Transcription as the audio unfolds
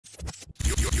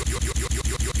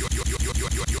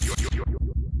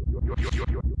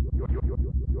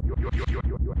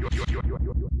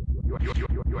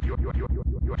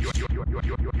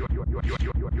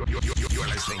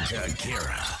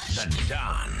Akira, the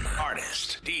Don,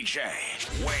 artist, DJ,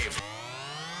 wave.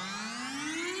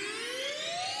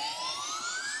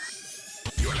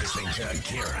 You're listening to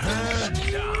Akira,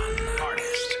 the Don,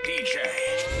 artist, DJ,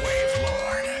 wave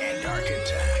lord, and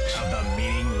architect of the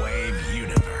MEANINGWAVE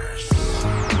universe.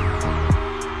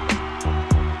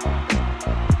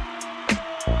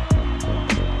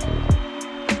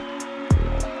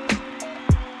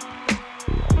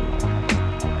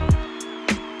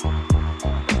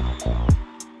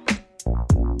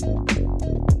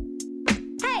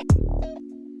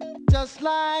 Just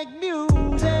like music.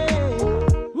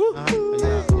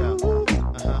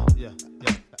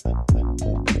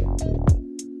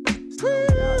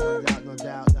 No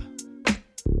doubt.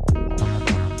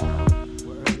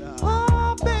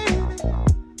 Oh, baby.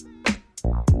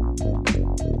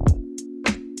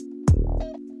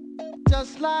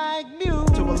 Just like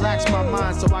music. To relax my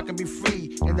mind so I can be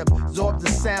free and absorb the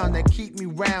sound that keep me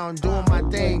round, doing my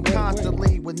thing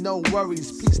constantly with no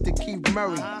worries. Peace to keep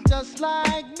Murray. Just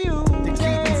like music. To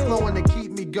keep me flowing, to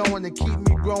keep me going, to keep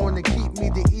me growing, to keep me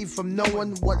to eat from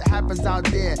knowing what happens out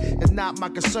there. It's not my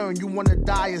concern. You wanna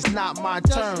die, it's not my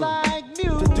turn. Like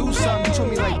to do something to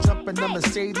me like jumping the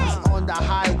Mercedes on the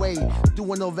highway,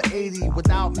 doing over 80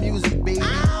 without music, baby.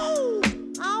 Ow,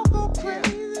 I'll go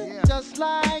crazy. Just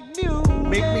like music.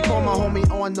 Make me call my homie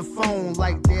on the phone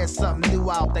like there's something new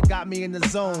out that got me in the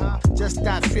zone. Just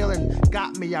that feeling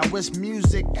got me. I wish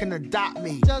music can adopt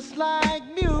me. Just like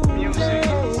music. Music.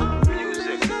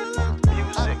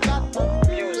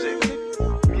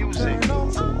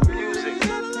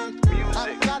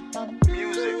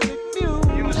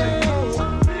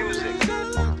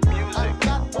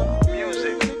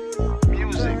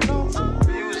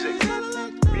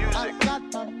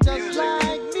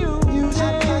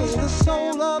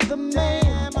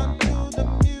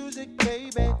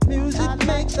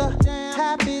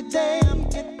 Happy day,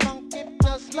 get funky,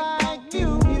 just like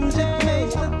you. Music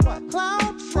makes the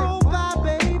clouds flow by,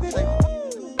 baby.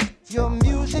 Your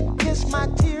music kiss my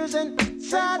tears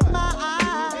inside my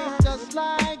eyes, just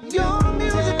like your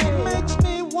music makes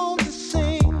me want to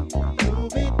sing.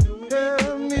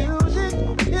 Her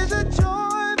music is a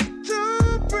joy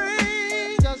to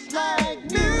bring, just like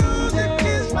music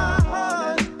is my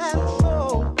heart and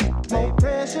soul, more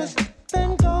precious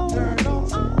than gold.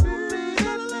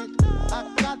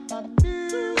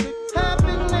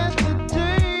 Happiness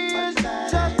today is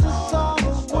just a song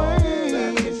away.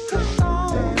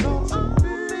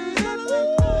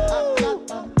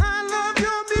 I love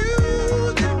your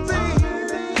music,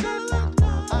 baby.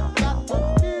 I got the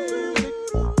music.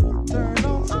 Turn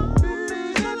on some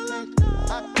music.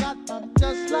 I got the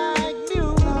just like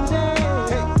music.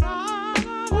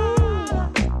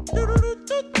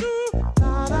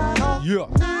 Yeah.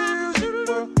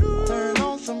 Turn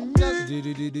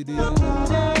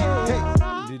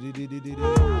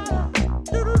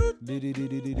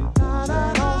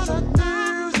on some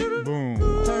music. Boom.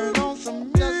 Turn on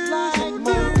some just like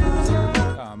music.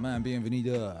 Ah man,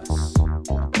 bienvenidos.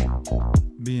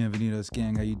 Bienvenidos,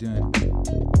 gang. How you doing?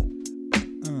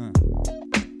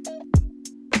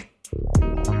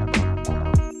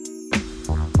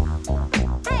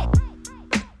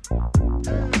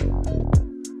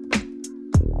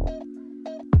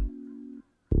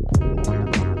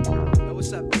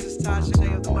 What's up? This is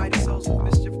Tajay of the Mighty Souls of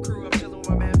Mischief crew. I'm chilling with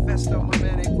my man Festo, my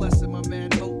man A Plus, and my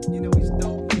man Hope. You know he's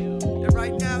dope. And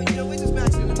right now, we're just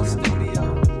maxing in the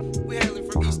studio. We're hailing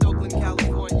from East Oakland,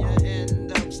 California,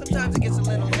 and sometimes it gets a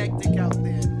little hectic out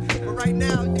there. But right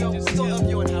now, we're gonna up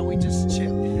you on how we just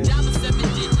chill. Dollar 7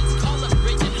 digits, call up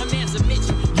Bridget, her man's a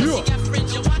midget. She got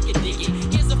fringe, yo, I can dig it.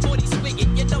 Here's a 40 spigot,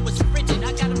 you know it's frigid.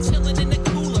 I got him chilling in the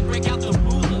cooler, break out the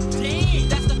ruler. Damn,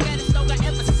 that's the fattest dog I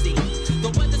ever seen. The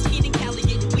weather's heat in Cali,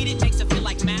 getting weeded makes it feel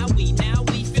like Maui. Now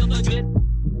we feel the good.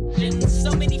 And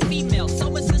so many females, so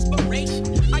much inspiration.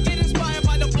 I get inspired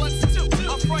by the blunts too.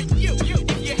 I'll front you.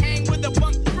 If you hang with the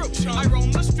bunk crew, I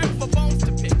roam the strip for bones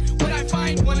to pick. What I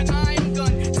find when I'm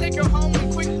gun, take her home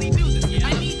and quickly do this.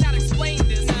 I need not explain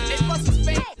this. A plus is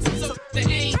famous, so the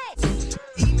aim.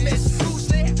 Miss, who's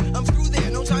there? I'm through there,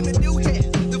 no time to do hair.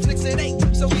 The flicks it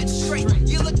ain't, so get straight.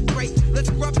 You look great, let's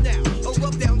rub now. Or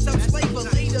rub down some flavor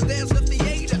later. There's the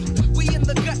theater. We in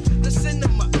the gut, the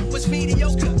cinema was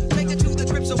mediocre. Take it to the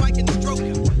trip so I can stroke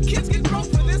her. Kids get broke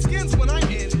for their skins when I'm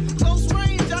in close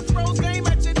range. I throw game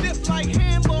at your dip like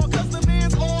handball, cause the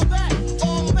man's all that.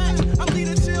 I'm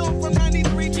leading chill from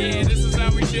 93 to. Yeah, this is how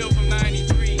we chill from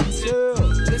 93 to.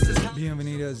 This is how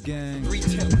Bienvenidos, gang.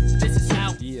 retail. This is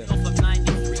how Yeah. off of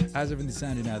 93. How's everything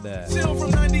sounding out there? Chill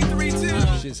from 93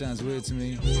 till. Shit sounds weird to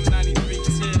me. From 93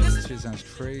 till. Shit sounds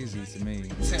crazy to me.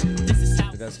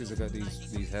 But that's because I got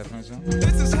these headphones on,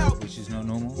 This is how. which is not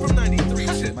normal. From 93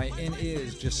 till. My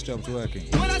in-ears just stopped working.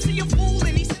 When I see a fool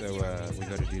and he's So we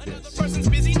gotta do this. person's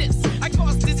busyness, I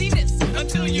cause dizziness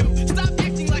until you stop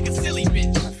acting like a silly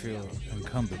bitch. I feel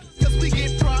encumbered. Cause we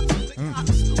get props.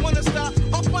 Wanna stop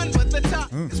or fun but the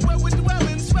top is where we're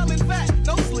dwelling, swelling fat,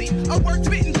 no sleep. I work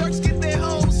fitting jerks get their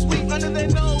hoes sweet under their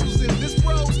nose. And this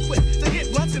bro's quick to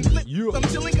hit blunts and flip. Yeah. I'm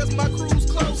chilling cause my crew's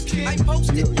close, kid. I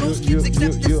posted most kids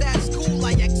except this at school.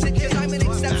 I exit cause I'm an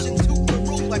exception to the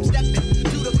rule. I'm stepping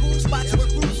to the cool spots where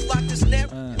crews flock to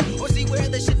snap. Or see where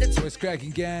the shit that's What's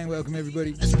cracking, gang? Welcome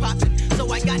everybody. popping. So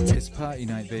I got to It's party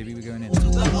night, baby. We're going in.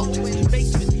 the open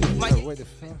basement. My Oh, wait the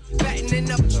fuck.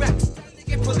 fattening up tracks.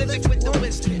 Get prolific with the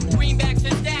whiskey. Greenbacks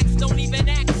and stacks, don't even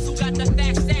ask. Who got the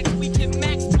facts? Stacks, we can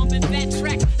max, pumping that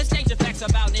track. Let's change the facts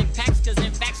about impacts, cause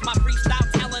in facts, my freestyle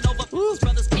talent over these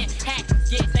brothers can't hack.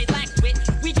 Get they lack wit.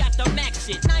 We got the max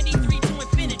shit. 93 to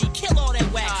infinity, kill all that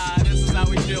wax. This is how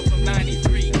we chill from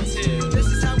 93 till. This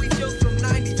is how we chill from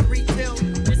 93 till.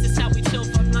 This is how we chill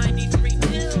from 93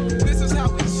 till. This is how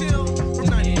we chill from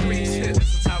 93 till.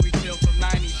 This is how we chill from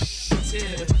 93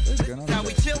 till. What's going on? How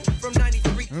we chill from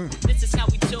 93. This is how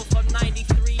we chill from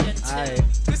 93 until.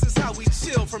 This is how we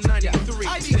chill from 93.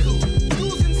 I be cool.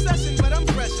 School's in session, but I'm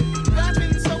fresh.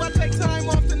 Rapping, so I take time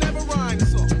off to never rhyme.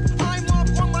 So I'm off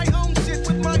on my own shit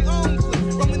with my own clip.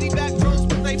 Romany back rows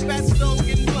with they fat stove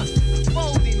and blunt.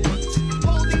 Folding ones.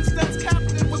 Holding stunts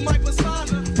captain with my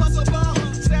persona. Plus a bomber.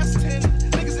 That's 10.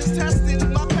 Niggas is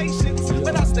testing my patience.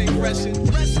 But I stay freshin'.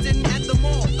 Resting at the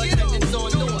mall. Attendance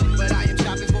on door. But I am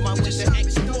shopping for my winter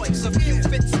exploits. A few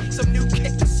fits, some new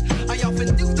kicks. I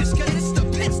often do this cause it's the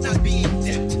pits not being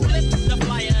dipped. Flip the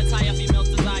flyer, attire female's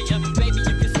desire. Baby,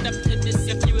 you can step to this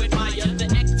if you admire the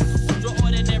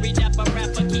extraordinary dapper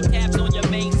rapper. Keep tabs on your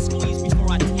main squeeze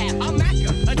before I tap. I'm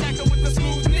attacker with the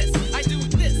smoothness. I do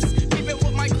this, even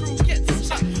what my crew gets.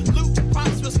 Loot,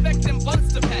 props, respect, and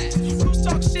blunts to pass. Crews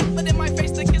talk shit, but in my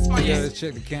face they kiss my Yeah, ass. let's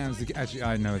check the cams. Actually,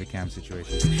 I know the cam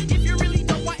situation. If you really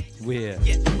know what Weird.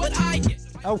 what I get,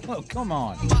 Oh, well, come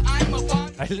on. but I'm a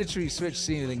bond. I literally switched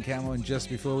ceiling cam on just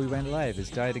before we went live. It's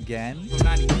died again.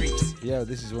 93. Yo,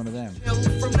 this is one of them.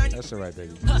 From 90. That's alright,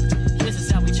 baby. This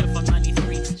is how we chill from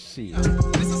 93. See.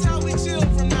 This is how we chill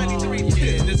from 93.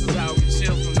 Yeah, this is how we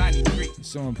chill from 93.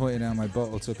 Someone pointed out my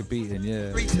bottle took a beating,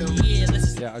 yeah. Yeah, this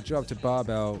is Yeah, I dropped a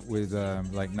barbell with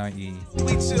like 90,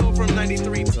 we chill from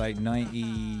 93. like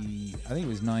 90, I think it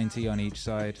was 90 on each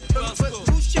side.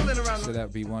 Who's chilling around? So that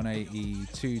would be 180,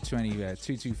 220,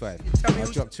 225. I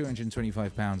dropped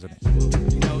 225 pounds on it.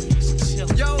 You know he's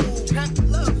chilling. Yo, Pep,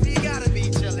 look, you gotta be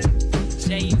chilling.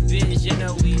 J-Biz, you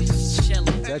know he's chilling.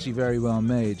 It's actually very well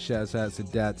made. Shouts out to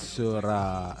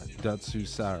Datsusara.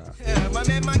 Yeah, my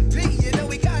man Mike P, you know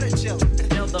we gotta chill.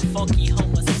 Yo, the funky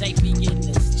homo sapien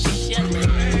is chilling.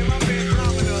 Hey, my man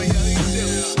Domino, yo,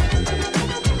 he's chilling.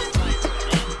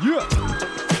 Yeah!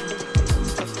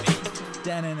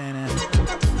 Da-na-na-na.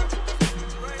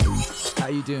 How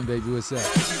you doing, baby? What's up?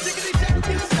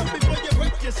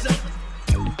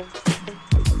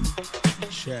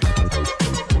 Check.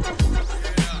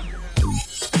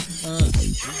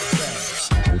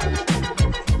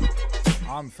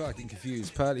 I'm fucking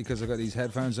confused. Partly because I got these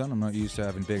headphones on. I'm not used to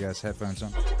having big ass headphones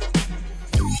on.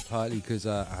 Partly because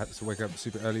I had to wake up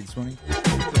super early this morning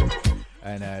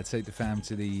and take the fam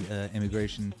to the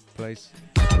immigration place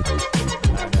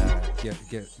and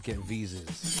get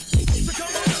visas.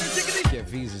 Get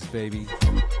visas, baby.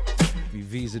 Be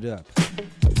visaed up.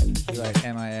 Be like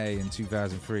MIA in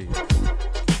 2003.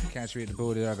 Catch me at the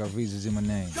border. I got visas in my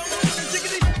name.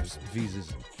 Just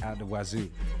visas out the wazoo.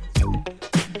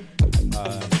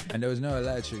 And there was no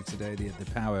electric today. The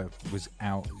power was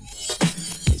out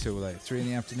until like 3 in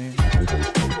the afternoon.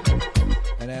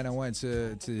 And then I went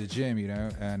to the gym, you know,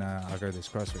 and I go to this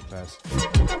CrossFit class.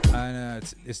 And I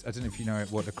don't know if you know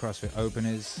what the CrossFit Open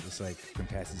is. It's like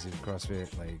competitive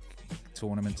CrossFit, like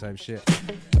tournament type shit.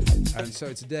 And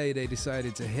so today they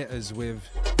decided to hit us with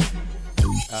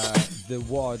the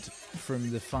WOD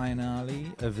from the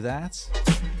finale of that.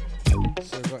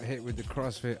 So I got hit with the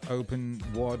CrossFit Open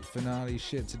WOD finale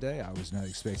shit today. I was not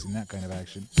expecting that kind of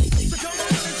action.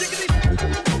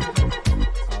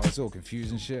 I was all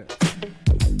confused and shit.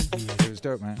 It was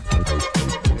dope, man.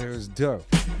 It was dope.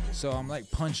 So I'm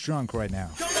like punch drunk right now.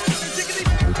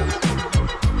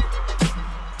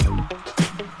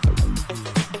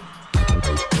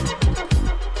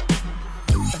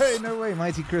 Hey, no way,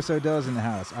 Mighty Chris Odell's in the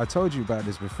house. I told you about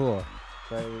this before.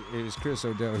 But it was Chris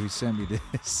Odell who sent me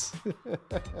this.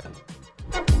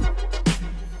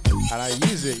 And I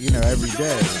use it, you know, every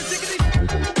day.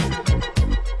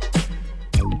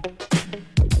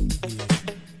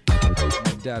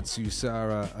 My dad,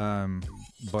 Susara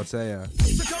Botea.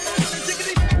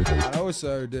 And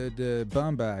also the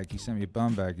bum bag. He sent me a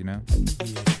bum bag, you know?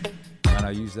 And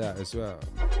I use that as well.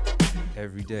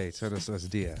 Every day. Todos los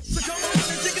dias.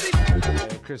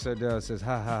 Chris O'Dell says,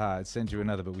 ha ha ha, I'd send you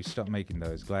another, but we stopped making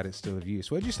those. Glad it's still of use.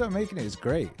 Where'd you start making it? It's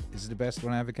great. This is the best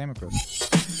one I ever came across.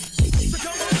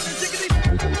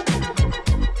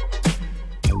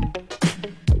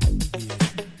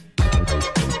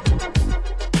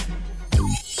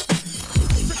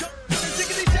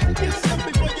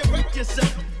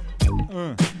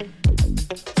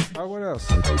 Oh, what else?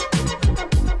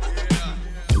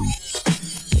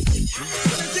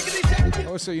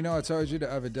 Also, you know, I told you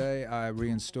the other day I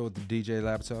reinstalled the DJ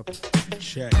laptop.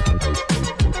 Check.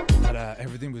 But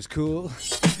everything was cool.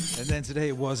 And then today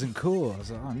it wasn't cool. I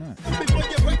was like, oh no.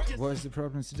 What is the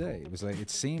problem today? It was like, it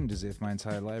seemed as if my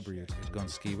entire library had gone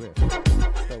ski whip.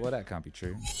 But well, that can't be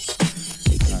true.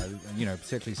 You know,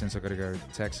 particularly since I've got to go to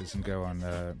Texas and go on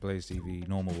Blaze TV,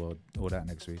 Normal World, all that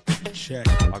next week. Check.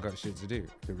 I got shit to do.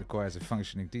 It requires a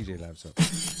functioning DJ laptop.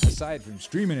 Aside from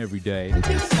streaming every day.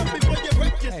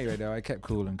 Anyway, though, I kept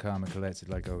cool and calm and collected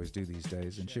like I always do these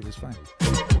days, and shit was fine.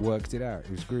 Worked it out.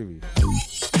 It was groovy.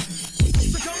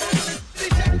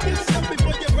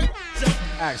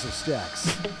 Axel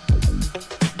Stacks.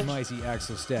 Mighty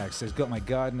Axel Stacks says, got my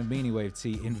Garden of MEANINGWAVE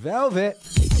tee in velvet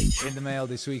in the mail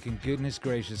this week, and goodness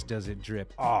gracious, does it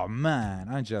drip. Oh man,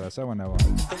 I'm jealous. I want that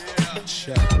one.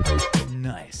 Check.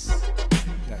 Nice.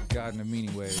 That Garden of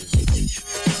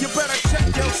MEANINGWAVE. You better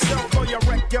check yourself or you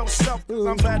wreck yourself.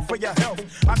 I'm bad for your health.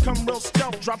 I come real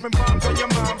stealth, dropping bombs on your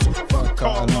moms. Fuck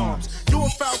call alarms. You a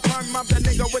foul crime, I'm that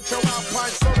nigga with your Alpine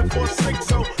soda for 6.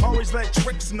 So always let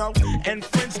tricks know and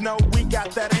friends know we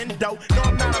got that endo. No,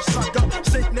 I'm not a sucker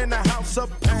sitting in a house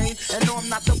of pain. And no, I'm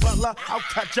not the butler. I'll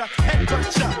cut ya and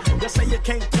cut ya. You say you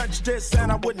can't touch this,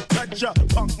 and I wouldn't touch ya,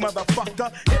 punk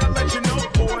motherfucker. It'll let you know,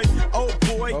 boy. Oh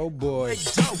boy. Oh boy. Big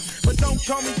dope, but don't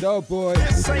call me dope, boy.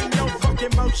 This ain't no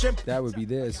fucking motion. That would be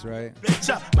this, right?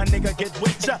 Bitcha, my nigga get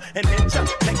with ya and hit ya,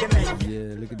 taking aim.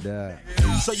 Yeah, look at that.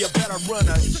 So you better run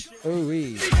a.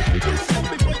 Ooh-wee.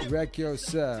 Wreck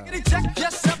yourself.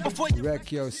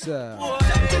 Wreck yourself.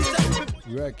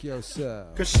 Wreck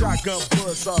yourself. Cause shotgun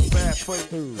bullets are bad for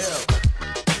you.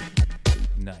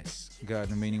 Nice.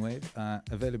 Garden of MEANINGWAVE.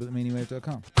 Available at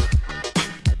meaningwave.com.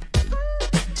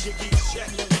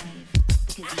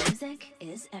 Music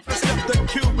is everything. Step the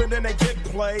Cuban and they get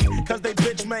played. Cause they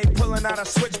bitch made pulling out a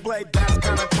switchblade. That's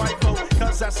kinda trifle.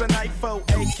 Cause that's a knifo.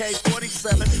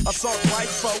 AK-47, assault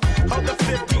rifle. Hold the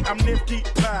 50, I'm nifty.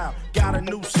 Pow. Got a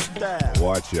new style.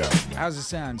 Watch out. How's it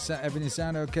sound? Everything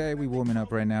sound okay? We warming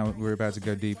up right now. We're about to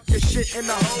go deep. Get shit in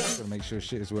the hole. Gotta make sure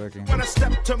shit is working. When I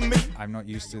step to me, I'm not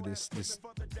used to this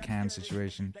cam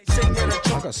situation. sing in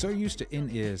a I got so used to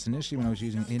in-ears. Initially when I was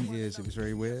using in-ears it was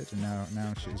very weird, and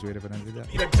now shit is weird if I don't do that.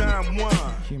 the dime one.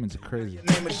 Humans are crazy.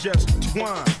 Name is just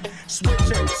Twine. Switch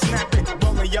it, snap it,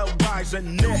 rolling your eyes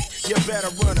and neck. You better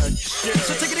run a shit.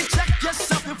 So take it and check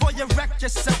yourself before you wreck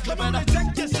yourself. You better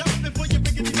check yourself before you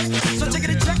wreck yourself. So take it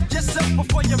and check yourself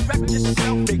before you wreck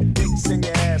yourself. Big dicks in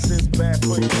your ass is bad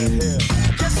for your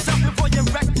health. Yourself before you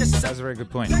wreck yourself. That's a very good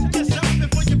point. Check yourself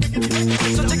before you wreck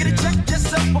yourself. So take it and check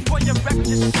yourself before you wreck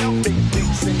yourself. Big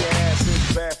dicks in your ass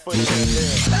is bad for your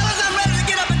health. Fellas, I'm ready to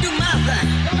get up and do my thing.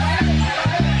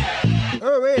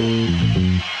 Oh wait.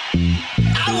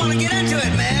 I wanna get into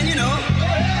it, man, you know.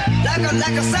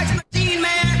 Like a sex machine,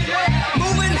 man.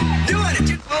 Moving, doing it,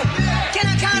 you know. Can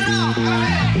I count it off?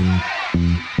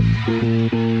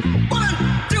 1,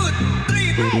 2,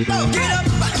 3, 4. Get up,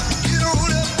 get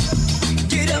on up,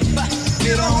 get up,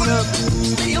 get on up.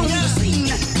 Stay on the scene,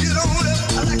 get on up.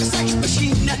 Like a sex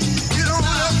machine, get on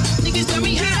up. Niggas tell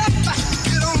me, get up,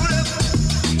 get on up,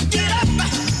 get up,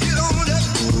 get on up.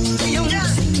 Stay on the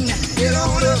scene, get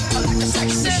on up. Like a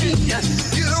sex machine, get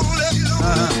on up.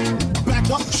 Back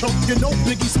up, choke, you know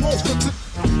Biggie smokes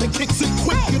and kicks it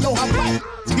quick, you know how right.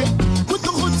 Yeah, with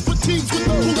the hoods for teams, with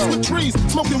the hoods for trees,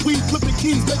 smoking weed, flipping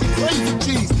keys, making crazy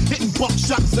cheese, hitting buck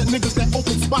shots at niggas that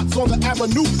open spots on the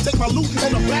avenue, take my loot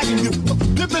and I'm bagging you.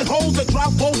 Pimping hoes that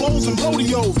drop bobos and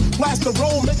rodeos, blast the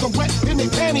roll, make them wet in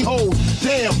their pantyhose.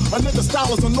 Damn, a nigga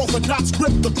style is unorthodox,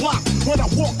 grip the block when I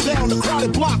walk down the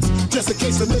crowded blocks. Just in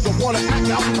case a nigga wanna act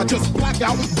out, I just black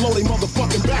out, blow they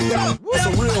motherfucking back out. It's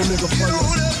a real nigga for you.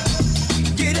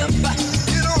 Get up,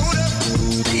 get on up,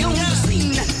 stay on the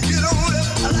scene, get on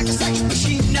up, like a sex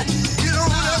machine, get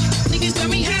on up, niggas tell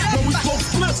me get up. When we smoke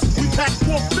spliffs, we pack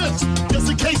 4 fifths,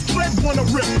 just in case Trent that wanna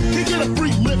rip. He get a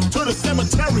free lift to the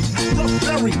cemetery. Rough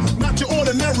berry, not your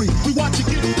ordinary. We watch you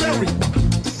get buried.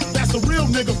 That's a real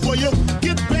nigga for you.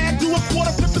 Get bad, do a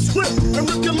quarter, flip the script, and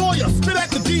rip your lawyer. Spit at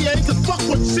the DA, cause fuck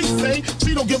what she say.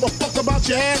 She don't give a fuck about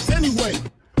your ass anyway.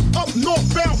 Up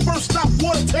northbound, first stop,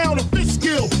 Watertown, and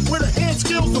Fishkill, where the hand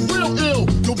skills are real ill.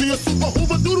 You'll be a super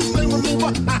Hoover, doodle thing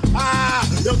remover. Ha ha!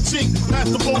 Yo, cheek,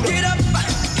 master boulder. Get up,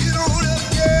 get on up,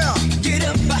 yeah. Get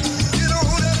up, get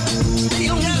on up. Stay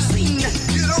on the scene.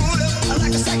 Get on up, I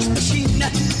like a sex machine.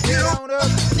 Get on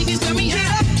up, niggas tell me get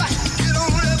up, get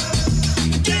on up.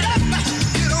 Get up,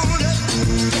 get on up.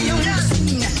 Stay on the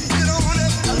scene. Get on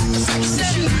up, I like a sex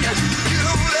machine. Get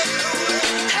on up.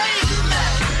 Hey,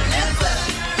 never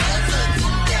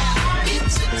get down. It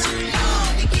took too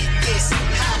long to get this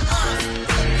high on.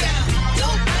 Look down,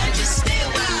 don't mind, just stay a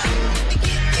while to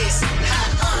get this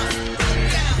high on. Look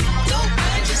down, don't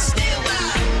mind, just stay a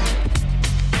while.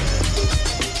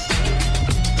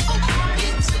 Oh,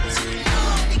 it took too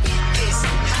long to get this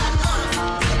high on.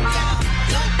 Look down,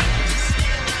 don't mind, just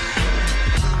stay a while.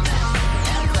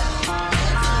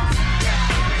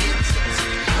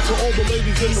 To all the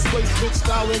ladies in the place, with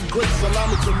style and grace, allow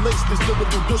me to lace these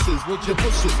lyrical dishes with your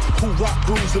bushes. Who rock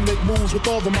grooves and make moves with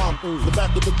all the mom. The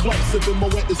back of the club, sipping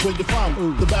Moet is where you find.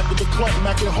 The back of the club,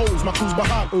 macking hoes, my crew's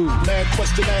behind. Mad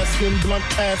question asking, blunt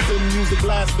passing, music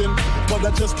blasting. But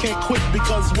I just can't quit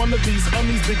because one of these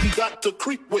honeys Biggie got to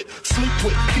creep with, sleep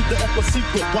with, keep the ep a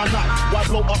secret. Why not? Why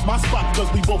blow up my spot? Cause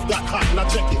we both got hot. Now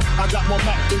check it, I got more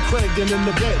Mac than Craig and in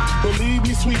the bed. Believe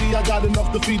me, sweetie, I got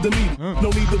enough to feed the need. No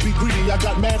need to be greedy, I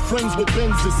got mad friends with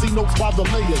Benzes, see notes by the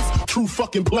layers, true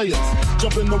fucking players.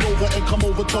 Jump in the Rover and come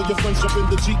over, tell your friends jump in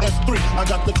the GS3. I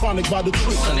got the chronic by the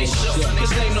tree.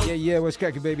 Yeah, what's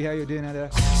cracking, baby? How you doing out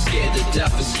there? Scared to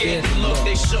death and scared to look,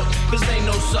 they shook, cause they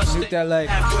no such thing. That like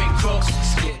Halfway crooks,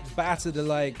 scared. batter the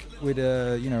like with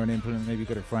a an implement. Maybe you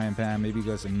got a frying pan. Maybe you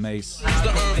got some mace. To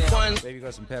earn funds, Maybe you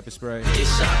got some pepper spray. get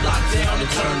shot, locked down, and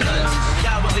turn guns.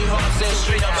 Cowardly hearts and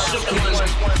straight up shook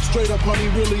ones. Straight up, honey,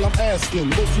 really, I'm asking.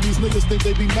 Most of these niggas think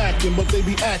they be macking, but they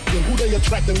be acting. Who they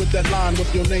attracting with that line?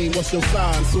 What's your name? What's your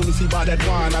sign? Soon as he buy that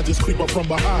wine, I just creep up from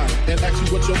behind and ask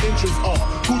you what your interests are.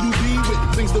 Who you be with?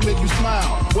 Things to make you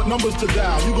smile. What numbers to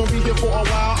dial? You gon' be here for a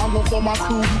while. I'm gon' call my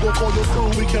crew. You gon' call your crew.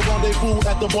 We can rendezvous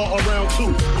at the bar around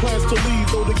 2. Plans to leave,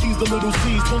 throw the keys to little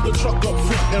C's. Pull the truck up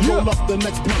front and roll up the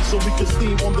next blunt so we can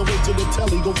steam on the way to the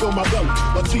telly. Go fill my belly.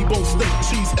 A T-bone steak,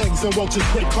 cheese, eggs, and Welch's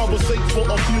grape. Conversate for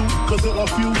a few, cause in a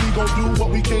few we gon' do what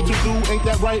we came to do. Ain't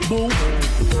that right, boo?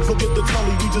 Forget the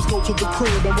telly, we just go to the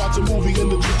crib and watch a movie in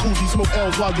the jacuzzi, smoke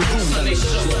L's while you do. They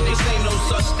shook, they say no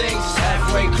such things as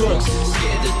halfway crooks.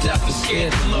 Scared to death and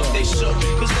scared to look, they shook,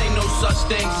 cause they no such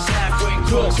things as halfway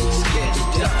crooks. Scared to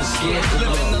death and scared to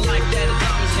look. Living the life that is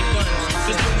diamonds and guns.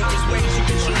 There's numerous ways you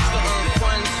can choose to earn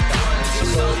funds.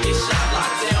 Some get shot,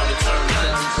 locked down, and turn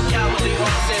guns. Cowardly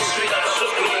hearts and straight up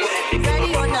shook ones.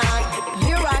 Ready or not,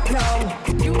 here I come.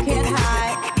 You can't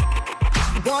hide.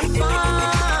 Gonna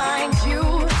find you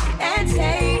and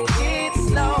take it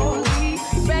slowly.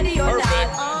 Ready or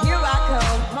not, here I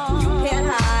come. You can't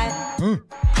hide.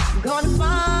 Gonna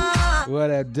find What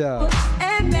up, dog?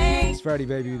 and make It's Friday,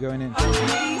 baby. We're going in.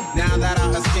 Now that I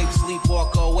escape, sleep,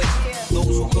 walk away.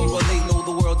 Those who can relate know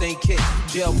the world ain't kick.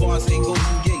 Jail bars ain't golden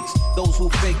gates. Those who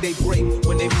fake, they break.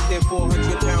 When they meet their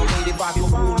 400-pound weight, if I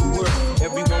could rule the world,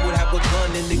 everyone would have a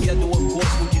gun in the ghetto, of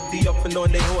course. We get the up and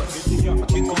on their horse. I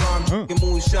kick around, drinking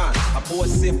moonshine. I pour a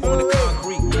sip on the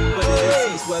concrete. But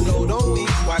it is well, no, don't leave.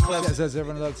 Why clever? Yes, that's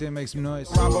everyone locked in. Make some noise.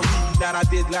 Robbery that I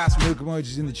did last week. Look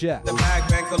emojis in the chat. The bag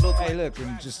banker look Hey, look,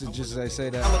 and just as I say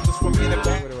that, just from in the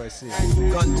back. what do I see?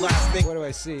 Gun blasting. What do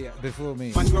I see before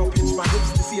me? My girl pinched my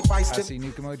hips to see if I I still see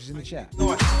nuke emojis in the chat,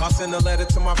 I'll send a letter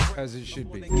to my friend. as it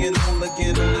should be. Again, only the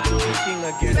king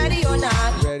again. ready or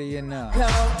not. Ready and now.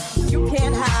 Come, you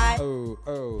can't hide. Oh,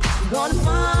 oh. Gonna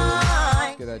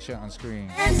find Get that shot on screen.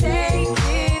 and take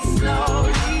it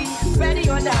slowly. Ready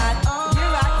or not,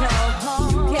 here I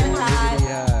come. You can't hide.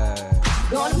 Yeah.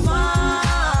 Gonna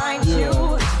find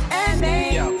you and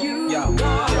make you want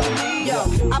me.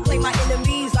 Yo, I play my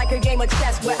enemies like a game of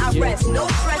chess where I rest. No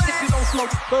stress if you don't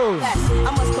smoke less.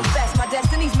 I must confess, my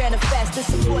destinies manifest. The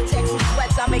support text and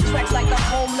sweats. I make tracks like the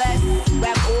homeless.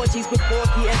 Rap orgies with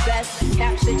Porky and Best.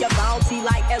 Capture your bounty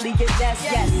like Elliot Ness.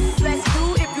 Yes, bless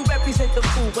you if you represent the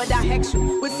fool, but I hex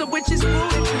you with some witches brew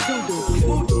if you do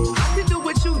voodoo. I can do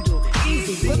what you do,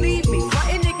 easy. Believe me,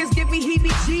 frontin' niggas give me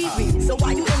heebie-jeebies. So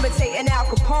why you imitating Al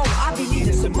Capone? I be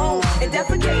needing Simone and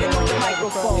defecating on the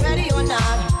microphone. Ready or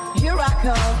not, here I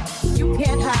come. You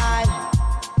can't hide.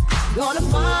 Gonna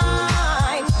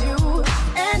find you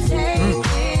and take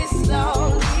it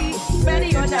slowly.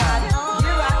 Ready or not,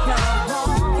 here I come.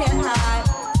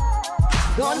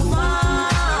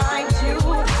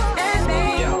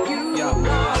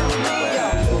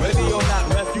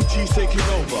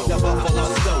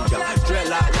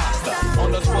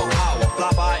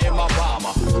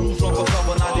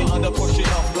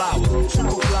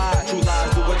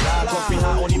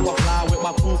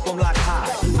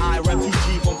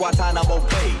 my time, I'm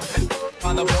okay.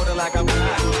 On the border like I'm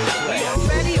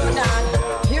ready or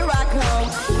not, here I come.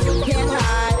 You can't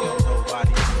hide.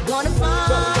 Gonna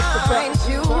find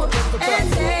you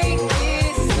and take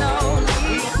it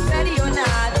slowly. Ready or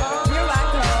not, here I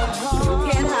come. You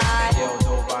can't hide.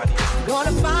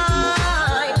 Gonna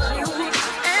find you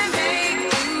and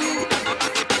make you.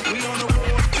 We on the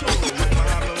war tour with my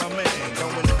hop and my man.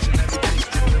 Going up to every place,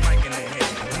 with the mic in their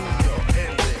hand. New York,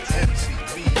 LA, MC,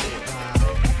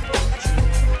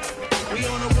 we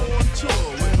on the war tour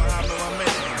with my hop and my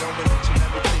man. Going up to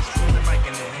every place, with the mic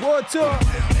in their hand. War tour.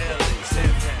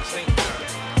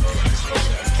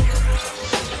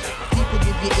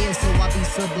 Your ear, so I be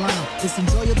sublime. It's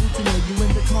enjoyable to know you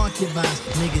in the concubines.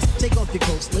 Niggas, take off your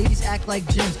coats. Ladies act like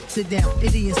gems. Sit down,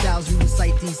 Indian styles, you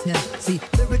recite these hymns. See,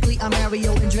 lyrically, I'm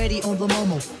Mario Andretti on the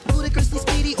Momo. Ludicrously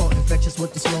speedy or infectious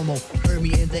with the slow-mo. Heard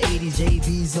me in the 80s,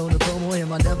 JV's on the promo.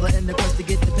 Am I never in the quest to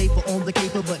get the paper on the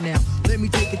caper? But now, let me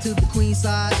take it to the Queen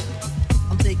side.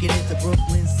 I'm taking it to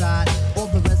Brooklyn side. All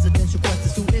the residential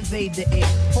questions who invade the air.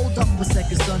 Hold up a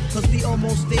second, son, cause we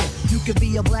almost there. You could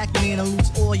be a black man and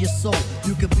lose all your soul.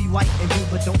 You could be white and blue,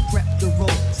 but don't prep the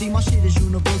road. See, my shit is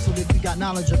universal if you got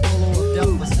knowledge of all or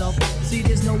dealt myself. See,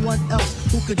 there's no one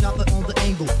else who could drop it on the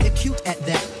angle. They're cute at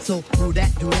that. So do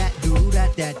that, do that, do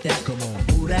that, that. Come on.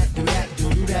 Do that, do that, do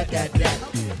that, that.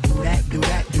 Do that, do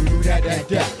that, do that,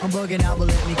 that. I'm bugging out, but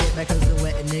let me get back cause they're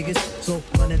wetting niggas. So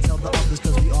run and tell the others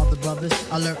cause we are the brothers.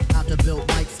 I learned how to build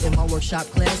mics in my workshop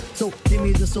class. So give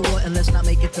me the sword and let's not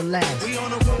make it the last. We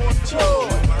on a war tour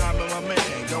with my hop and my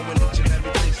man. Going each and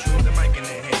every place with the mic in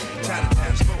their hand.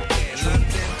 Chinatown, Spokane,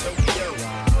 London, Tokyo.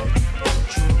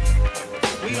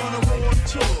 We on a war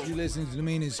tour. You listen to the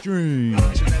Meaningstream.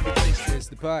 It's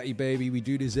the party, baby. We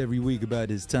do this every week about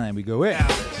this time. We go in. We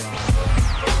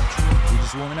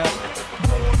just warming up.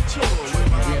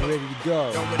 We're getting ready to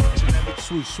go.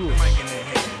 Swoosh, swoosh.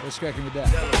 What's cracking with that?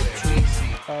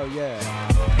 Oh, yeah.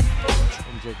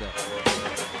 Let me check that.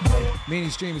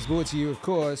 Meaningstream is brought to you, of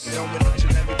course,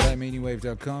 by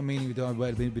meaningwave.com.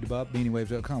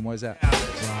 Meaningwave.com. What is that?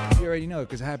 You already know,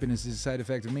 because happiness is a side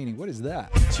effect of meaning. What is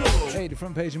that? Hey, the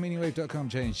front page of meaningwave.com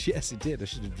changed. Yes, it did. I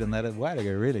should have done that a while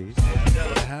ago, really.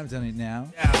 But I have done it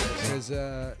now. Because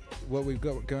what we've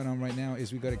got going on right now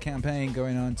is we've got a campaign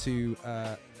going on to...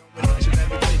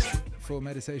 for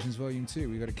Meditations Volume 2.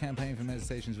 We've got a campaign for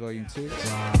Meditations Volume 2.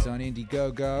 It's on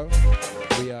Indiegogo.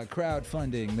 We are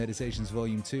crowdfunding Meditations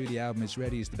Volume 2. The album is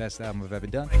ready. It's the best album I've ever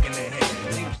done.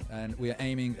 And we are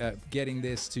aiming at getting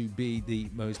this to be the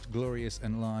most glorious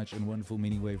and large and wonderful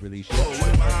Meaningwave release yet.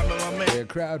 We're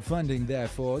crowdfunding,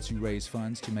 therefore, to raise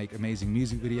funds to make amazing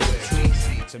music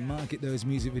videos, to market those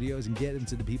music videos and get them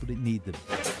to the people that need them.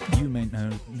 You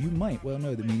might well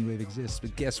know that Meaningwave exists,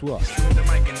 but guess what?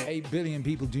 8 billion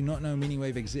people do not know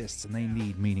Meaningwave exists, and they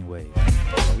need Meaningwave.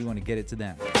 We want to get it to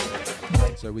them.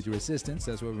 So with your assistance,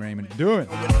 that's what we're aiming at doing.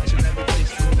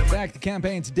 Back to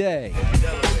campaign today.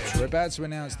 We're about to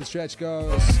announce the stretch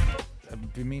goals.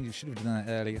 I mean, you should have done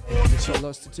that earlier. It's so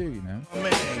lost to 2, you know.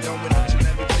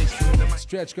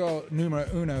 Stretch goal numero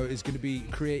uno is going to be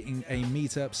creating a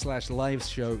meetup / live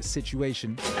show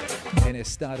situation in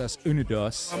Estados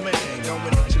Unidos.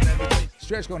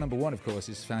 Stretch goal number 1, of course,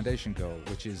 is foundation goal,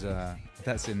 which is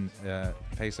that's in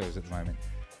pesos at the moment.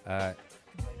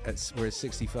 We're at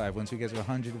 65. Once we get to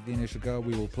 100 of the initial goal,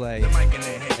 we will play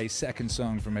a second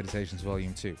song from Meditations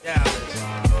Volume 2.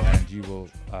 And you will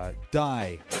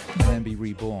die and then be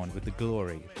reborn with the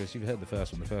glory. Because you've heard the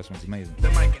first one. The first one's amazing.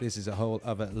 This is a whole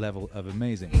other level of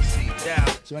amazing.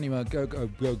 So anyway, go. Go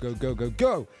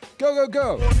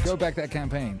back that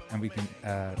campaign and we can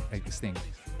make this thing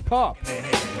pop.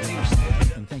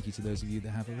 And thank you to those of you that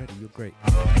have already. You're great.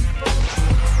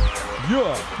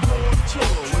 Yeah.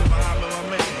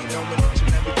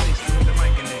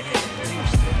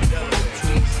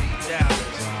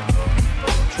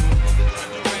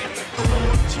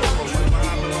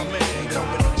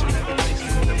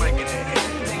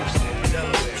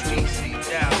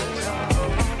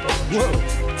 Whoa.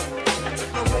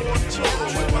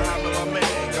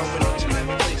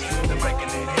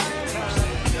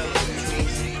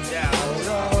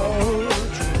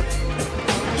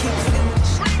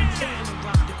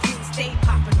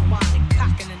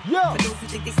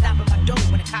 Think they stop if I don't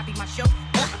wanna copy my show?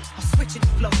 I'm switching the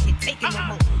flow, ain't taking no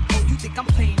more. Oh, you think I'm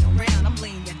playing around? I'm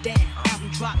laying you down. Album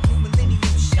drop, new millennium,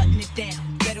 shutting it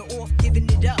down. Better off giving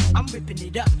it up. I'm ripping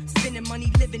it up, spending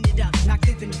money, living it up, not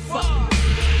giving a fuck.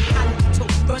 Out of the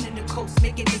toast, running the coast,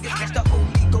 making niggas catch the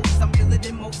Holy Ghost. I'm realer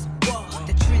than most. Whoa,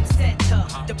 the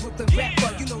trendsetter, the Brooklyn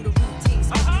rapper. You know the routine,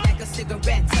 smoking like a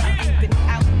cigarette. Ain't been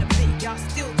out in the pit, y'all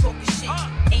still talking shit.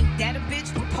 Ain't that a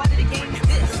bitch? What part of the game is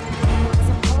this?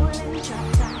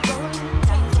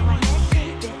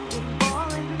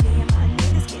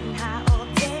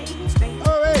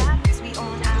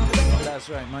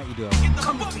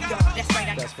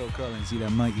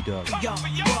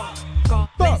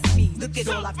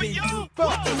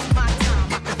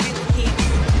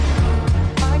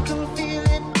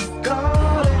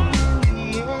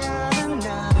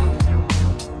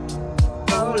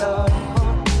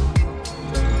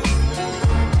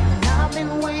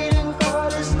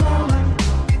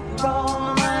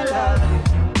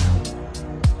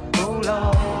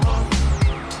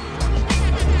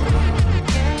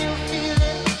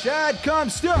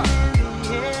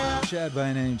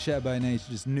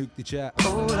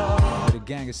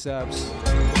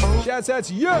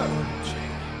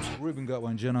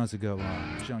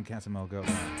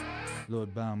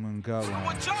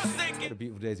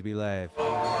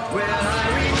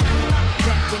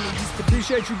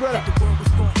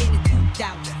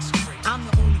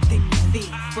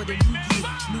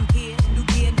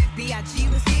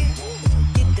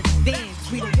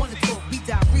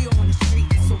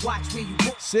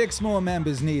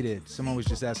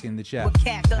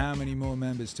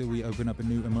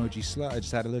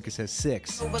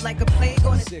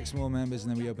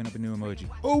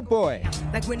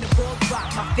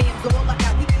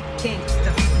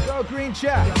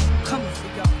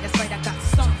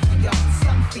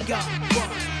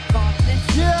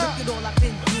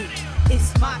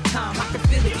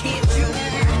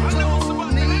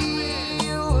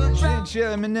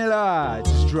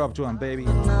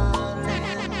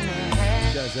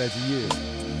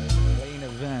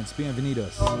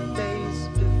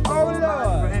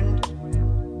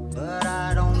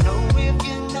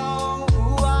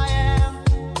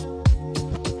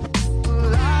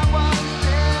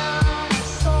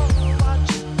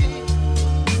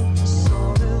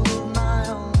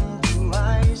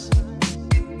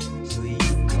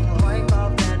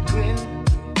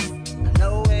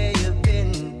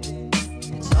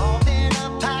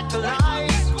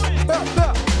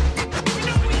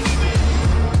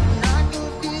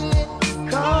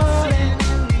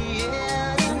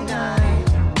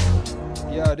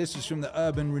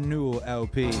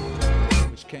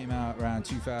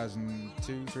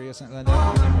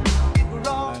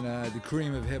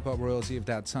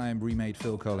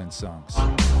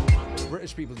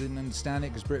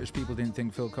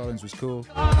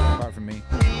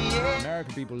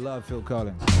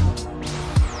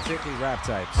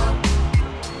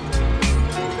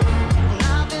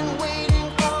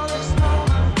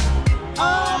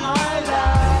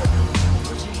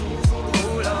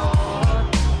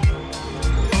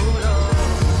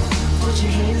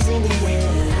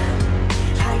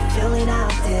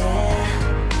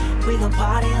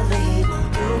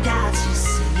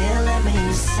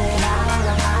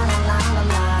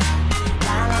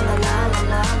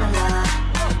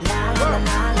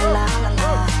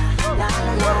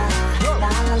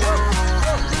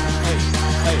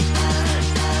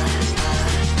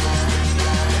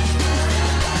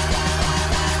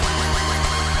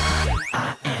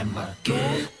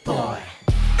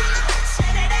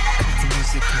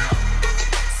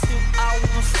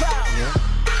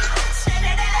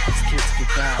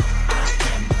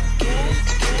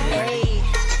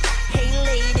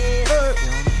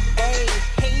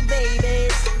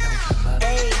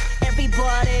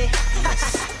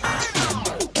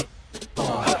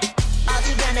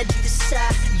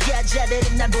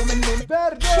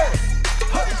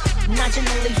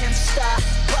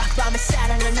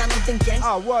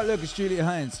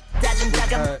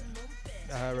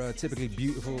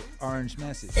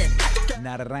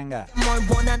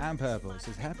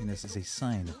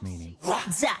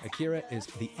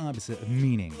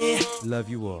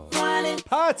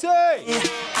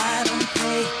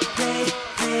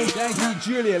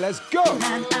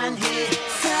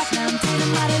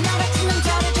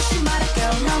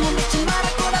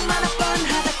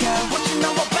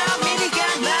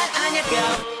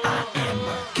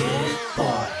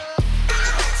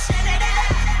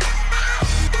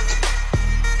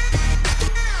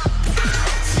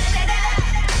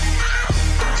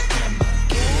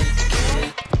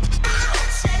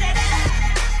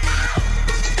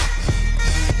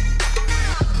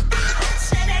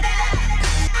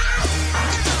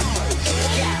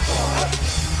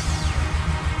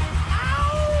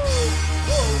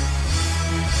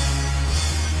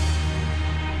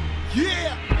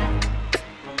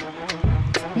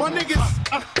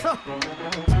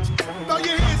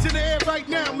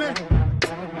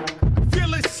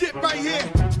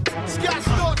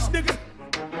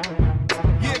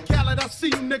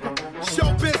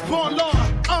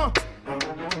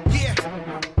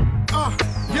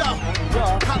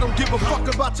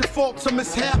 fault, some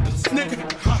mishaps, nigga.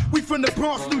 We from the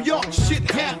Bronx, New York, shit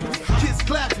happens. Kids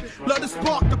clapping, love to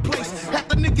spark the place. Half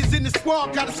the niggas in the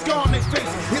squad got a scar on their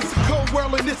face. It's a cold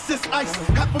world and this is ice.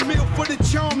 Half a meal for the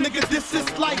charm, nigga, this is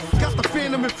life. Got the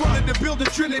phantom in front of the building,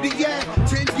 Trinity, yeah.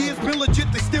 10 years been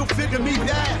legit, they still figure me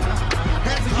bad.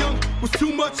 As a young, was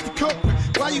too much to cope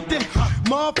with. Why you think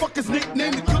motherfuckers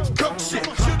nicknamed the cook shit?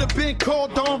 Should've been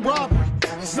called on robbery,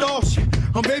 stall shit,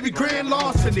 or maybe grand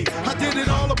larceny. I did it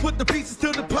all, I put the pieces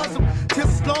to the puzzle.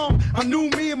 Just as long, I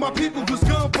knew me and my people was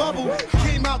gonna bubble.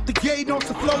 Came out the gate on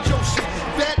some flojo shit.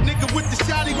 That nigga with the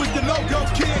shotty was the logo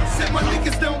kid. Said my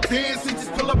niggas don't dance and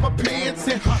just pull up my pants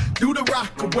and do the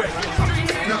rock away.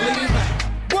 Now lean back,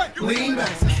 what? Lean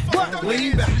back, what?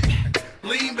 Lean back.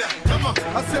 Lean back, come on.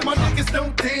 I said my niggas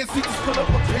don't dance, we just pull up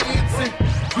our pants and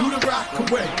do the rock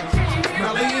away.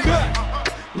 Now lean back,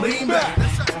 lean back,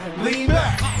 lean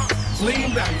back,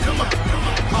 lean back, come on.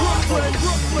 Brooklyn,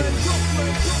 Brooklyn,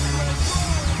 Brooklyn,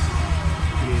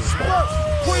 Brooklyn.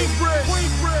 Queensbridge,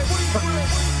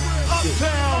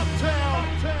 Uptown,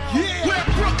 yeah. We're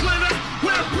Brooklyn,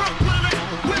 we're Brooklyn,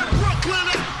 we're Brooklyn,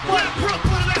 we're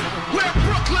Brooklyn, we're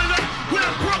Brooklyn,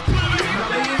 we're Brooklyn.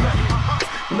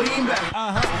 Lean back.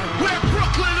 We're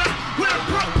Brooklyn, we're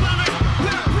Brooklyn,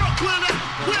 we're Brooklyn,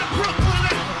 we're Brooklyn,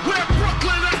 we're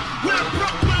Brooklyn, we're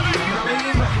Brooklyn.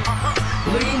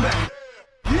 Lean back.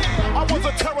 Yeah, I was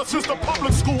a terror since the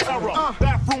public school era.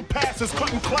 Bathroom passes,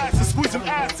 cutting classes, squeezing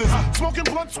asses. Smoking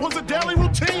blunts was a daily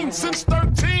routine since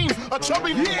 13. A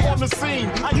chubby on the scene.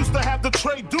 I used to have the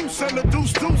tray deuce and the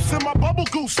deuce in my bubble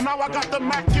goose. Now I got the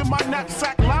Mac in my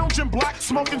knapsack, lounging black,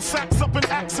 smoking sacks up in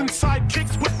axe and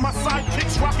sidekicks with my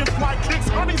sidekicks, rocking fly kicks.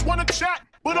 Honeys wanna chat,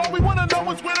 but all we wanna know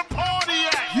is where the party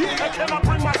at. Yeah. And can I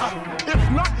bring my?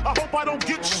 If not, I hope I don't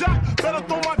get shot. Better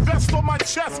throw my vest on my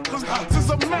chest, cause this is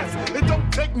a mess. It don't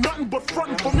take nothing but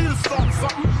frontin' for me to start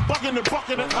something. Bugging and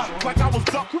bucking it like I was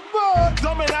duck.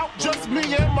 Dumbing out just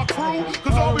me and my crew,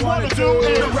 cause all we wanna do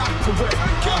is rock away.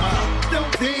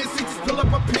 Don't dance, just pull up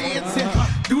my pants and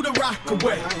do the rock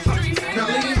away. Now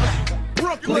lean back,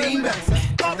 Brooklyn, lean back,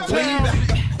 lean back,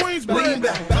 Queensbridge, lean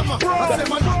back. Come on, I said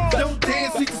my don't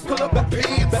dance, just pull up my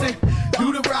pants and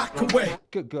do the rock away.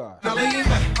 Good God. Now lean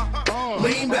back,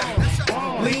 lean back,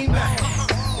 lean back,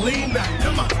 lean back.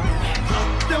 Come on,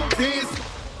 don't dance.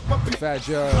 Fat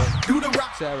Joe, do the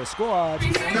rock. Sarah Squad.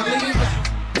 Now lean back,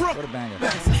 what a banger.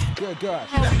 Good God.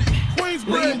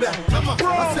 Lean back, come on.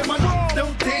 I said my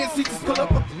don't dance, you just pull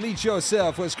up a Delete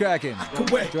yourself, what's cracking?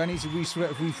 Do I need to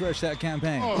refresh that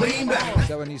campaign? Lean back. Is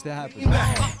that what needs to happen?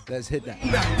 Let's hit that.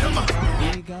 Come on.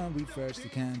 We gonna refresh the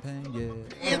campaign, yeah.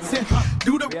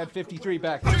 Do the we had 53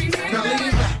 back. Now lean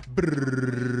back.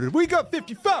 We got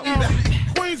 54.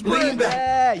 Lean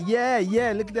back.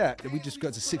 Yeah, look at that. We just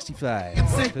got to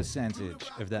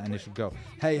 65% of that initial goal.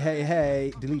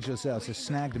 Hey, delete yourself. So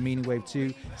snag the Meaningwave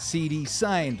 2 CD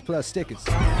signed plus stickers.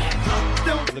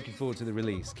 Looking forward to the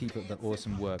release. Keep up the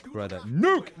awesome work, brother.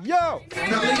 Nuke, yo!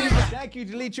 Thank you,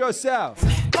 delete yourself.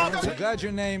 I'm glad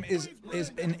your name is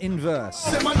in inverse.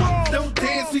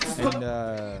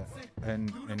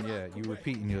 And yeah, you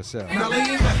repeating yourself.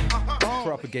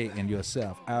 Propagating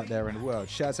yourself out there in the world.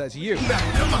 Shouts out to you.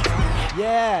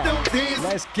 Yeah,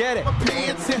 let's get it.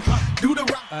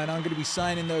 And I'm going to be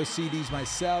signing those CDs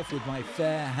myself with my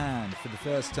fair hand for the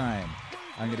first time.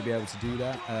 I'm going to be able to do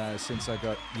that since I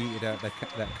got yeeted out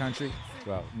that country.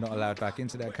 Well, not allowed back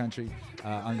into that country.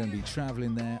 I'm going to be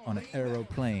traveling there on an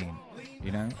aeroplane,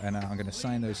 you know, and I'm going to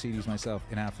sign those CDs myself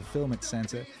in our fulfillment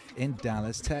center in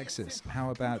Dallas, Texas. How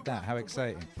about that? How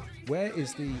exciting. Where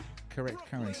is the correct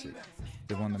currency?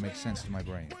 The one that makes sense to my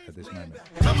brain at this moment.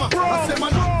 Come on, I said my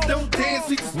don't dance,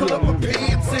 you just pull up my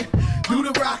pants and do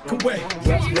the rock away.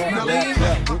 Now lean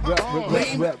back,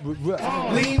 lean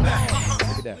back.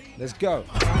 Look at that. Let's go.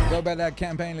 Go about that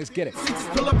campaign. Let's get it. Just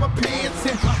pull up my pants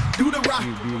and do the rock.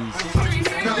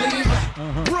 Now lean back,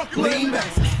 lean back,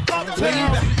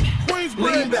 lean back,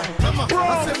 lean back. Come on,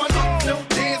 I said my don't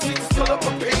dance, you just pull up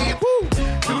my pants,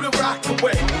 do the rock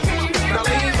away. Now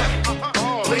lean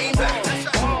back, lean back.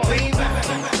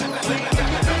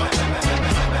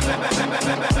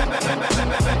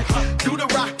 Do the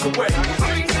rock away.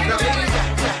 Now lean back.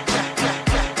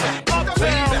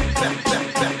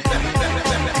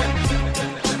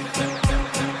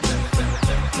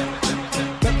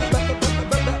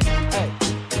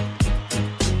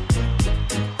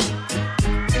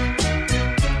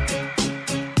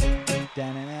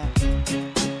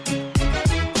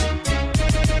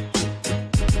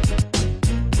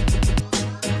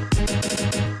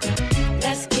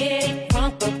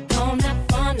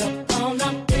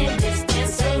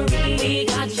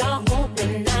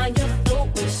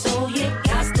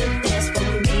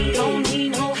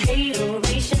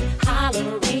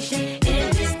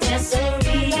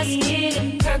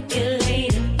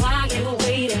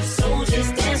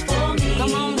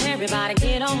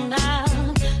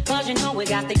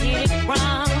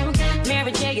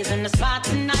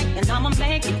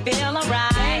 make you feel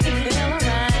alright.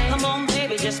 Come on,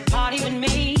 baby, just party with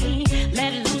me.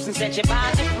 Let loose and set your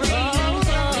body free.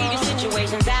 Leave your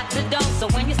situations at the door. So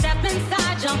when you step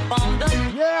inside, jump on the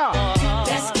floor.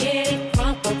 Let's get it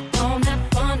crunk up on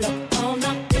that fun up on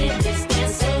up in this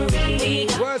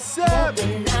dancery. What's up?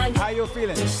 How you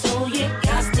feeling? So you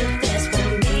got to dance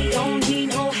for me. Don't need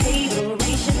no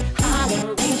hateration,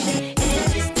 holleration in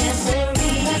this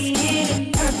dancery. Let's get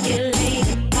it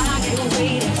percolated, rock and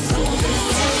wait.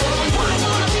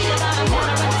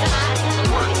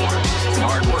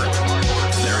 Hard work.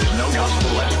 There is no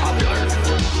gospel less popular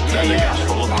than the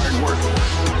gospel of hard work.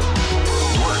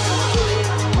 Work.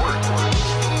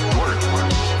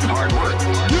 Hard work.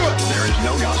 There is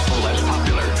no gospel less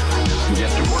popular.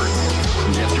 Get to work.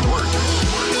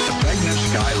 The pregnant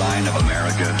skyline of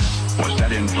America was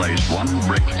set in place one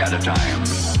brick at a time.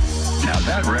 Now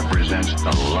that represents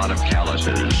a lot of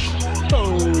calluses.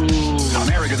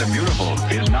 America the Beautiful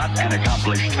is not an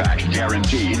accomplished fact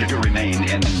guaranteed to remain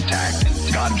intact.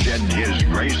 God shed his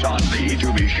grace on thee,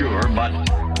 to be sure, but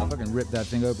I fucking ripped that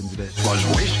thing open today. Was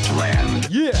wasteland.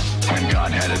 Yeah. When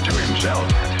God had it to himself.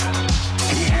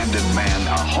 He handed man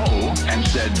a hoe and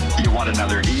said, you want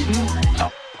another Eden?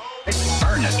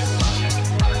 Earn it.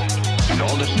 And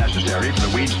all that's necessary for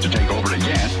the weeds to take over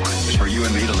again is for you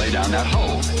and me to lay down that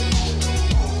hoe.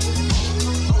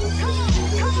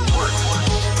 Work.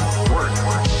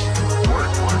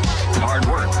 Hard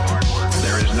work.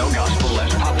 There is no gospel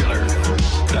less popular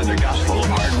than the gospel of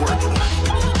hard work.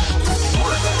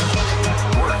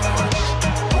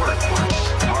 Work.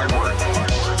 Hard work.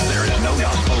 There is no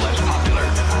gospel less popular.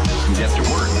 Get to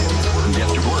work.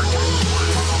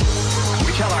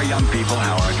 We tell our young people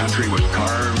how our country was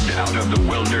carved out of the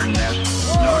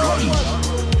wilderness. No, it wasn't.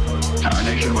 Our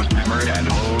nation was hammered and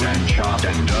hoed and chopped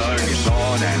and dug,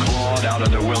 sawed and clawed out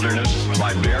of the wilderness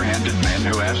by barehanded men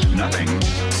who asked nothing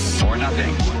for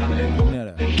nothing.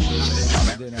 America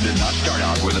did not start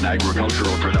out with an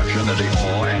agricultural production that the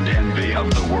awe and envy of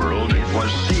the world. It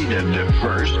was seeded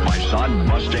first by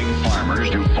sod-busting farmers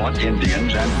who fought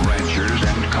Indians and ranchers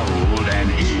and cold and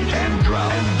heat and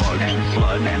drought and bug and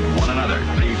flood and one another.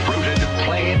 The fruited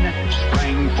plain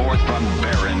sprang forth from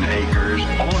barren acres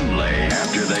only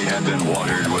after they had been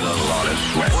watered with a lot of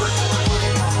sweat.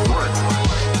 Work.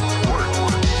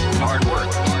 Hard work.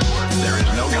 There is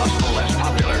no gospel less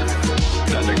popular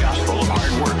than the gospel of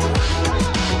hard work.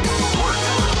 Work.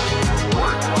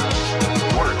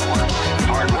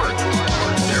 Hard work.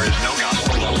 There is no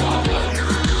gospel less popular.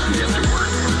 Get to work.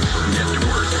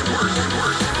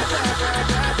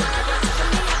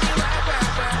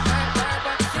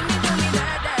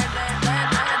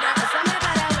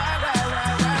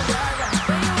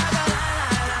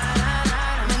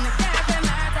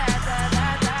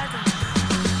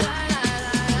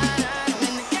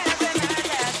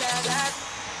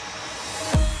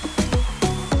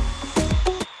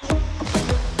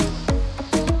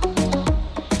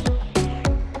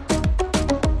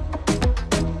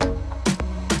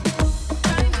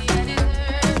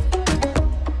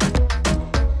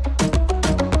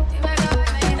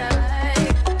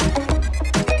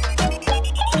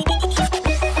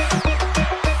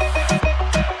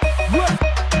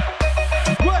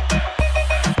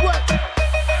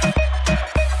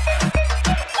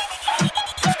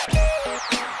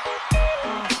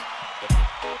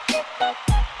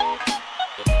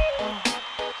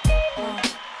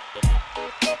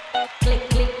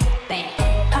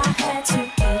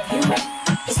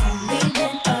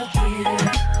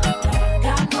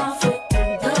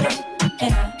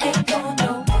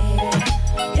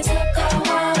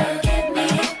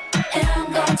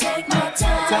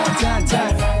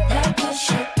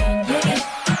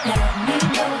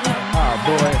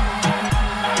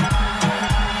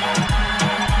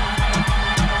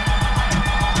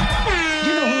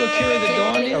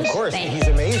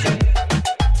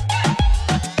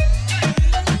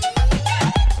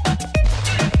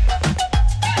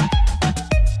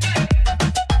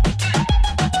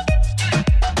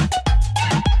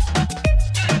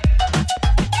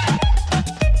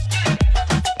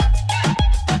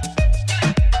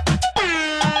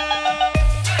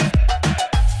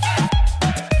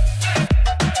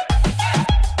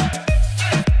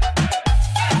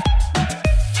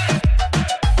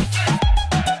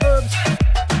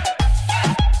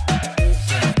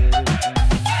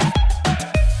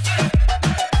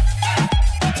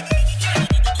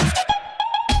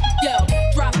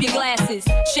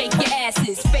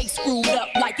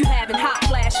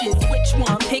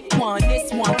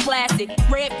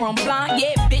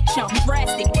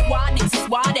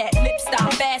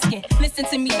 listen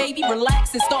to me, baby,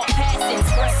 relax and start passing.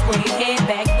 Expressway, head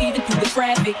back, weaving through the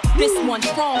traffic. This one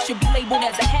strong should be labeled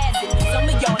as a hazard. Some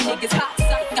of y'all niggas hot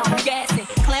psych, I'm gassing.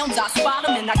 Clowns, I spot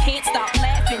them and I can't stop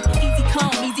laughing. Easy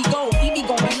come, easy go, Evie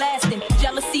gon' be lasting.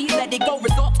 Jealousy, let it go,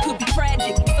 results could be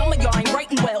tragic. Some of y'all ain't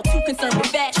writing well, too concerned with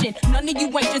fashion. None of you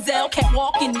ain't Giselle, can't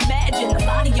walk and imagine. A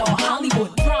lot of y'all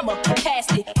Hollywood drama,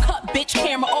 cast it. Cut bitch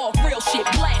camera off, real shit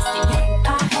blasted.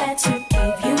 I had to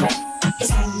give you up.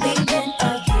 It's only been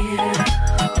a year.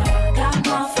 Now I got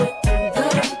my foot through the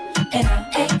door, and I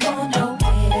ain't going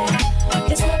nowhere.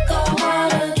 It took a while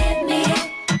to get me,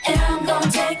 and I'm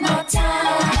gonna take my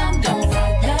time. Don't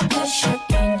fight that push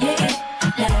up in your ear.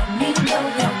 Let me know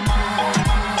your mind.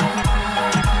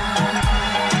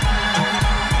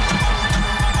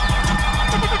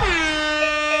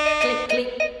 Click, click,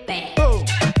 bang. Boom.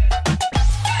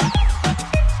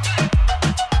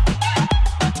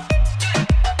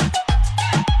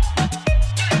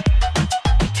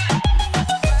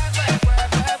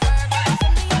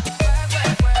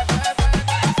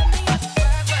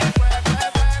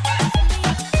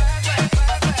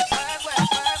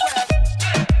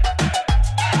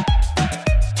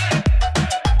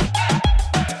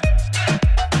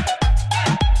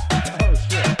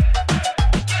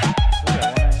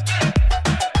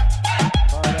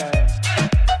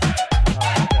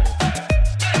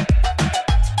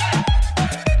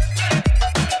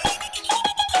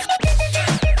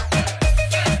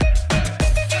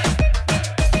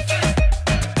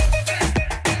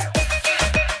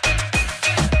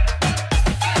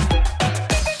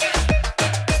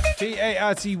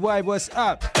 TAEYANG, what's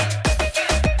up?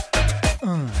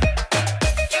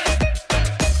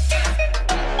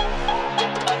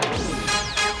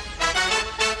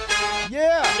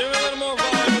 Yeah. Do a little more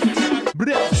volume.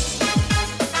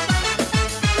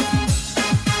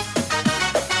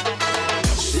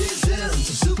 She's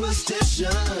into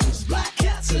superstitions, black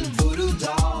cats and voodoo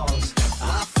dolls.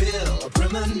 I feel a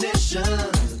premonition.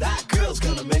 That girl's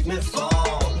gonna make me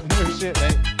fall. No shit,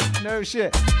 mate. No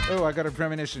shit. Oh, I got a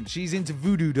premonition. She's into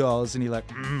voodoo dolls, and you're like,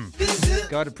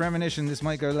 got a premonition. This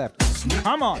might go left.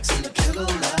 Come on.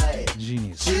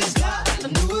 Genius. She's got a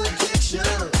new addiction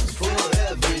for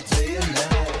every day and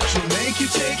night. She'll make you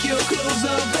take your clothes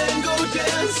off and go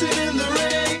dancing in the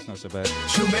rain. It's not so bad.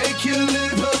 She'll make you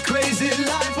live a crazy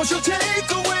life, or she'll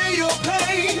take away your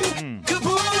pain.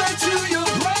 Kaboom right to your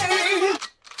brain.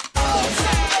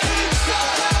 Outside,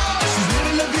 inside out. She's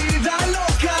living la vida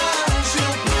loca.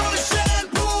 She'll push and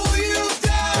pull you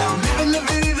down. Living la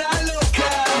vida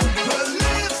loca. Her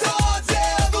lips are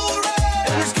devil red.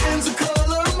 Her skin's a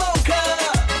color mocha.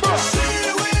 She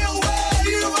will wear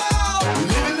you out.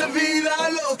 Living la vida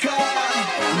loca.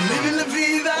 Living la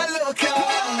vida loca.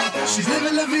 She's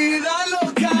living la vida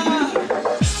loca.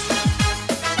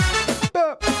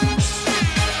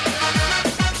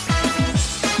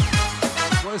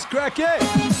 What's cracking?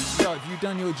 Yo, have you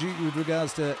done your duty with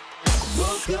regards to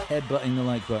headbutting the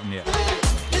like button yet?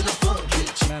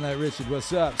 Man like Richard,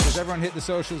 what's up? Says everyone hit the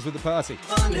socials with the party.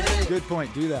 Good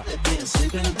point, do that.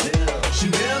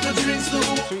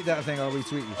 Tweet that thing, I'll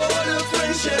retweet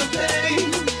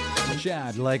you.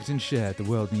 Chad liked and shared. The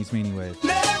world needs Meaningwave.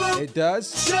 It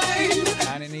does.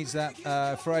 And it needs that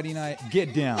Friday night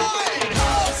get down.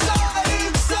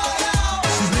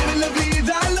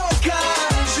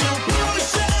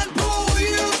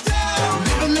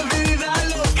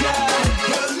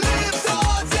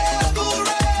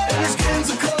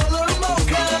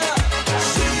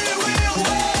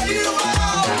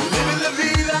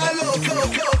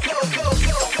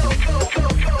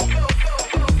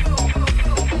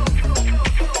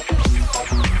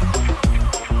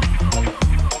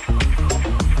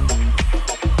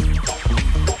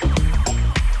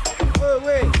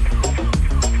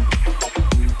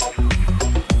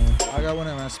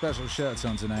 Special shirts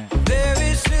on tonight.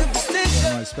 Very superstitious.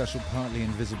 My special partly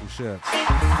invisible shirts.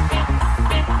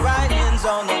 Writings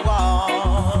on the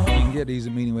wall. You can get these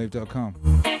at meaningwave.com.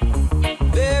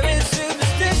 Very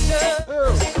superstitious.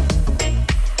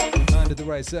 Under the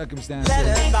right circumstances,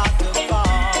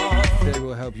 they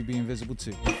will help you be invisible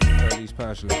too, or at least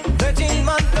partially.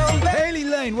 13-month-old Haley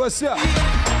Lane, what's up?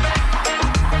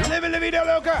 Living la vida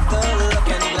loca.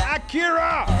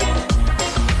 Akira.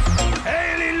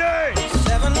 Haley Lane.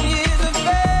 7 years of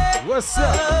bed. What's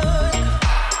up?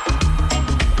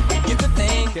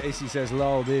 Casey says,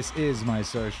 lol, this is my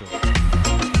social.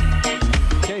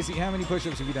 Casey, how many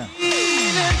push-ups have you done?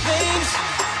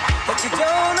 But you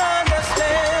don't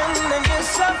understand and you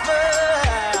suffer.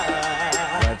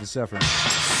 Life is suffering.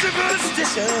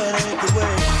 Superstition ain't the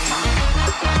way.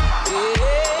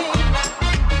 Yeah.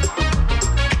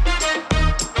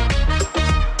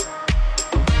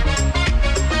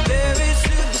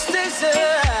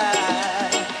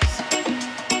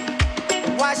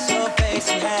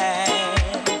 facing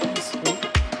hands.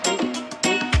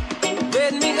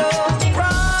 Let me go the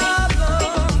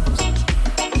problems.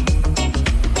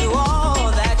 Do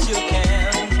all that you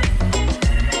can.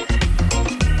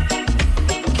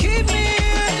 Keep me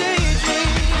a daydream.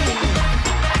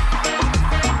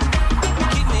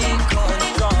 Keep me going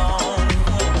strong.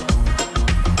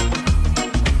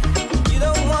 You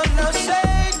don't want to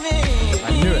save me. I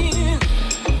knew it.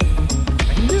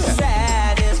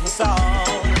 Sad is my song.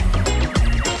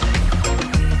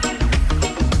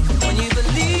 When you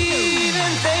believe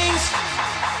in things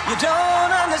you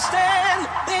don't understand,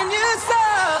 then you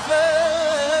suffer.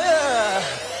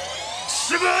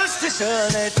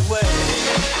 Superstition ain't the way.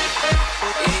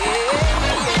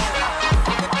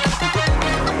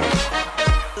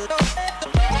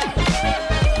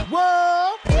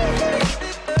 Whoa!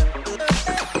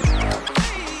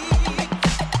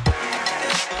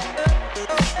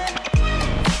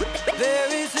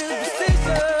 Very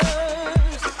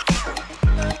superstitious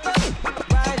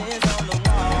writings on the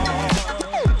wall.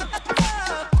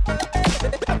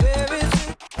 Very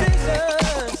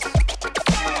superstitious.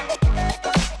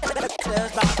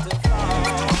 There's about to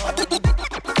fall.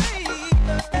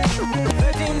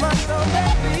 13 months old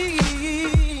baby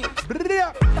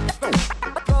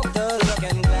broke the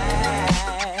looking glass.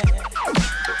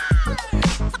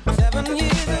 7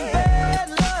 years of bad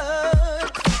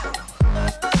luck.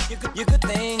 You good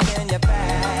things in your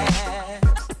past.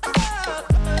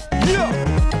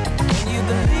 When you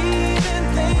believe in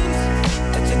things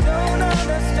that you don't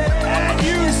understand, and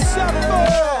you suffer.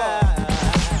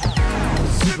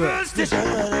 Superstition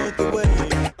ain't the way.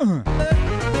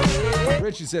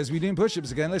 Richard says, we doing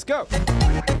push-ups again, let's go.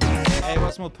 Hey,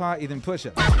 what's more party than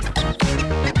push-ups?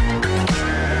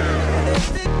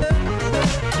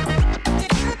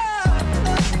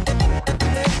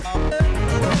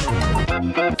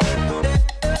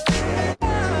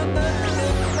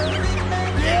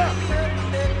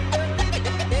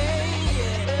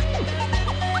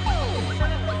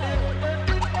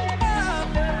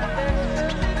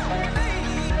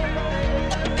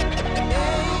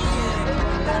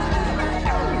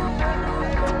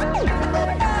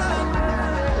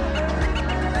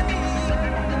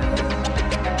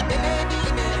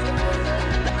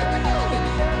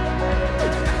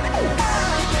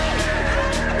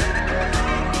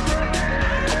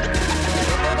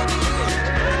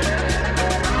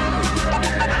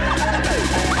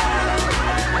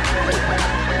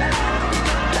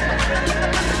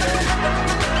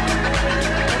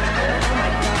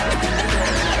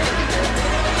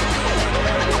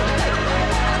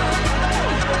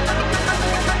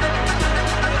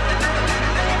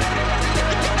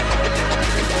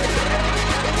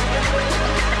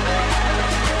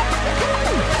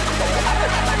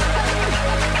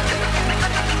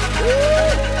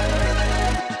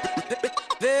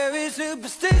 Very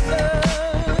superstitious.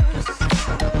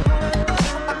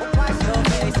 Why so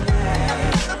facing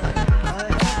hands?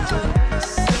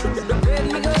 Let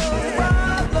me go the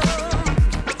problem.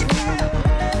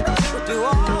 Do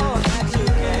all that you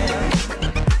can.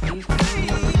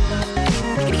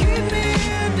 Keep me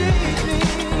a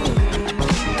daydream.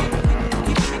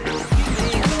 Keep me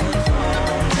going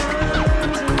strong.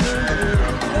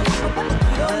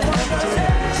 You don't want to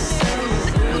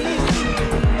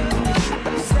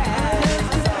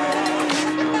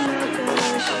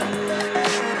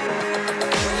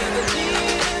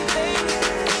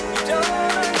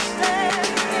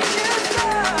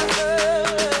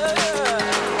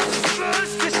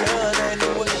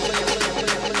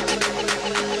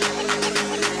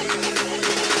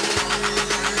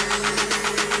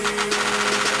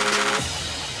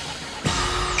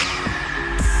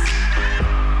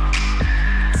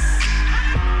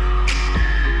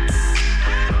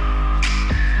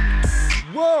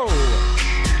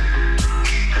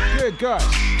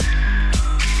gosh.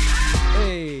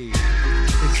 Hey,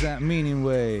 it's that Meaning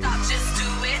Wave.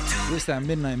 It's that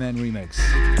Midnight Man remix.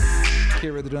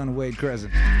 Akira the Don Wade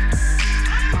Crescent.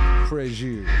 Praise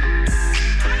you.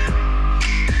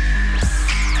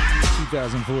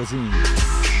 2014.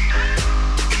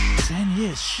 10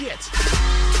 years, shit.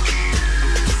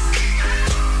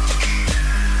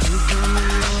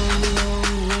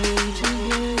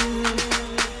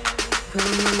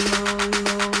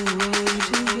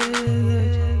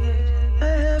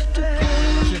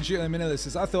 Manila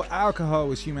says, I thought alcohol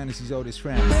was humanity's oldest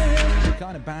friend. You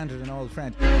kind of banded an old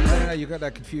friend. I don't know, you got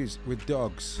that confused with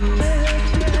dogs.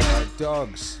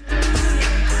 Dogs.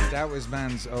 That was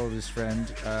man's oldest friend.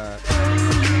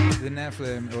 The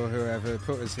Nephilim or whoever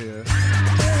put us here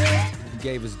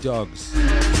gave us dogs.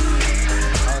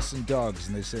 us and dogs,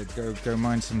 and they said, go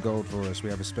mine some gold for us.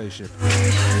 We have a spaceship.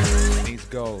 It needs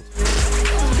gold.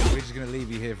 We're just gonna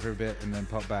leave you here for a bit and then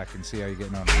pop back and see how you're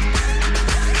getting on.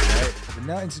 Right? But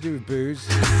nothing to do with booze.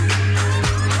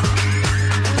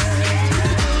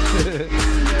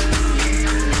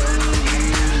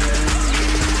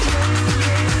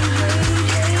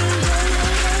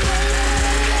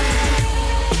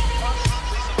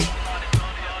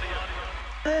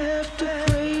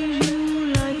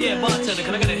 Yeah, bartender,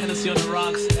 can I get a Hennessy on the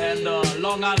rocks and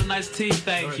Long Island iced tea?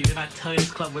 Thank you. Did I tell you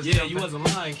this club was jumping? You wasn't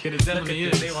lying, kid. It definitely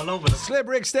is. They all over the Slip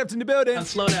Rick stepped in the building. And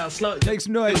slow down, slow. Make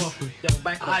some noise. Yo,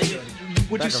 back off.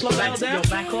 Would you slow down? Yo,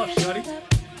 back off, shorty.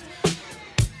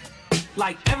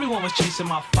 Like everyone was chasing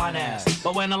my fine ass,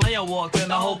 but when Alea walked in,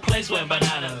 the whole place went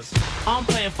bananas. I'm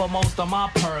paying for most of my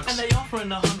perks, and they offering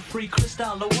 100 free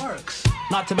crystal that works.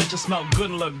 Not to mention smell good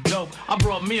and look dope. I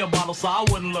brought me a bottle so I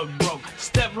wouldn't look broke.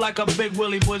 Step like a big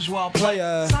Willie bourgeois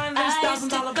player. Sign this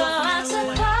 $1,000 bill for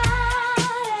me.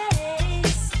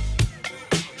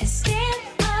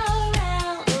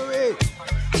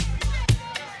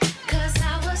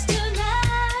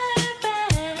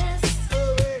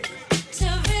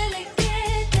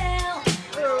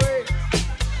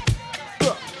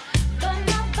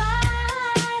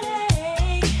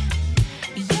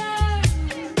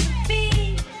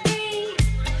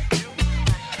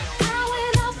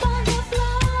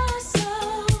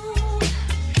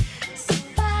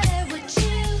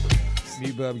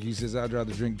 Barbecue says, I'd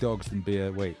rather drink dogs than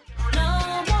beer. Wait.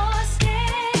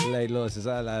 Laid Law says,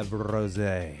 I love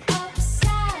rosé.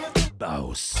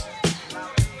 Boss.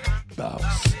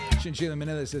 Chinchilla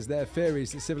Manila says, there are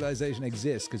theories that civilization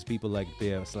exists because people like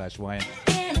beer/wine.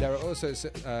 There are also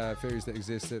theories that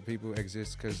exist that people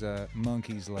exist because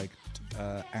monkeys like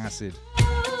acid.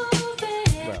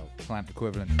 Well, plant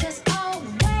equivalent.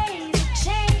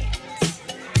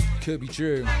 Could be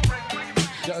true.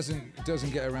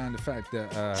 Doesn't get around the fact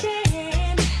that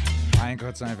I ain't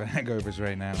got time for hangovers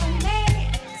right now.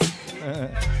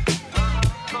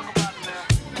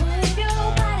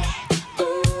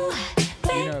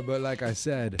 You know, but like I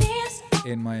said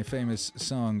in my famous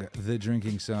song, The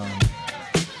Drinking Song,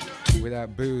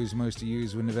 without booze, most of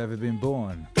yous wouldn't have ever been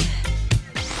born. You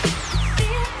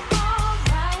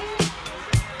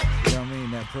know what I mean?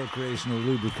 That procreational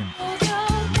lubricant.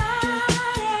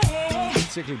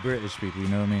 Particularly British people, you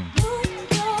know what I mean?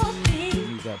 You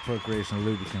need that procreational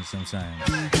lubricant sometimes.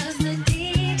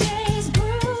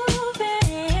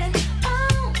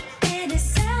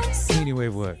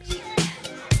 MEANINGWAVE works.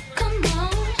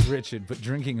 Richard, but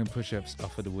drinking and push-ups are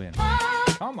for the win.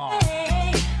 Come on!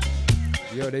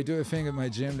 Yo, they do a thing at my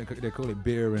gym, they call it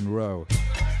beer and row.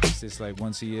 It's this like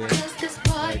once a year.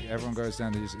 Like everyone goes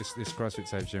down to this CrossFit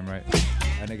type gym, right?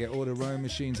 And they get all the rowing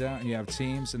machines out, and you have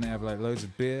teams, and they have like loads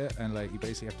of beer, and like you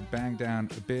basically have to bang down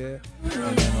a beer, and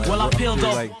then like, well, I peeled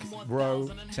off. Like row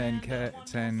 10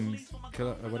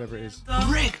 kilo or whatever it is.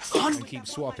 Rick, and keep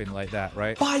swapping like that,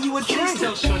 right? Buy you a drink.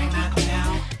 Still shorting that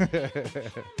now.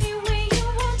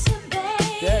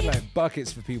 They had like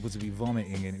buckets for people to be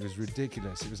vomiting in. It was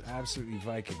ridiculous. It was absolutely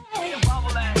Viking.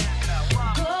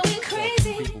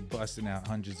 People busting out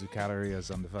hundreds of calories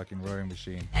on the fucking rowing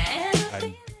machine.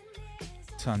 And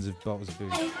tons of bottles of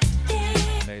booze.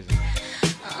 Amazing.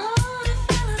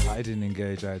 I didn't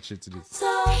engage, I had shit to do.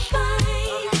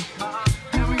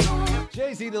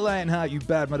 Jay-Z the Lionheart, you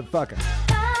bad motherfucker.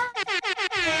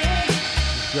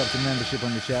 Just dropped a membership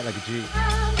on the chat like a G.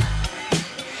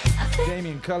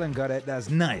 Damien Cullen got it, that's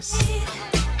nice.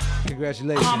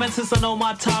 Congratulations. Comment since I know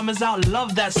my time is out.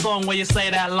 Love that song where you say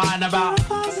that line about.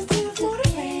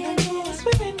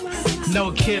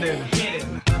 No kidding.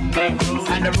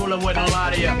 And the ruler wouldn't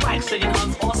lie to you. Mike said you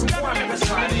know awesome form in this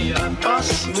party.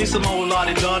 Us, we some old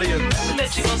lottie audience.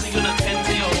 Let you also gonna attend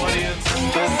to your audience.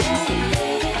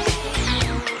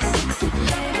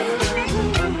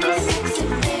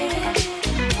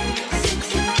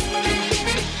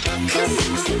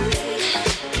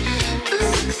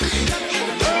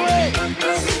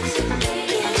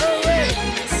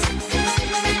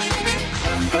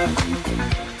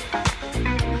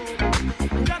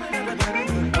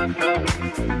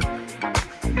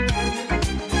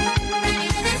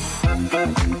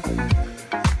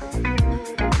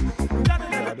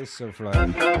 It's so fly.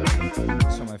 It's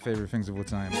one of my favorite things of all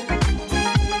time.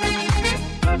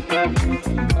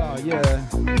 Oh yeah.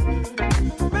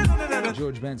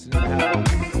 George Benson.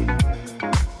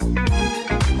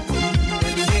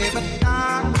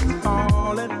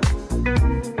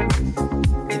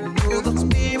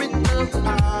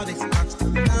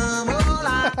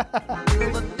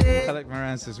 Alec Moran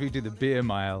Francis, we do the beer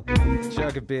mile.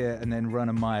 Chug a beer and then run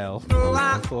a mile.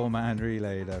 4-man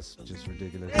relay. That's just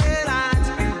ridiculous.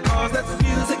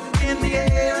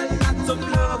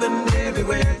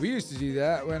 We used to do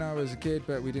that when I was a kid,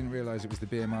 but we didn't realize it was the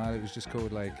beer mile. It was just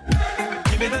called like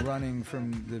running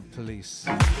from the police.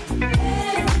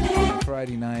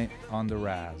 Friday night on the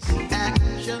Raz.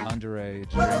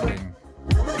 Underage drinking.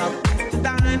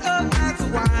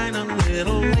 Wine, a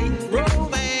little late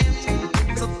romance,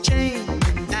 so change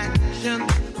action.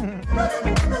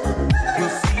 You'll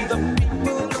see the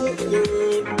people of the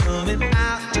world coming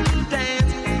out to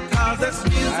dance, 'cause that's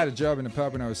music. I had a job in a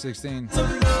pub when I was 16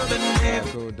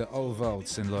 called the Old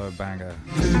Vaults in Lower Bangor.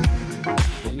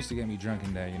 They used to get me drunk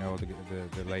in there, you know, the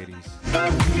ladies. They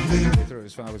thought it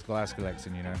was fun. I was glass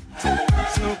collecting, you know.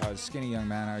 I was a skinny young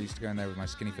man. I used to go in there with my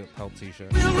Skinny Fit Pulp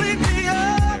t-shirt. They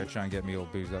were trying to get me all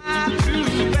boozed up. I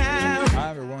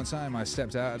remember one time I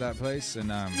stepped out of that place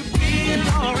and I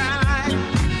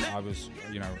was,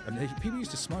 you know, people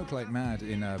used to smoke like mad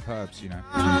in pubs, you know.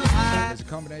 There's a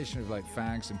combination of like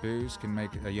fags and booze can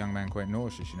make a young man quite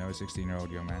nauseous, you know, a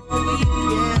 16-year-old young man.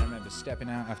 I remember stepping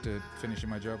out after finishing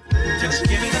my job.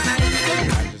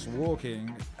 I'm just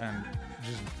walking and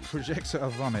just projectile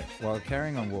vomit while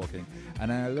carrying on walking.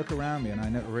 And then I look around me and I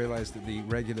realize that the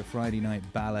regular Friday night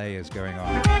ballet is going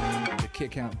on. The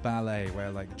kick-out ballet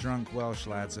where like drunk Welsh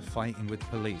lads are fighting with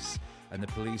police. And the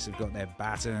police have got their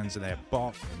batons and their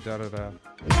bop and da-da-da.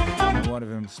 And one of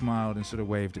them smiled and sort of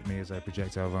waved at me as I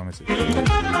projectile vomited.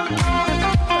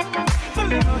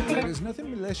 There's nothing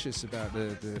malicious about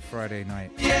the Friday night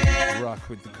ruck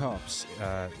with the cops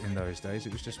in those days.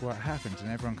 It was just what happened, and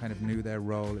everyone kind of knew their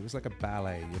role. It was like a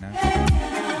ballet, you know?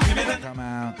 Come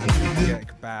out, get a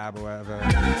kebab or whatever,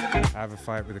 have a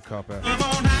fight with a copper.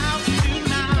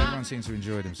 Everyone seems to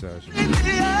enjoy themselves. You know?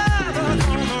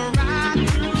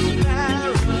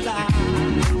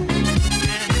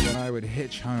 Then I would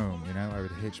hitch home, you know, I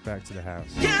would hitch back to the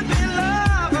house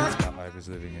that I was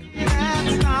living in.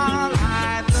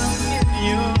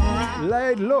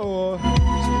 Laid low.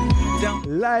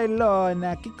 Laid low and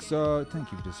that kick so.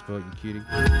 Thank you for the support, you cutie.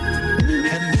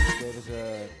 There was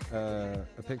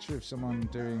a picture of someone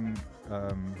doing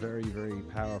very, very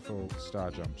powerful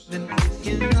star jumps.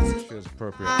 Which feels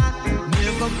appropriate.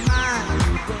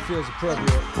 Feels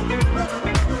appropriate.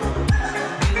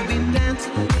 We'll be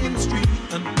dancing in the street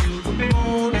until the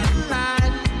morning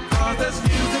light, 'cause there's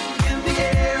music in the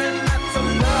air and lots of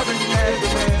loving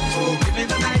everywhere. So give me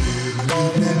the night.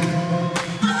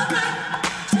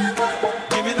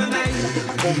 Give me the night.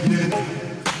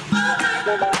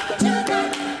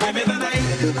 Give me the night.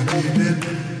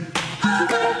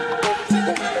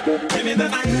 Give me the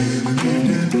night.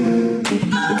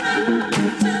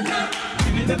 Give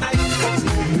me the night.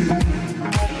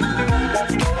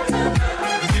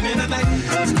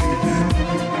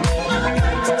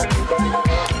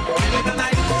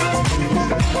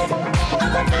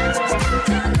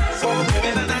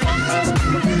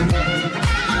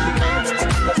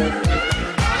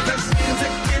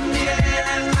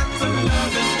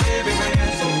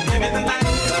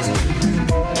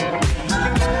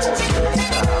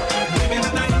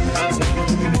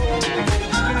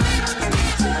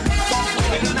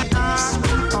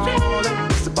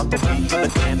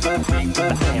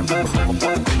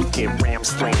 Get ram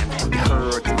slam, have you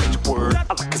heard the word?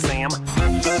 I like a Sam.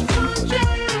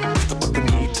 Just what the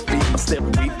need to be, I'm still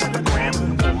weak with the gram.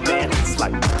 Oh man, it's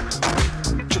like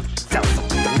tell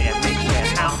something, the man make that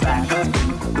out back.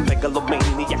 The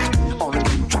megalomaniac on the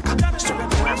track. So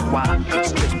don't ask why,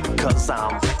 it's just because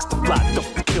I'm next to fly,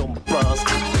 don't kill my buzz.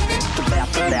 The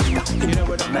laughter, you know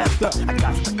what I'm after. I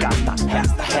got the, has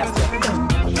the.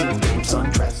 My game's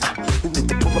undressed. Need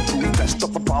to pull a blue vest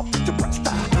off a ball with your breast.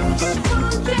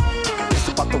 It's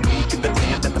about the week and the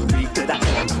damn and the freak that I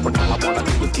am. When all I wanna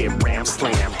do is get ram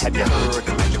slam. Have you heard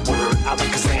the magic word? I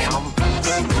like a Sam.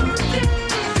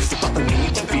 It's about the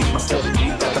need to feed myself,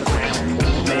 eat at the ground.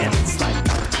 Man, it's like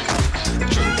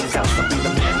everything's else to be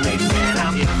the man-made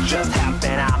man. It just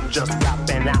happened, I'm just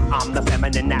rapping out. I'm the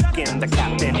feminine napkin, the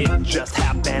captain. It just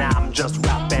happened, I'm just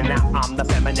rapping out. I'm the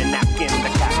feminine napkin, the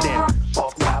captain.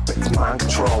 Fuck rap, it's mind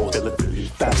control. Feel it really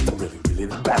fast, I'm really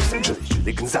the best. I'm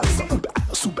Chili Gonzalez,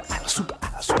 super.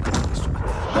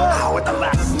 How with the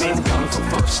last name comes from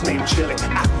first name chilling.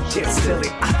 I get silly,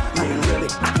 I mean really.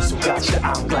 So gotcha,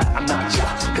 I'm glad I'm not ya.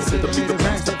 Cause it'll be the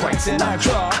ranks, the pranks, and I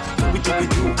draw. We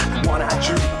do, one-eyed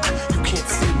you. You can't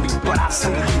see me, but I see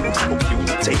you. Hope you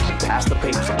take me past the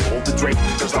papers and hold the drape.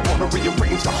 Cause I wanna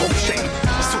rearrange the whole shape.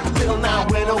 Super Bill now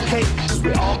went okay. Cause Cause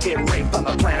we all get raped on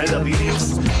the planet of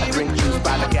use. I drink juice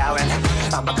by the gallon.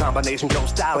 I'm a combination Joe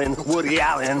Stalin, Woody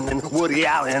Allen, and Woody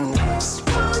Allen.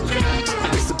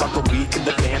 It's about the week and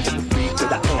the band and the beat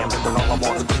that I am. And all I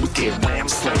want to do is get ram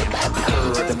slammed. Have you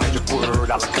heard the magic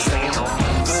word? I like a Sam.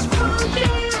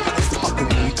 It's about the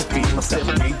need to feed myself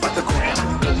and read by the gram.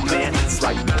 Oh man, it's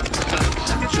like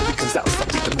Julie comes out, so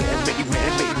be the man, made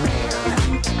man, made man.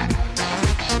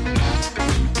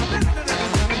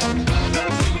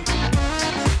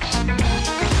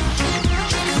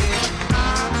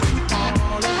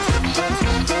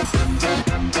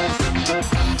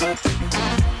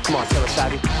 Come on, tell us,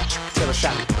 Shotty. Tell us,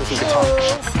 Shotty. Listen to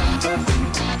guitar.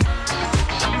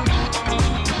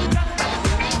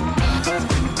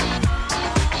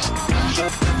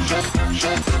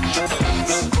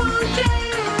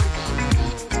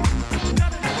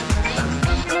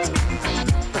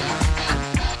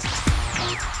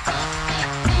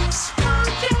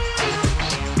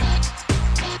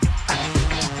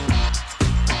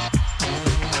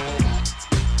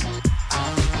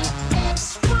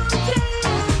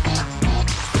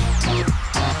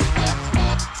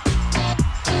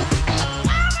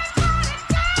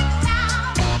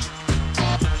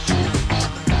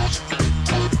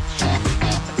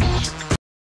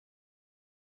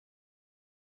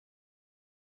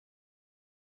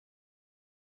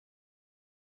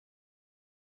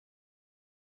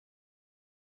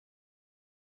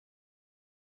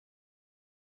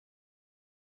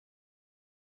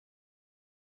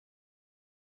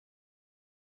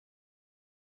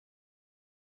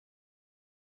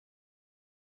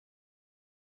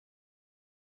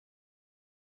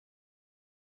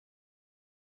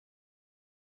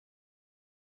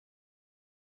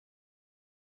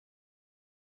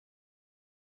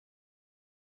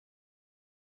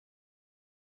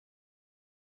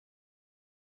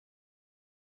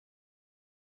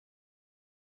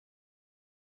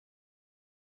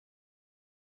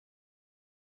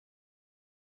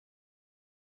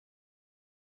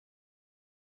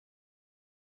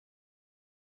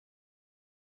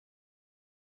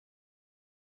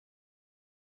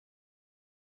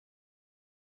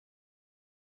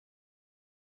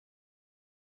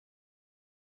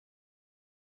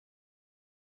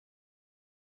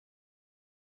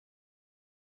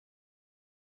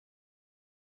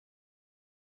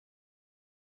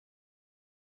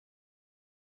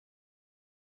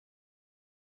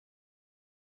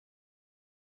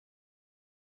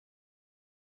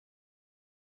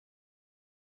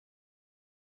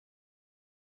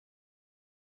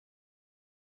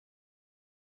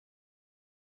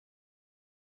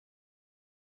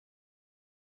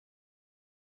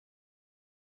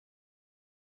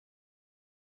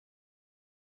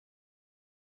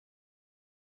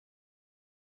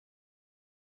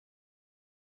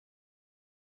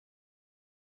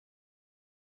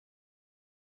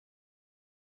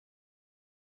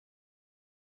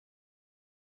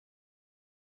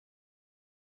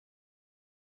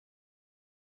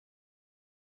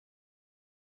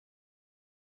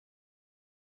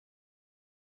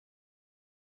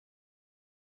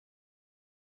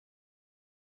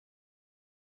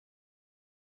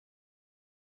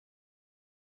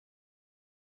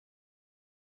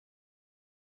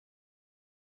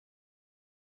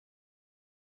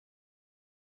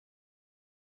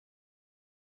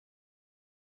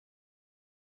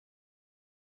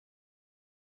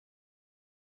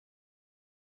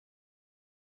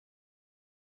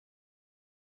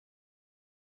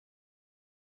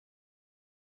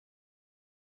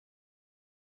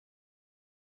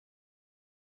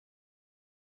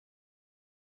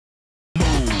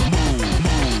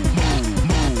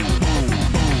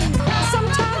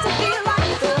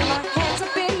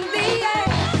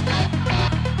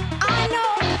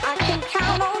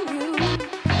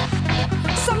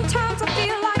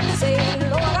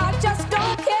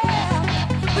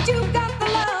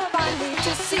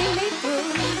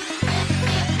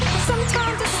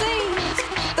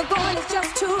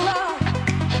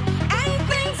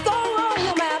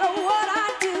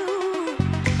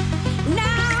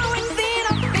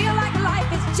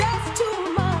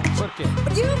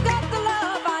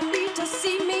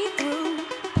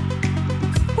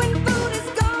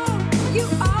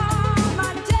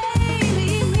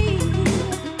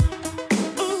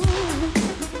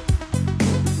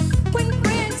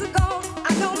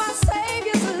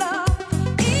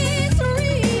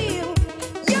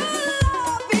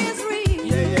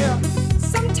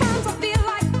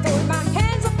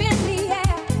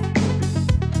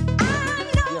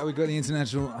 got the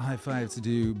international high five to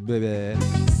do, baby.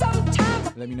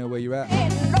 Let me know where you're at.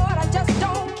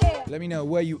 Let me know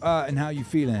where you are and how you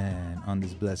feeling on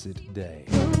this blessed day.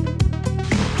 Here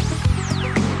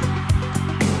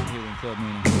in Club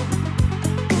Meaning.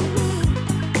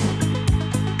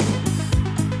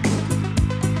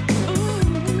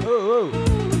 Oh, oh.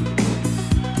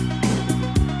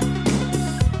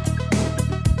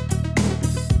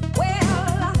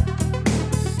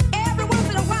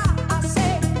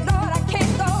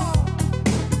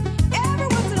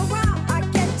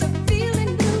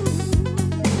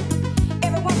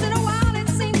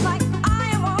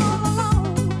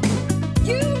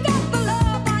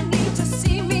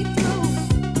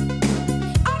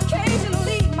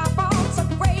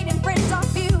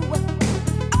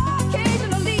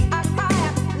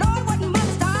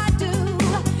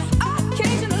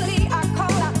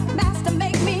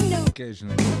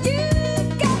 Occasionally. You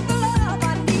got the love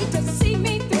I need to see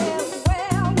me through.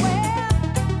 Well, well.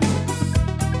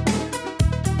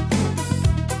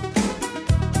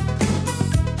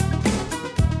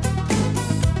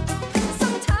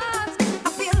 Sometimes I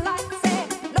feel like saying,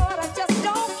 Lord, I just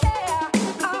don't care.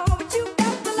 Oh, but you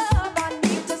got the love I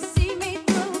need to see me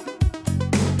through.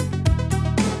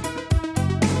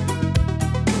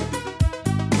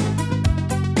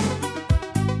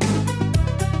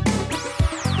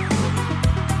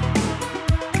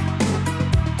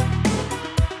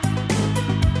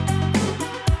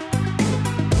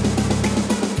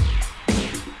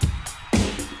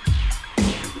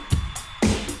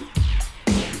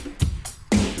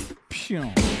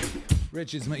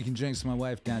 Richard's making drinks for my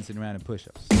wife, dancing around in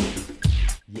push-ups.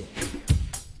 Yeah.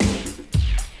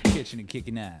 Kitchen and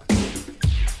kicking ass.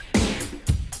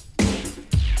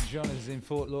 John is in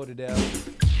Fort Lauderdale.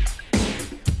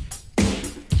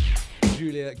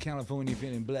 Julia, California,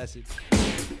 feeling blessed.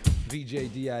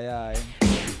 VJ DII.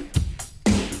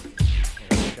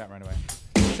 That ran away.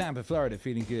 Tampa, Florida,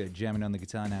 feeling good. Jamming on the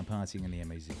guitar now, partying in the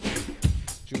MAZ.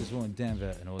 Jules Vaughan,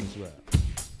 Denver, and all is well.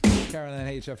 Caroline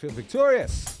H, I feel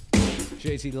victorious.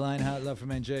 JT the Lionheart, love from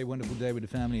NJ, wonderful day with the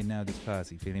family, and now this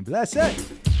party, feeling blessed.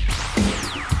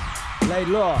 Laid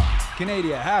Law,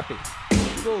 Canada, happy.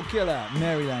 Full Killer,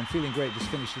 Maryland, feeling great, just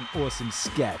finished an awesome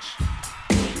sketch.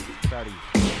 Proud of you.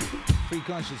 Free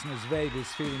Consciousness, Vegas,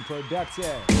 feeling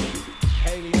productive.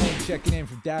 Haley Lane checking in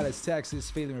from Dallas,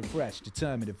 Texas, feeling refreshed,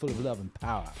 determined, and full of love and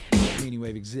power.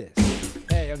 MEANINGWAVE exists.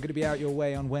 Hey, I'm going to be out your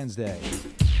way on Wednesday.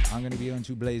 I'm going to be on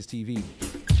to Blaze TV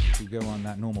to go on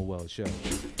that Normal World show.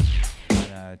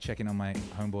 Checking on my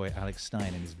homeboy Alex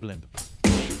Stein and his blimp.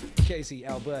 Casey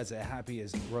Alberta, happy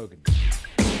as Rogan.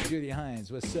 Julia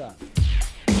Hines, what's up?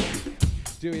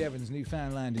 Dewey Evans,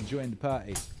 Newfoundland, enjoying the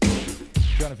party.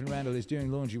 Jonathan Randall is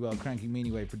doing laundry while cranking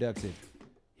MEANINGWAVE productive.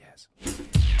 Yes.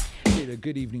 A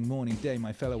good evening, morning, day,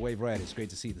 my fellow wave riders. Great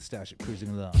to see the Starship cruising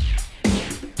along.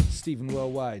 Stephen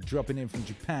Worldwide, dropping in from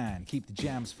Japan. Keep the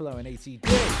jams flowing, ATD.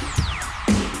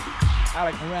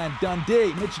 Alec Moran,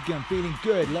 Dundee, Michigan, feeling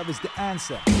good. Love is the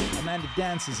answer. Amanda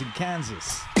dances in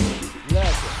Kansas. Love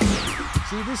it.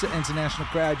 See, this is an international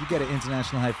crowd. You get an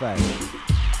international high five.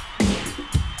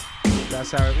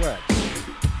 That's how it works.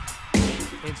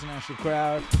 International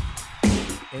crowd,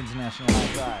 international high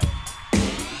five.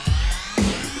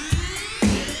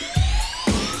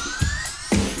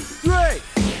 3,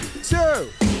 2,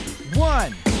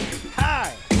 1,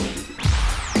 high.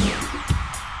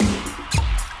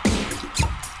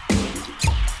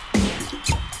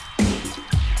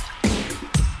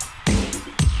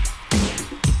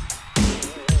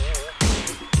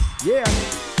 Yeah.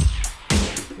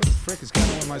 What the frick is going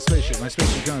on with my spaceship? My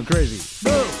spaceship's going crazy.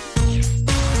 Boom.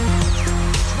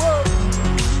 Whoa.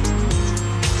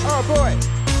 Oh boy.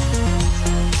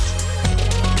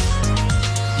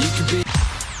 You could be.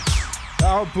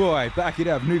 Oh boy, back it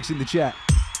up. Nuke's in the chat.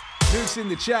 Nuke's in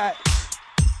the chat.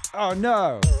 Oh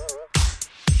no.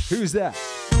 Who's that?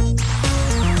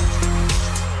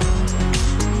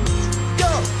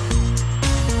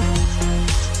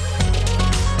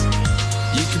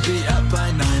 Be up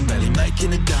by 9, barely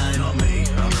making a dime. Not me,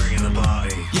 I'm bringing the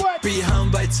party. What? Be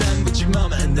home by 10 with your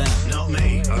mama and dad. Not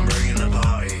me, I'm bringing the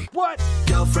party. What?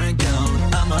 Girlfriend gone,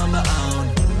 I'm on my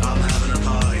own. I'm having a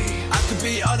party. I could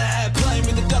be on an airplane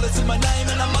with $1 to my name,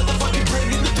 and I'm motherfucking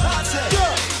bringing the party.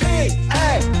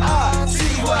 P-A-R-T-Y.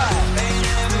 Ain't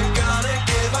never gonna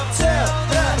give up till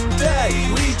the day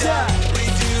we die. We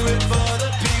do it for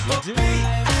the people.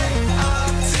 P-A-R-T-Y.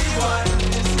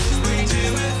 We do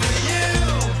it for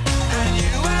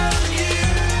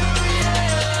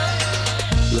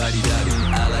Lady-daddy,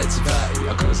 I like to party.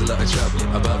 I cause a lot of trouble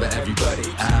above everybody.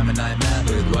 I'm a night man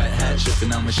with white hat,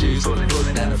 tripping on my shoes, rolling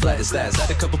down a flight of stairs.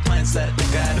 Had a couple pints that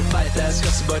think I had a fight there.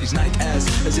 Got somebody's night ass,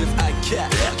 as if I care.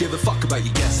 Give a fuck about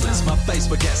your guest list, my face,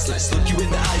 my guest list. Look you in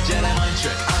the eye, Jet, I'm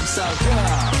trick. I'm so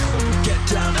calm. Get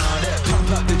down on it, pump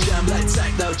up the jam like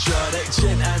technotronic,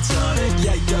 gin and tonic.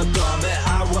 Yeah, you bomb it,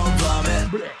 I won't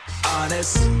vomit.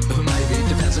 Honest, maybe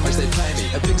depends how much they pay me.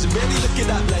 And things are really looking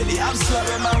up lately. I'm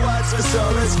slurring my words for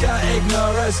solace, can't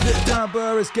ignore us. Lift down,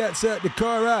 Boris gets at the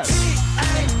chorus.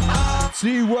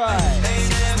 T.Y. Ain't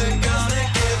never gonna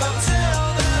give up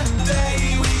till the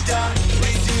day we die.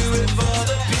 We do it for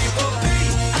the people.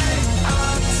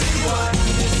 P.A.R.T.Y.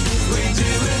 We do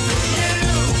it for you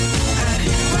and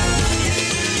you and you.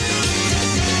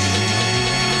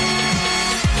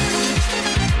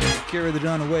 Akira the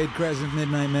Donna Wade Crescent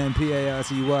Midnight Man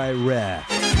P.A.R.T.Y. Rare.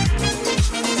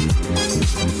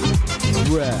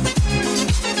 Rare.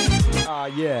 Ah,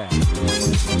 yeah.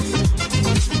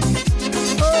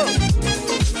 Oh!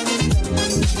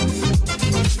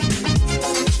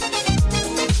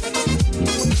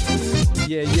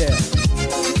 Yeah, yeah.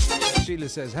 Sheila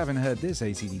says, haven't heard this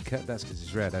ATD cut. That's because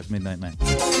it's rare. That's Midnight Man.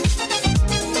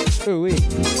 Ooh-wee.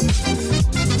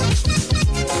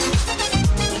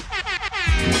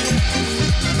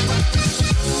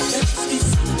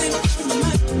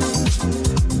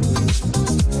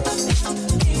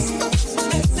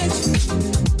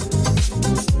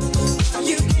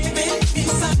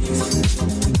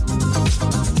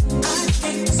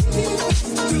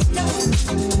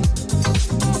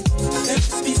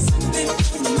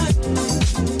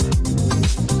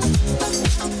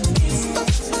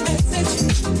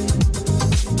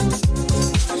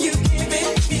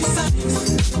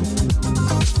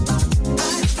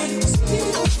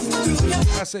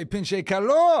 Say pinche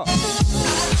calor.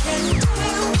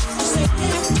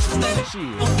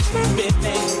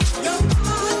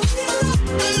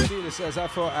 Sheila says, I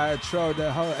thought I had trolled the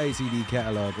whole ATD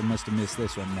catalogue and must have missed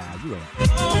this one. Nah, you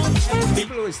ain't.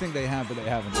 People always think they have, but they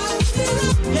haven't. I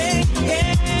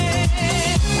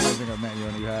don't think I've met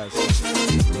anyone who has.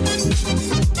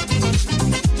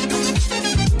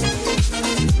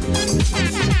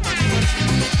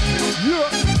 Yeah.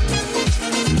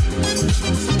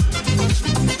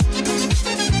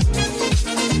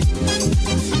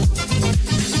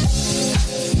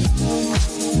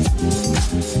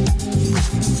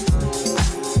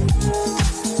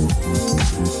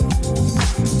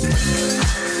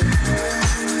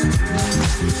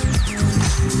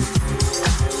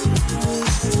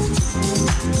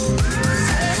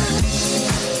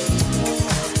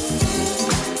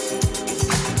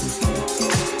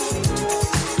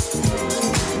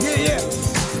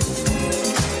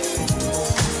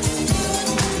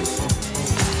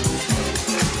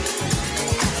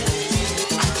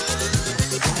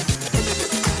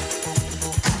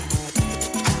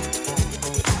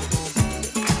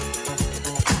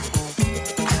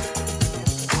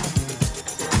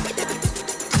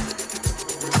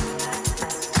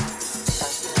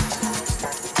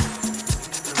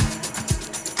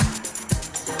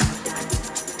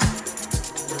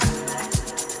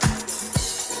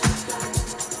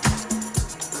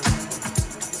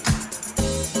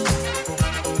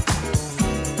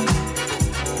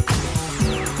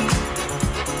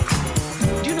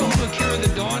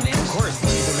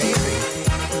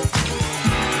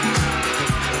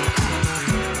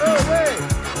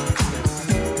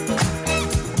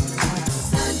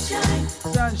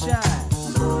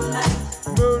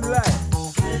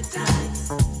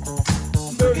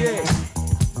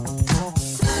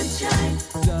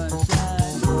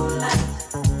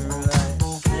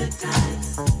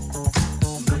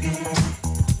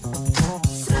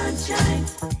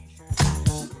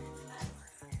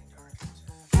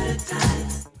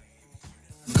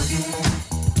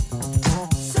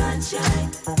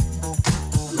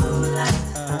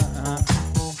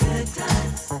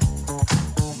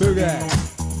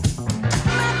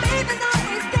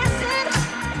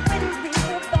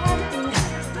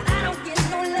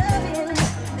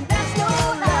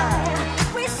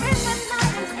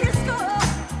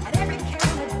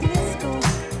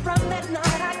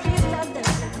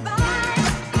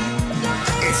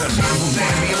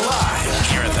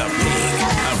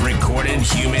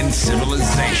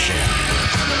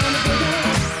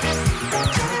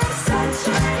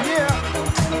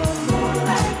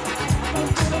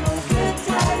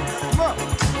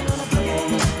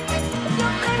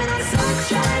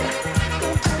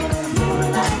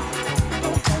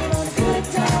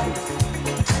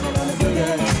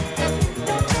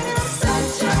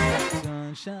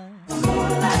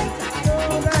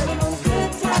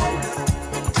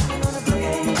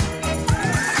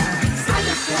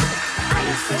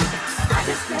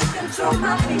 control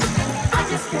my feet. I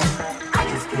just can't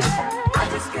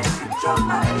control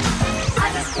my feet. I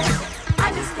just can't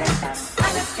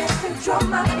control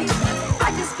my feet.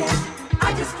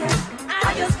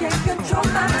 I just can't control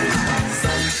my feet.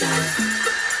 Sunshine,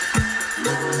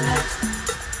 moonlight,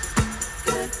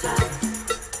 good times.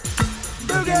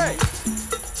 Boogie!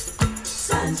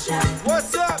 Sunshine.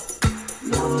 What's up?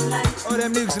 Moonlight. Oh,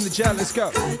 them nukes in the chat, let's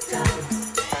go.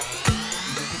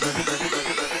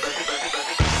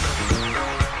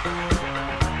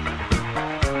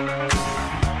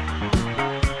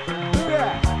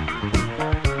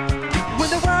 When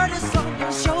the world is on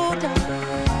your shoulder,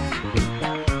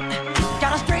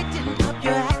 gotta straighten up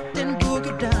your act and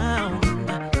boogie down.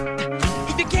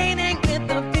 If you can't hang with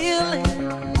the feeling,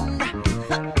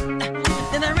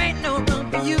 then there ain't no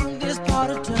room for you in this part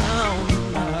of town.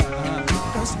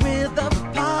 Cause we're the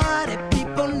party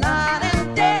people night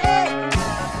and day,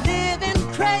 living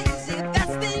crazy,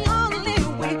 that's the only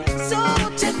way. So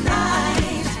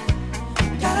tonight,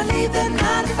 gotta leave the 9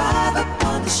 to 5 up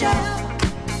on the shelf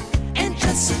and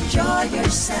just enjoy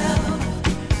yourself.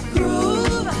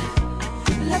 Groove,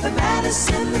 let the madness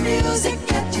in the music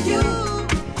get to you.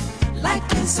 Life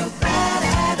ain't so bad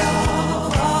at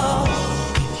all.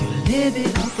 If you live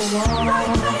it off the wall. Life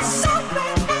ain't so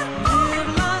bad at all. Live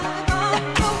life off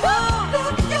the wall.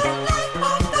 Live your life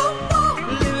off the wall.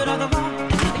 Live it on the wall.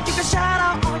 You can shout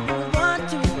out all you want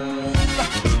to,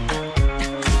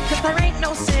 cause there ain't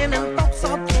no sin and folks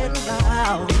all getting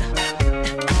loud.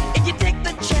 If you take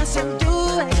the chance and do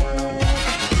it,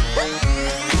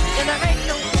 and there ain't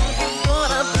no one you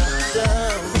wanna put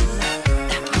down.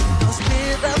 Cause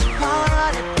we're the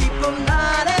party people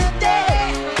night and day,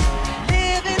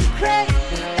 living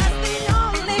crazy, that's the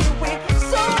only way.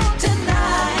 So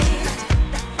tonight,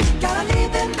 gotta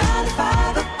leave the 9 to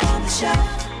 5 up on the shelf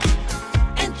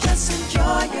and just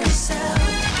enjoy yourself.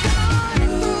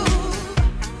 Groove,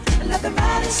 let the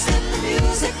madness in the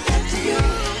music get to you.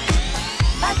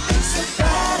 Life ain't so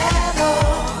bad at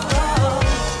all.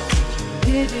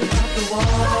 Live it off the wall.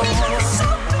 Live life off the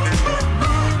wall. Live your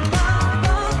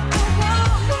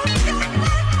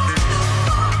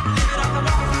life off the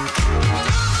wall.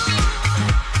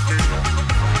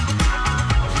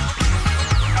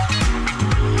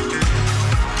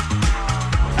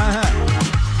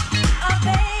 Oh,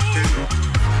 baby.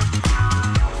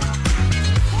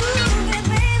 Move it,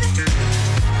 baby.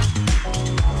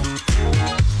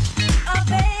 Oh,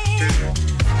 baby.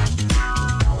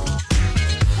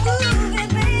 Move it,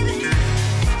 baby.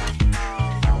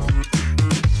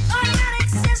 Automatic,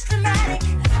 systematic,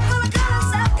 full of colors,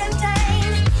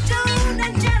 self-contained, tuned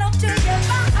and gentle to your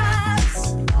vibes.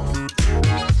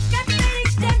 Captivating,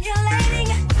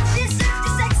 stimulating, she's such a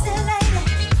sexy lady,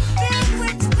 filled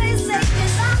with explicit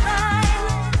design.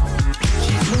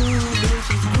 She's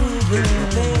moving,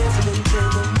 dancing until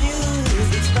the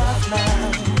music stops now.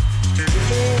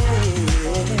 Yeah,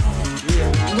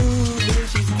 moving,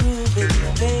 she's moving,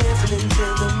 dancing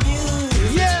until the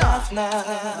music stops now.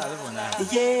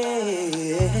 Yeah.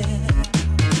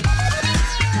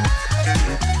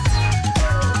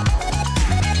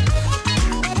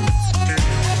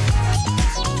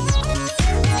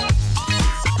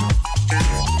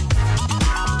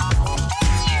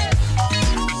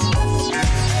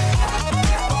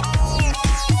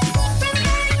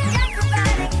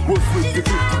 What's with the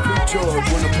 50 charge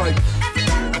when I pipe?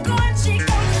 She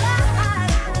goes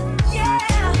live. Yeah,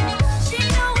 she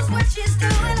knows what she's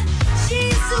doing.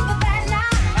 She's super bad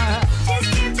now. She's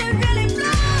here to really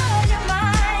blow your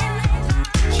mind.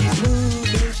 She's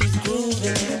moving, she's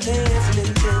grooving, dancing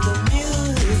until the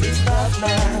music stops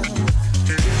now.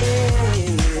 Yeah.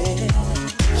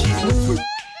 She's moving,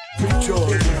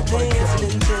 dancing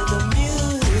until the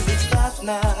music stops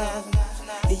now.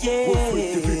 Yeah.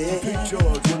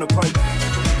 Charge when I pipe.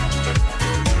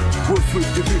 What's with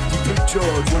the 50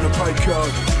 charge when I pipe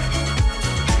card?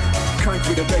 Came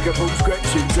for the beggar ball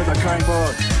scratchings and I came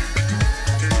hard.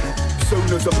 Soon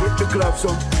as I put the gloves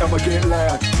on, I'ma get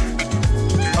loud.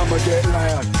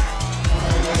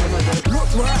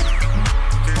 Look right,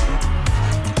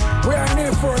 we ain't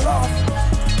here for a laugh.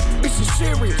 This is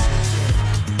serious.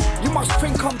 You must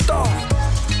think I'm daft.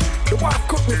 The wife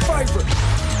cooked me favourite,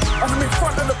 and I'm in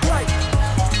front of the plate.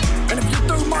 And if you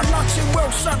do my lunching well,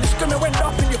 son, it's gonna end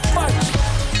up in your face.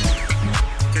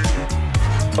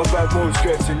 I've had more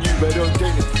skirts than you, but I'm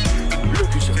digging.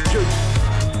 Look at you.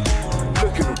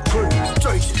 Look at them prunes,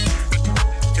 Jesus.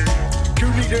 You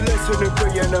need a lesson in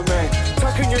being a man.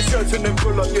 Tucking your shirts and then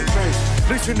pull up your pants.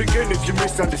 Listen again if you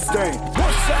misunderstand.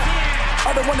 What's that?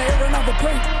 I don't wanna hear another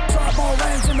beat. Drive more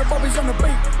hands and the bobbies on the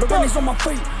beat. The runnies on my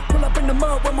feet. Pull Pull up in the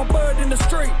mud with my bird in the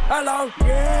street. Hello,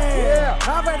 yeah.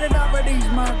 I've had enough of these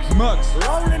mugs.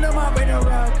 Rolling them up in a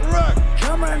rug.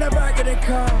 Come around the back of the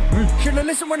car. Should've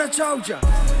listened when I told ya.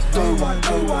 Do one,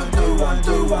 do one, do one,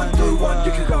 do one, do one.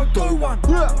 You can go do one.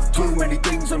 Too many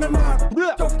things on the line.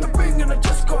 Off the ring and I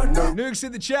just got a new. Nukes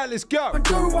in the chat, let's go.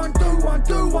 Do one, do one,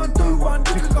 do one, do one.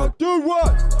 You can go do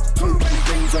what? Too many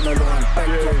things on the line. Back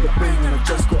off the ring and I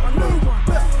just got a new one.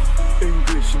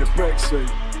 English in the Brexit.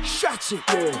 Shut it.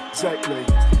 Yeah, exactly.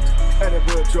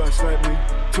 Edinburgh dry slap me.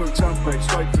 Took toothpaste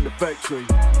straight from the factory.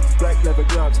 Black leather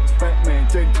gloves, Batman,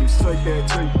 dentist, straight there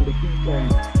teeth with a big bang.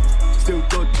 Still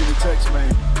dodging the text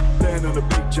man. Laying on the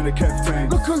beach in a caftan.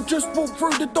 Look who just walked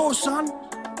through the door, son.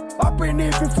 I've been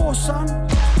here before, son.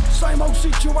 Same old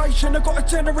situation. I got a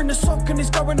tenner in the sock and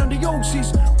it's going on the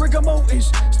horses. Rigor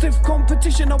mortis, stiff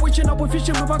competition. I'm wishing I was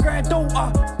fishing with my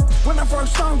granddaughter. When I throw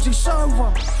stones, it's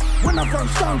over. When I throw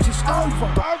stones, it's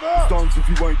over. Stones if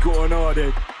you ain't got an hard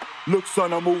head. Look,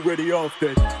 son, I'm already half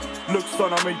dead. Look,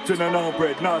 son, I'm eating an hard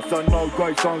bread. Nah, son, no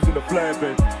great songs in the flare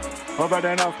bed. I've had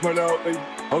enough malarkey.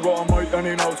 I got a mate and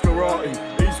he knows karate.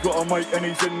 He's got a mate and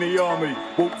he's in the army.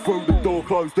 Walk through the door,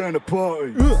 close down the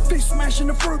party. Fish smashing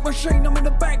the fruit machine. I'm in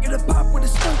the back of the pub with a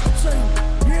stupid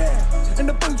team. Yeah, and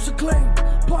the boots are clean.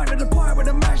 Pint of the pie with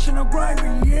a mash and a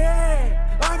gravy.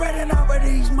 Yeah, I've had enough of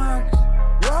these mugs.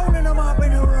 Rolling them up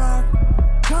in a rug.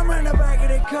 Come round the back of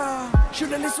the car.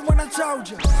 Should've listened when I told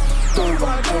you. Do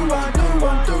one, do one, do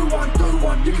one, do one, do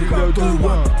one. You can go do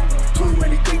one. Too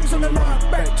many things on the line.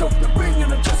 Backed off the ring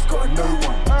and I just got a new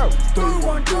one. Do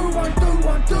one, do one, do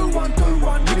one, do one, do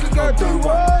one. You can go do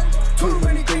one. Too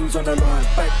many things on the line.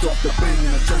 Backed off the ring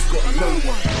and I just got a new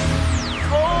one.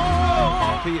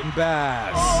 Pete and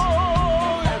Bass.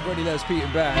 Everybody loves Pete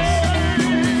and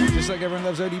Bass. Just like everyone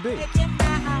loves ODB.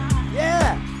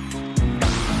 Yeah.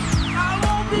 I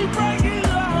won't be breaking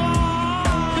your heart.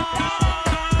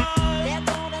 They're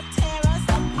gonna tear us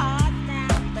apart now,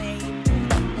 baby.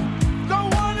 Don't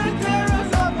wanna tear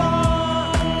us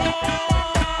apart.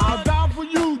 I'll die for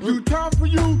you, do time for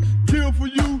you, kill for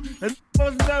you, and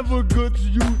was never good to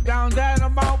you. Down that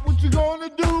about what you gonna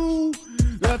do.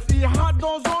 Let's see hot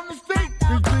dogs on the steak.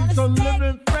 These drinks are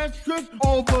living fresh crisp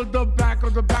over the back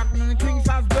of the back in the king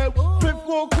size bed. Fit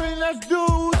for clean, let's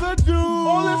do the do.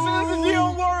 Oh, listen to the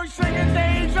Rework singing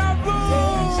deja vu.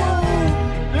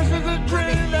 This is a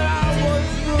dream that I was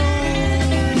through.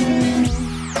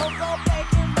 Don't go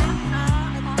breaking my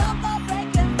heart. Don't go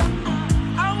breaking my heart.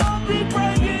 I won't be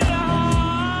breaking your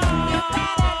heart. You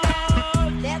better know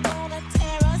they're gonna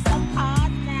tear us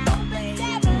apart now,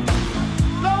 baby.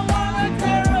 Don't wanna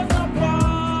tear us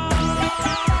apart.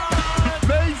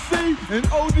 Macy and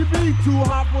ODB, too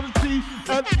hot for the tea.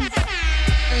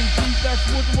 And G, that's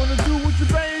what you wanna do with your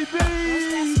baby.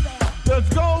 Let's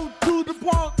go to the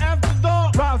park after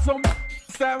dark. Ride some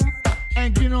 7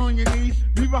 and get on your knees.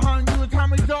 Be behind you a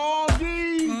Tommy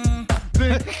Doggy.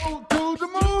 Then go to the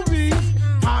movies.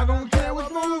 I don't care which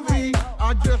movie.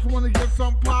 I just wanna get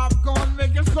some popcorn,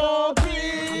 make it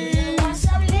salty. Want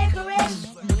some licorice?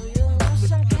 Do you want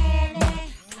some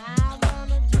candy? I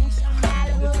wanna drink some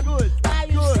Hollywood. While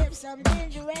you sip some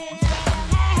ginger ale.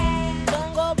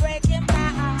 Don't go breaking my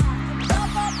heart.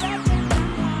 Don't go breaking my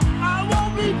heart. I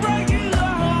won't be breaking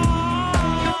your heart.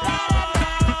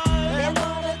 They're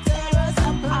gonna tear us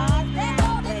apart. They're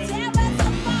gonna tear us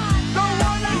apart. Don't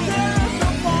wanna tear us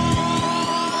apart.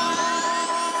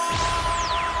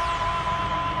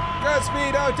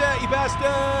 Godspeed, oh dirty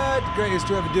bastard! Greatest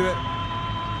to ever do it.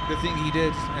 The thing he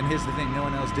did, and here's the thing, no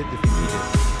one else did the thing he did.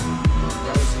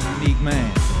 That was a unique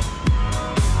man.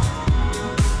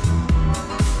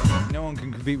 No one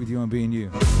can compete with you on being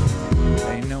you.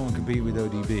 Ain't no one compete with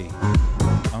ODB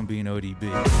on being ODB.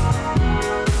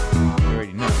 You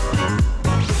already know.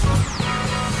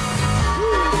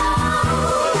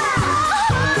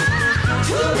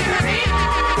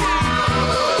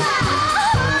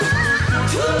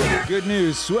 Good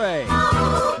news, Sway.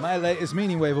 My latest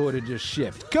MEANINGWAVE order just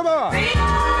shipped. Come on!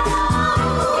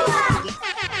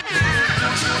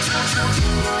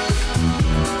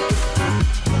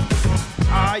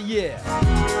 Ah, yeah.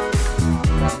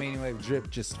 That MEANINGWAVE drip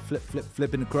just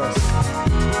flipping across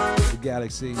the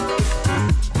galaxy.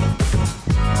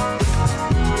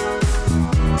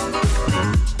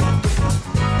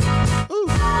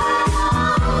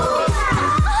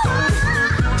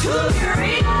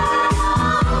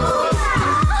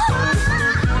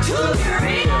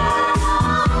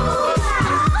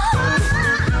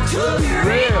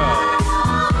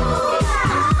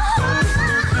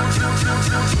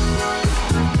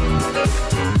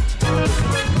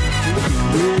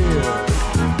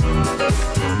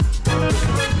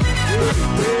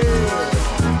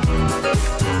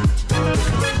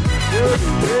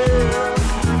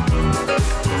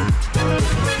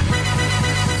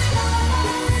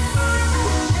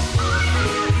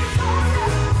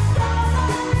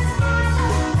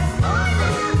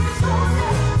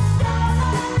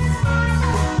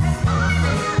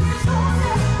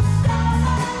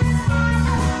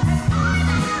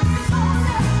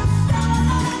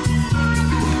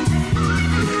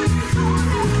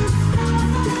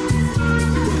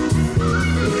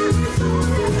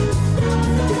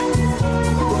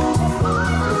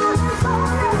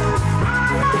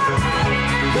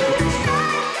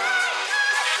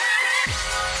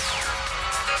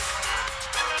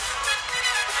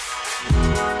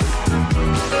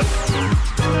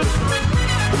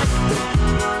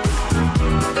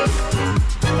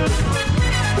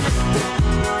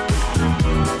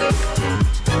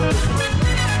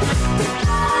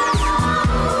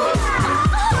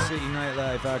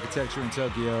 Architecture in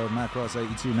Tokyo, Macross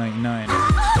 8299.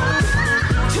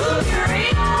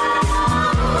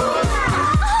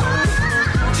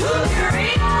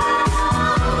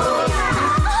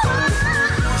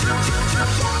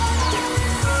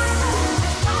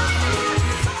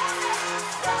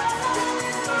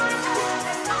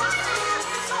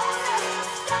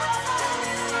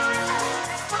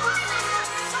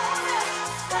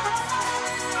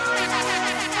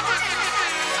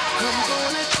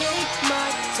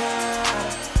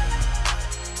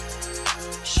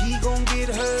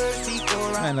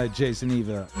 Man like Jason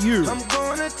Eva. You.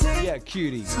 Yeah,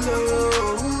 cutie.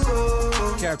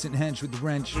 Captain Hench with the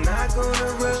wrench. Let's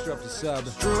drop the sub.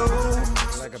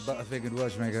 Like a butterfingered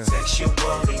watchmaker.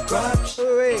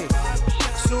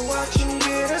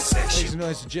 Make some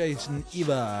noise to Jason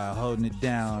Eva holding it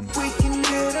down.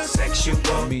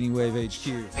 Meaning Wave HQ.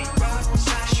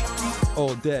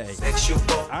 All day.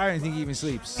 I don't think he even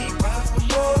sleeps.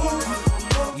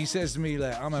 He says to me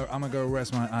like, I'm gonna go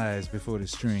rest my eyes before the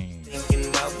stream.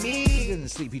 He doesn't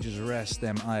sleep, he just rests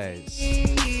them eyes. You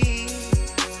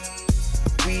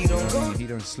know what I mean? He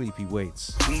don't sleep, he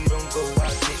waits. We don't go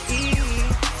out to eat.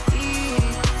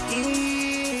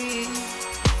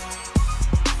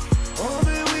 All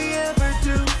that we ever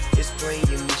do is play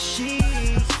in the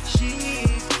sheets.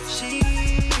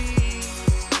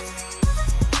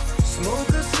 Smoke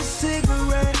us a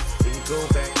cigarette, then go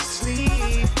back to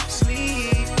sleep.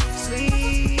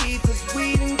 Cause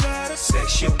we done got a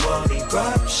sexual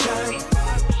eruption.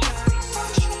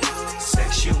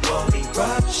 Sexual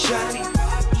eruption.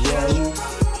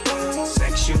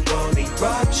 Sexual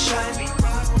eruption.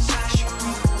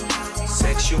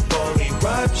 Sexual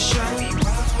eruption.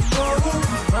 Oh,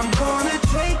 I'm gonna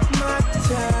take my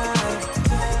time.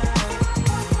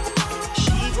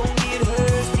 She gon' get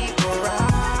hers before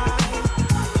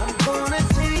I'm gonna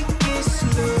take it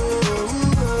slow.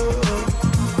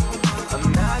 I'm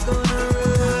not gonna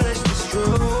rush the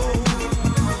stroke.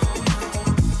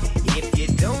 If you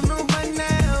don't know by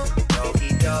now,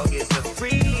 Doggy Dog is a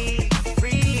freak.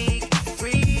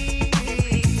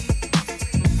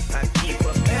 I keep a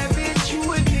bad bitch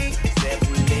with me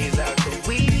 7 days out the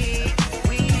week.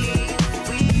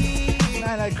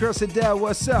 Man like Cross It Down,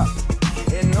 what's up?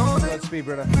 And all that Let's be,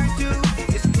 brother. we do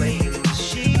is play in the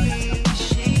sheets.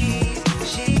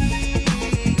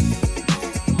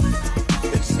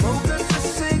 Then smoke us a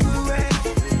cigarette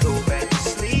and go back to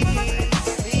sleep.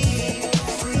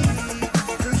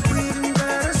 Cause we done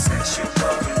got a sexual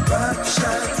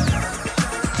eruption.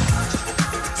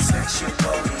 Sexual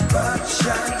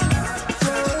eruption.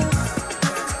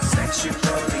 Sexual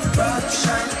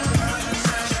eruption.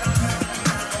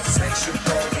 Sexual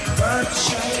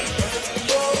eruption.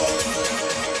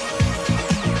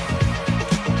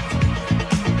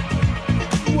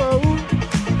 Whoa.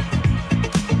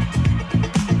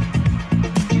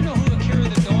 You know who Akira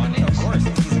the Dawn is? Of course,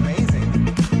 he's amazing.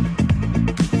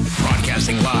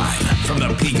 Broadcasting live from the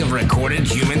peak of recorded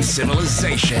human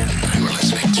civilization. You are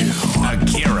listening to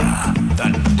Akira the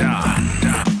Dawn.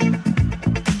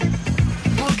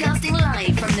 Broadcasting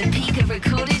live from the peak of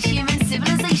recorded human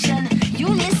civilization, you're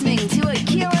listening to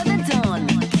Akira the Dawn.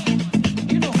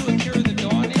 You know who Akira the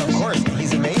Dawn is? Of course,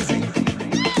 he's amazing.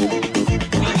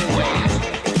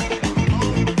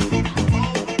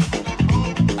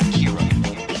 Akira.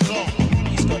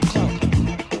 He's got clout.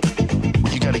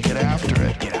 You gotta get after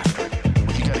it. Get after it.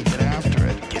 You gotta get after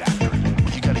it. Get after it.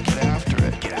 You gotta get after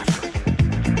it. Get after it.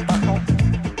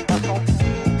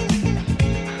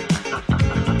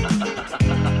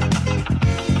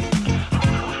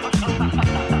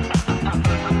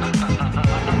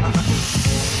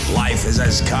 Life is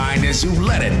as kind as you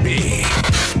let it be.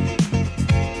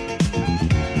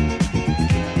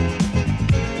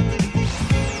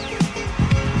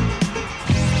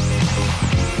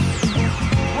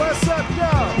 What's up,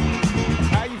 dog?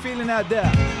 How you feeling out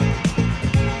there?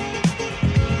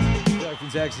 Joy from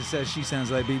Texas says she sounds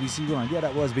like BBC One. Yeah,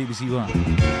 that was BBC One.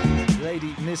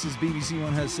 Lady Mrs. BBC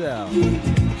One herself.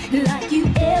 Like you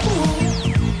ever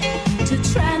want to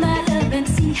try my love and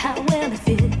see how well it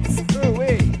fits. Oh,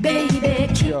 wait. Baby,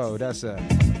 Yo, that's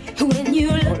when you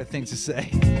what look, a thing to say.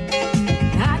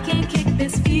 I can't kick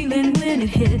this feeling when it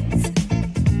hits.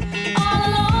 All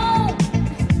alone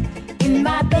in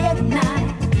my bed at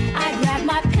night, I grab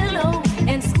my pillow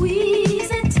and squeeze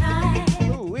it tight.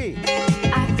 Oh, wait.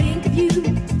 I think of you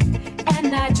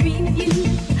and I dream of you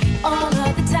all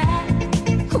of the time.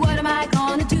 What am I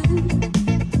gonna do?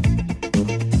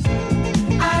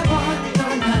 I want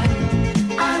your love.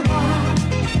 I want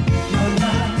your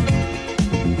love.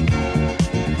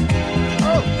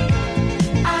 Oh.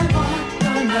 I want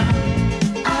your love.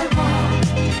 I want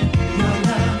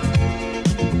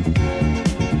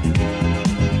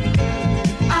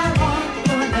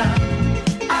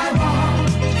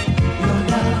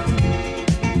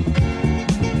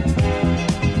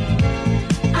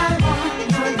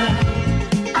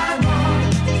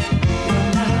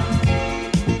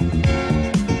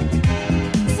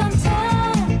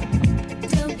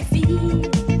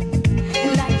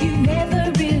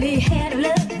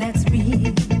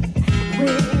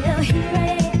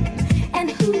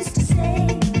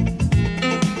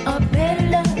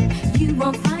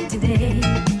won't find today.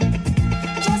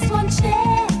 Just one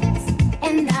chance,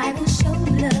 and I will show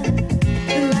love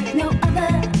like no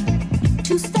other.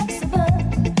 2 steps above.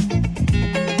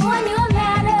 On your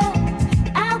ladder,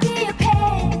 I'll be a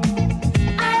peg.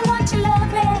 I want your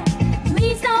love, and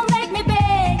please don't make me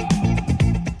beg.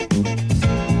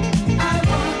 I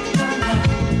want your love.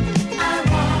 I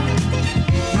want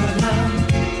your love.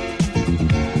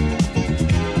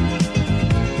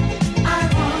 I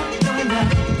want your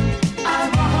love. I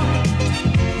want your love.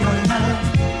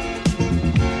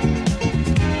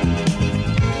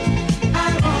 I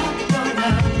want your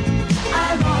love. I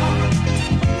want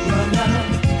your love.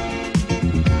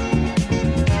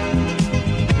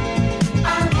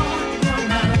 I want your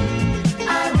love.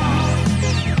 I want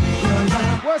your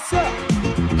love. What's up?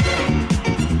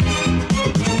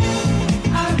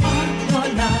 I want your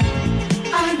love.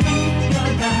 I need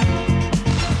your love.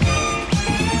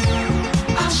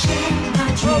 I'll share my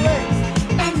dreams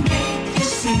and make you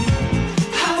see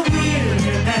how real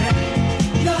it is.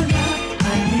 Your love,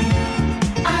 I need.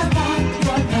 I want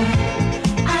your love.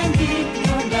 I need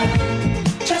your love.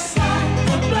 Just like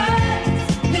the birds,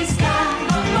 this time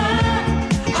of mine.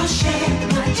 I'll share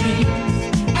my dreams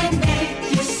and make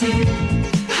you see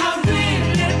how real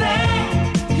it is.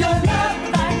 Your love,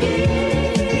 I need.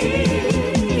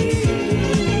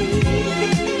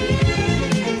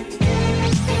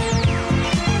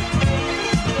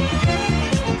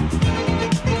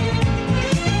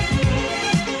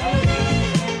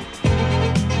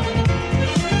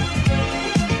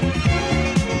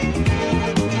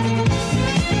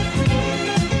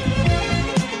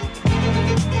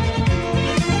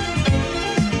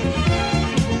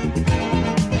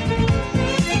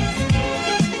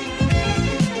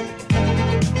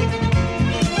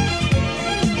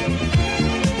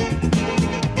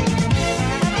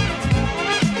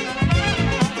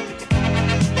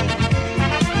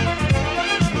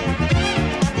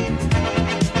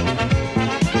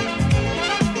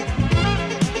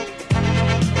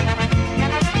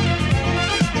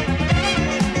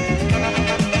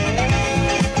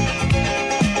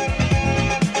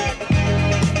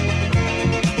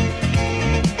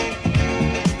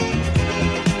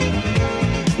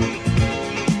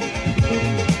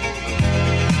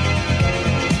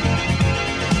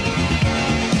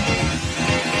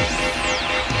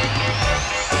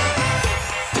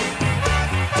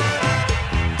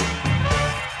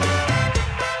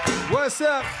 What's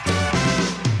up?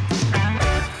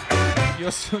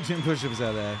 You're still doing push-ups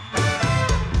out there.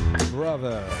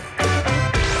 Bravo.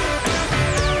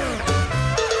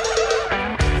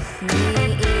 Mi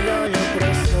ídolo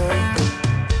preso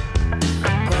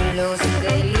con los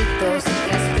delitos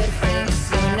que has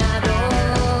perfeccionado.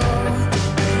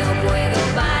 No puedo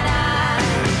parar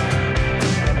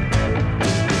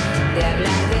de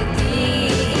hablar de ti.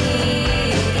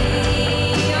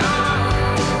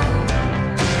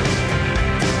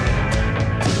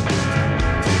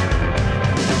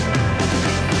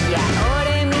 Y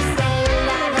ahora en mi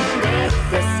celda donde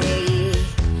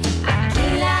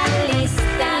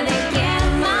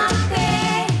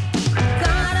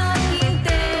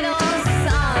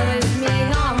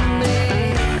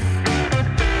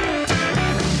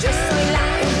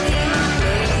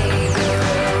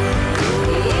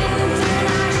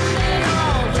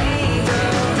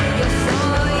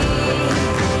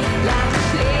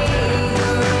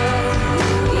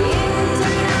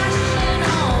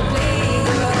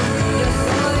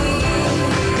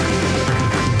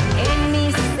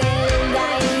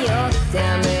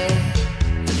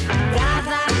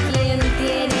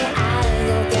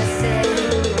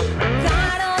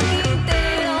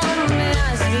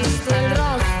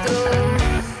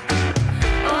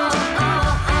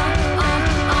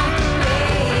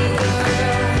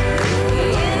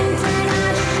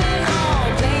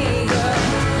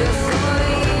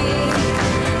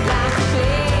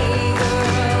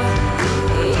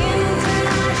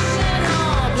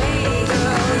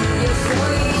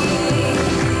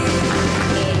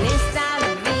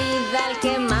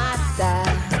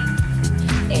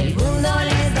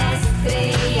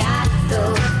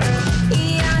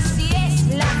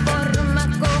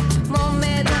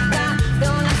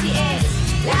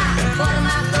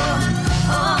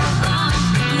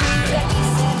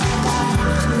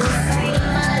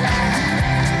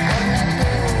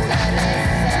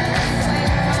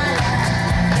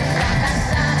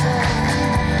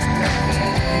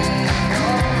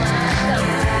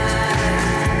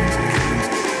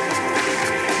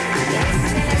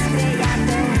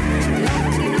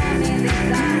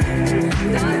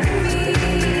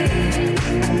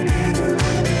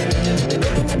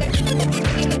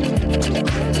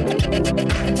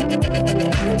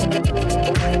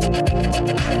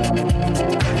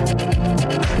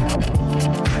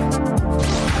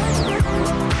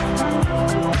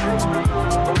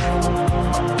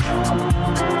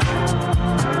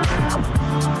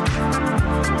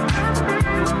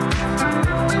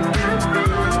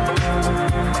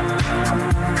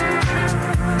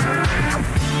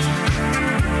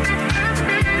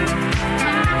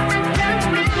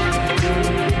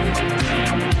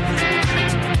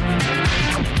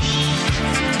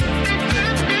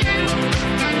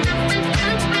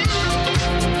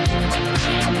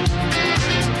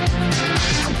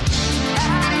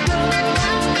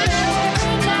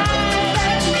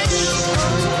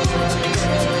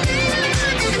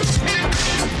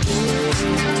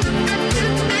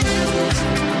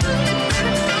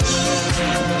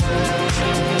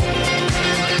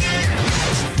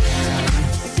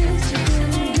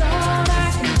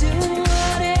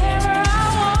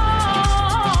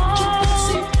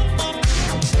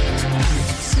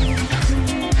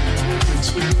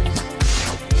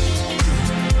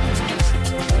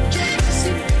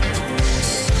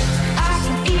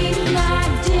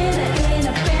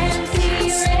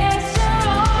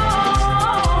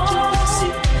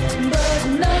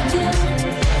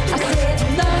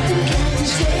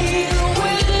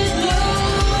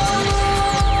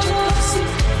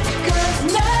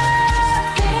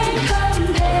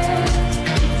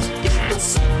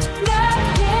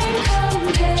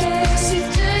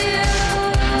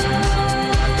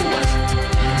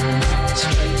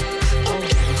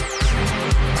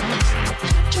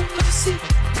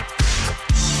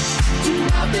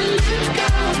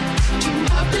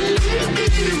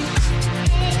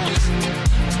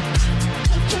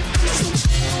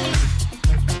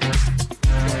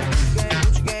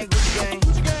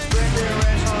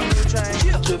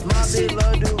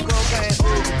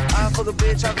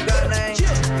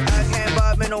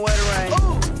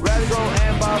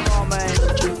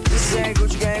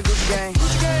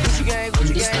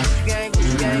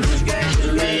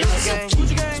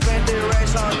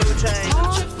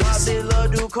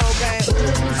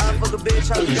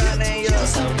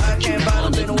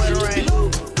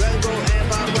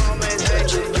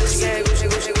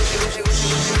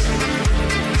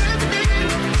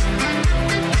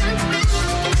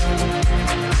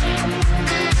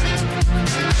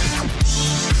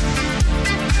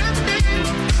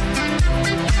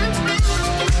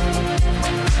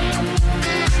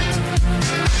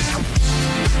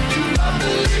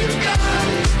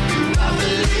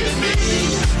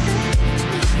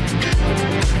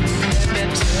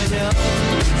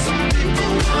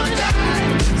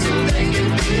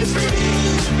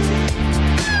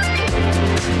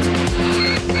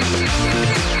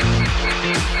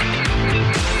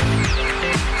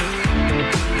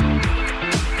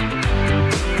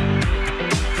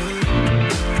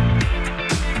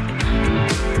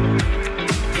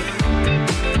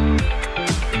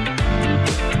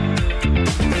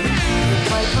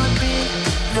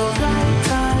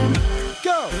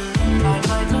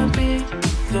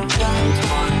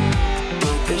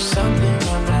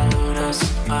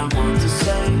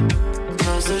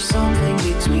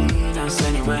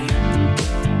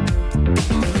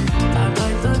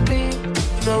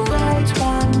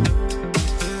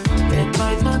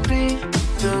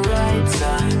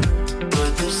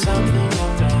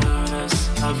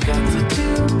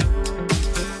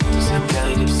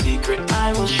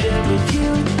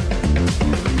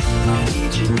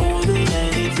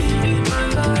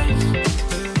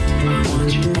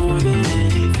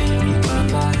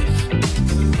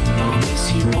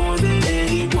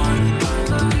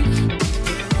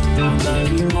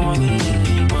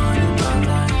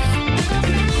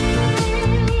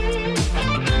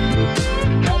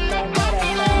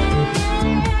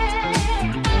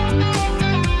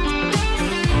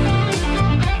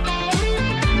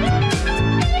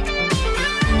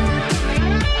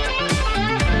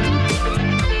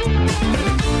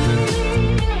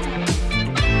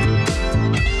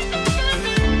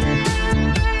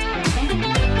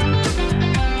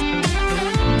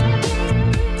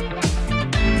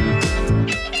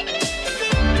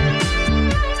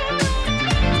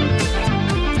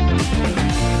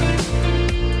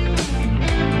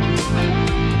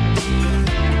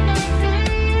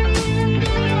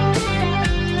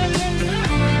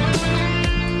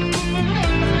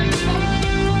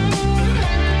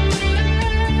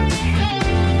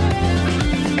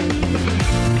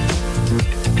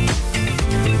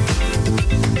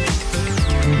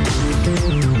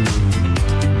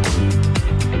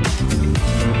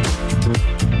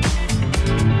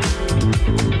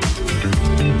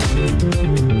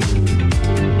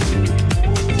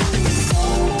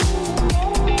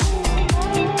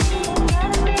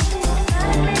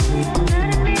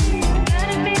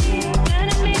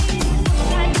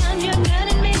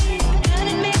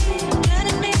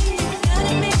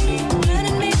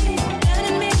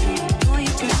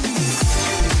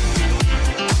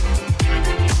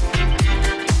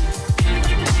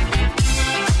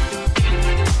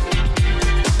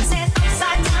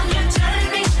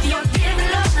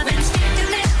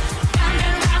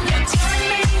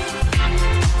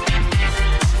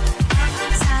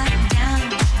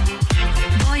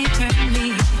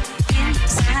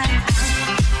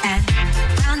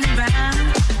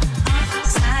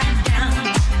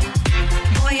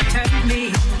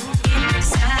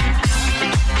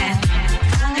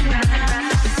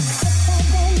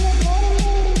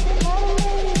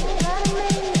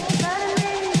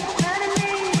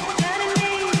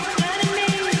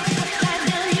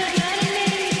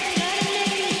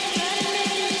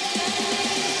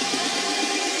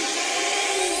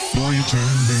you turn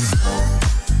me.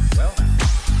 Well,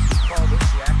 call this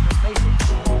the act of mating,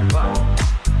 but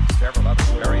several other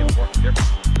very important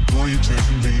differences. Boy, you turn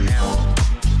me.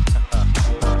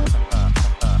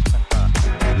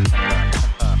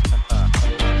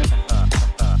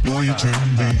 Boy, you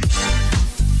turn me.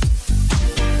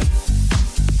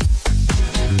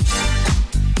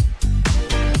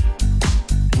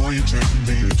 Boy, you turn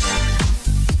me.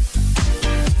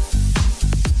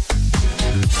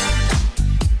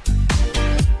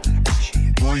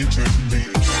 Boy, you turn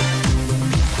me.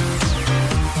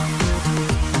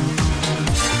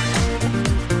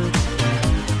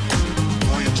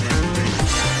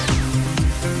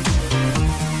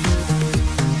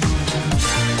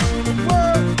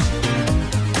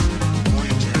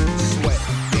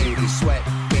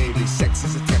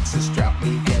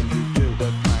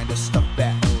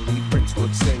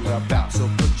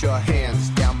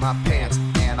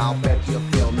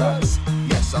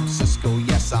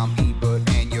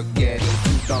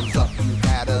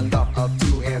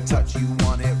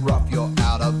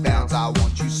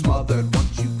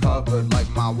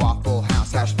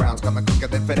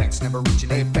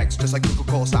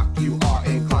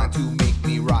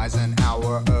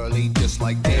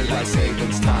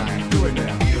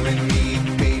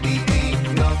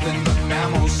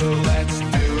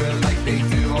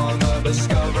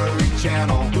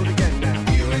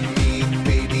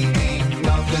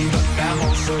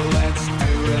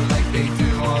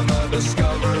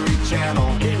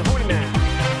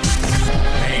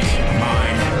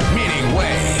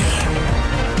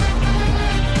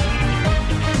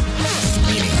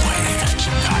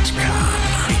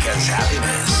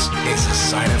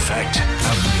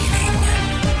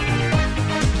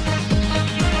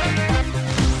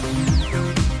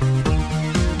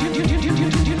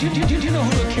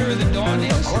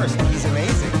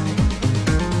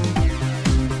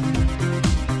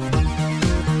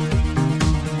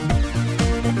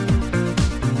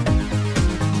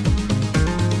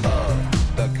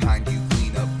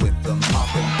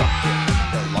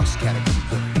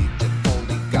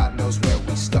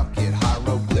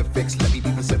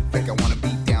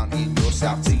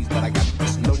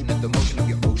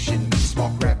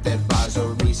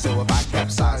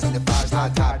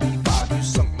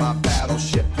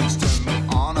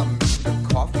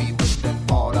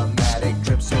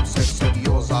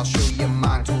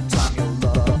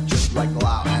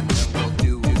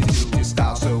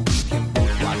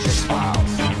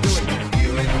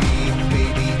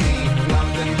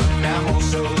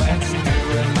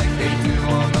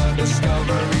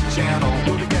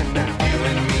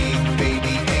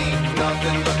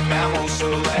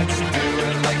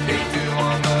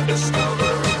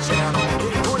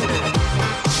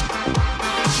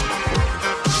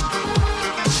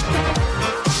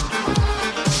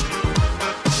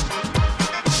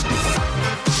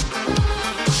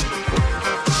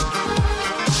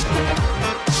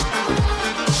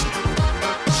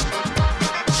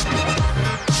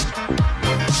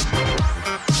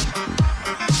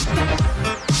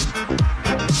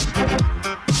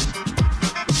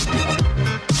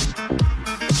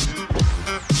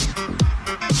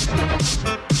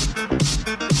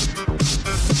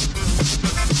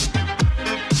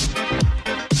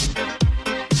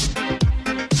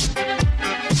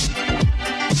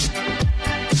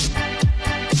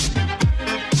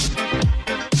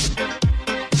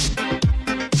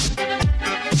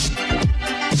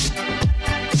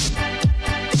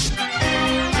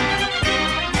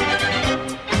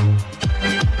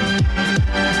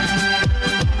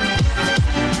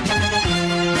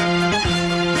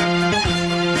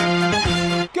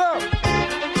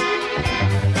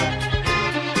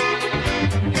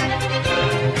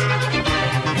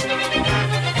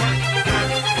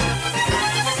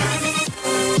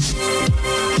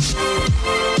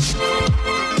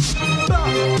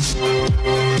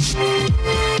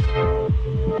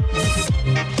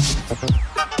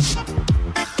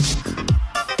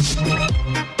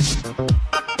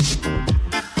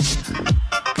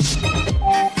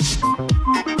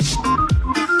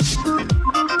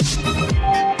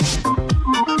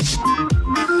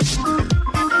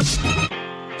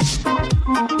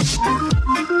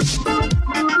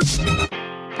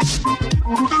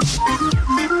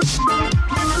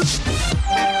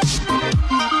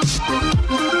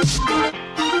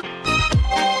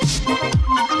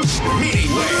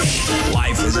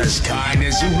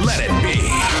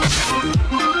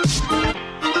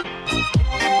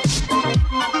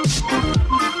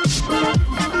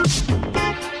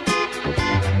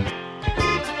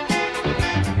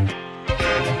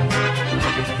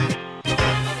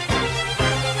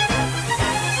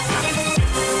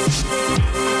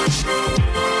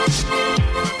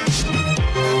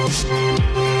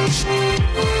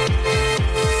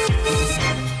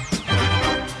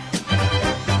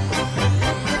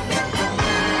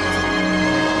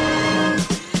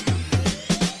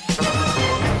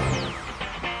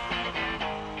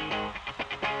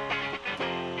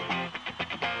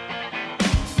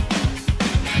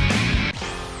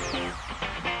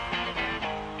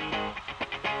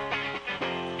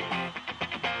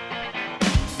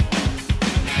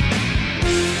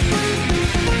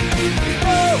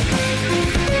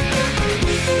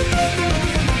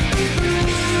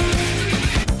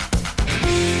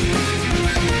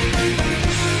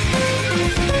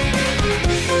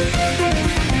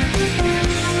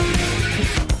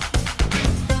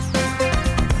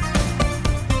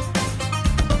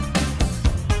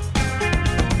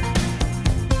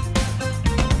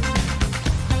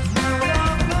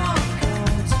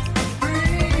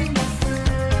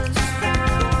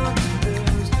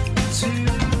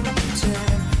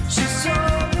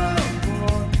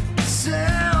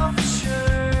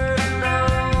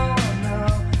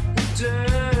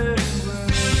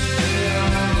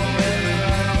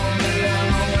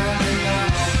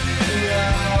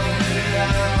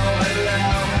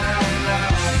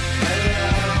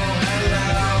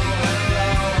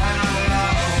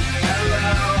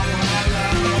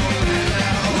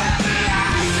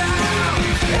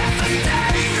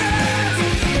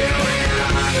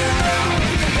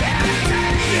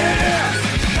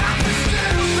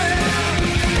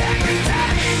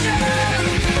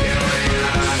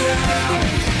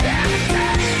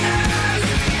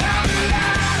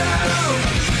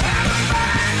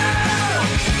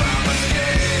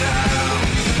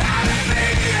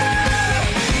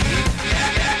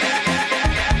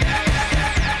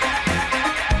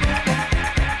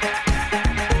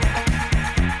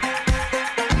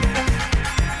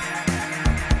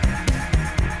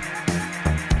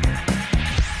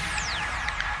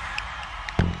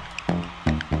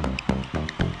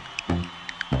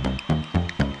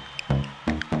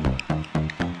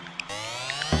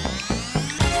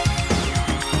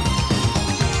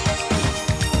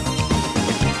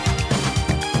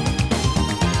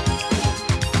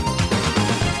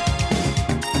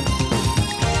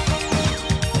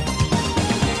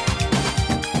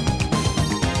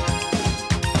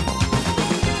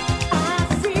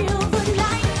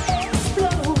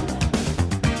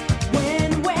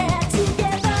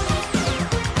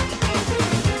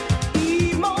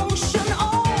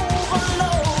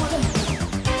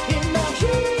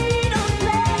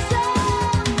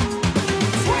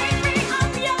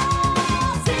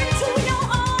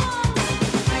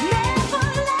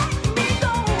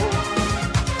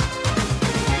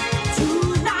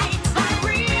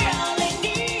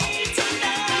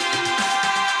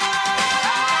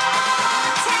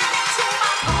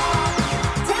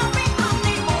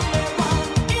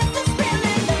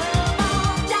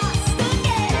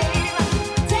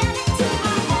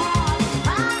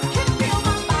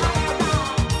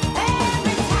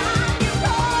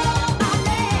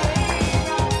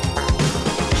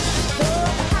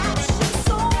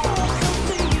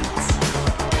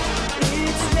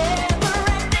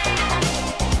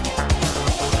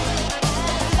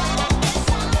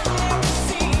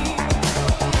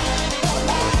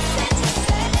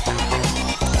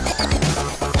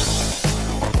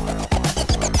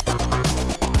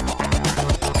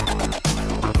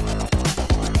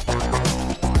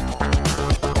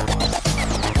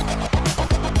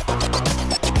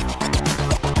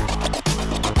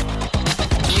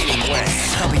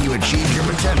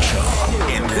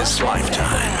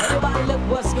 lifetime. Everybody look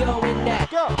what's going down.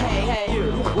 Hey, hey,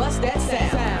 you, what's that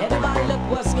sound? Everybody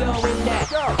look what's going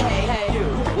down. Hey, hey, you,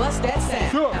 what's that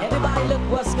sound? Everybody look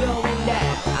what's going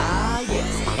down. Ah,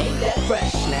 yes, ain't that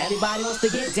fresh? Now everybody wants to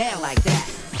get down like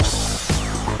that.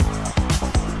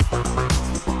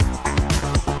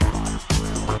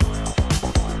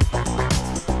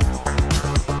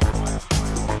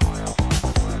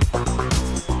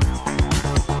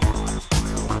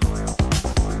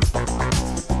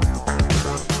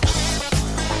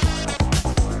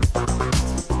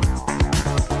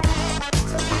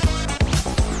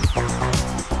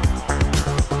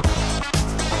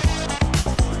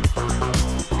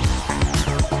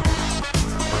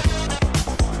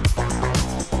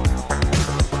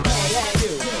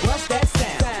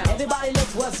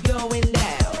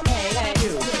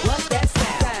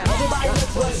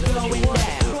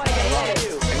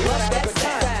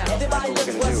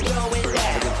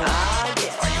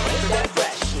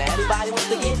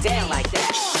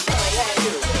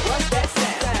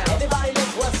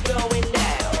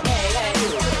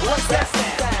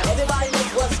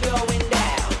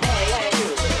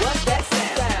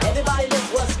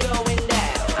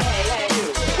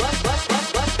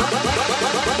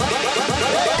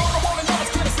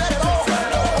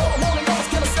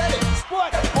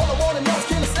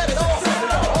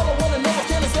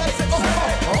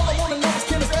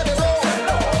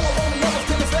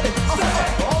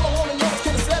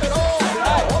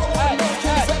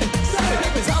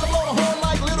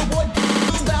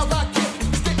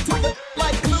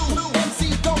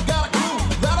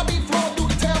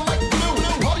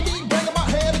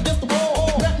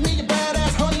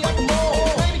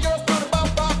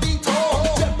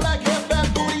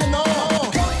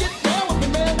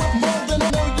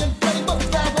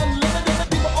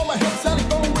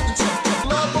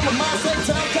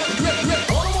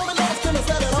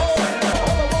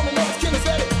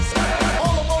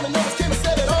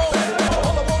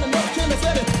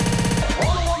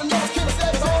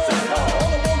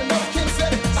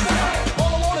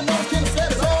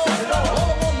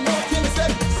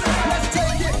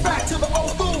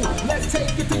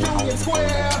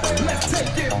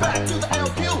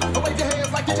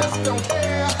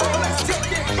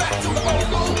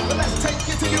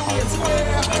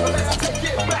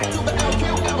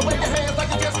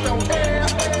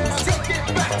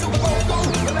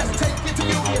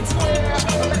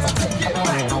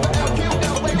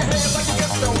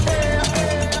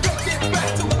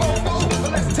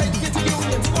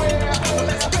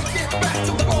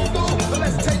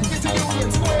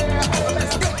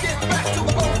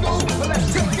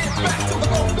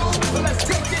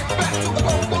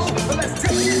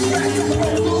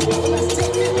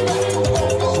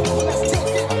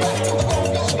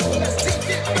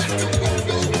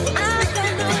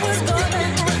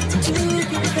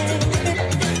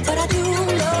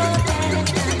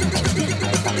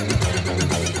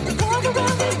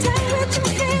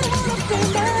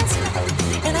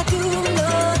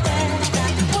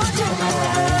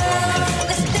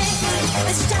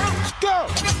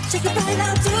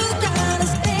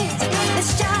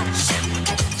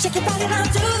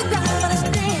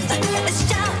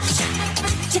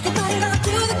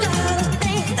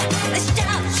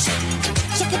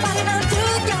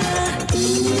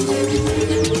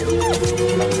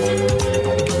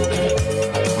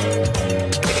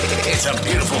 It's a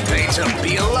beautiful day to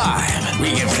be alive.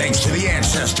 We give thanks to the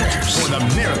ancestors for the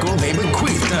miracle they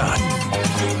bequeathed us.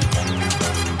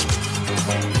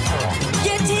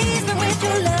 You tease me with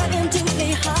your love and do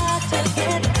me hard to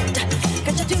get.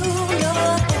 Cause you do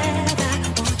know that I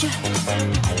want you.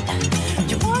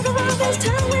 You walk around this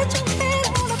town with your head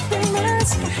on a famous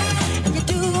sky. And you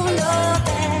do know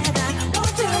that I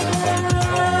want you.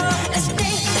 Let's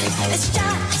dance, let's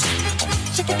shout,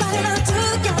 shake your body now to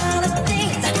the ground. Let's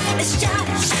dance, let's shout,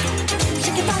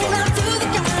 shake your body now to the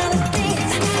ground. Let's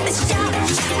dance, let's shout,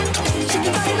 shake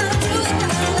your body now to the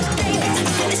ground. Let's dance,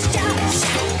 let's shout,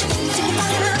 shake your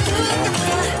body now to the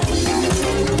ground.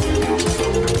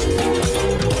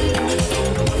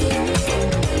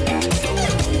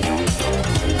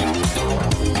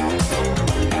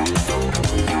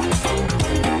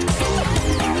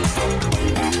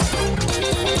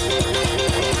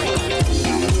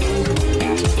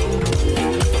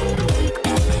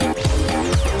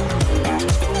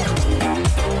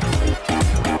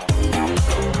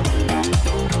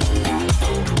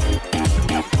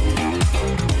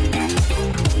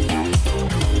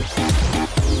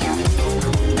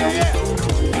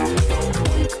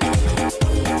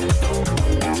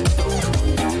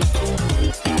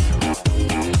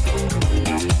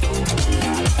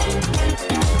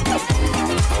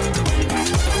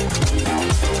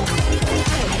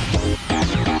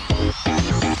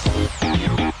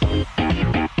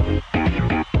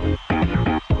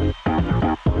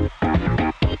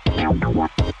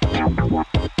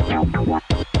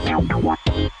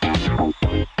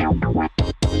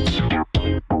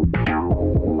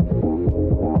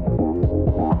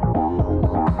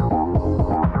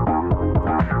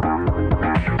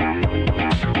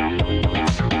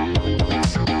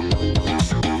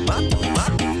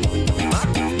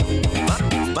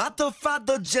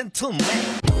 gentleman.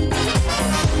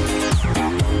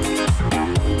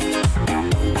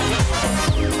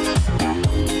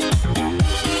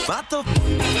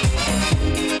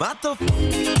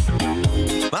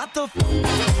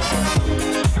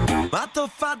 Bato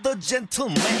fado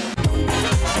gentleman.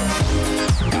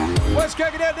 What's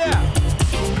cracking out now?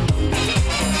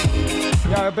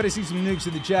 Yo, I better see some nukes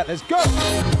in the chat. Let's go.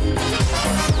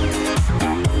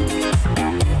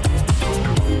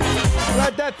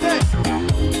 Ride that thing.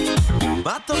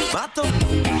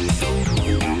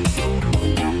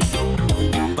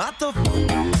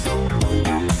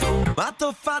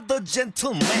 Bato fado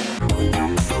gentleman.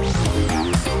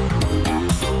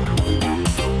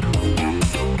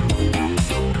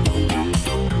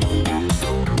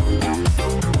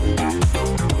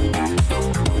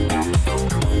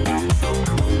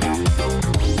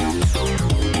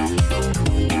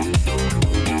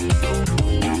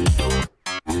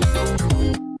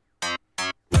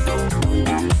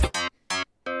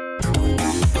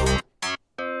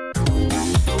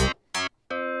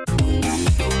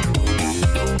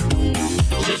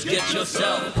 Just get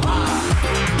yourself high.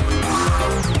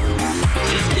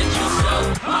 Just get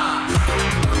yourself high.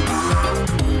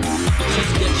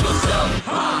 Just get yourself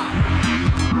high.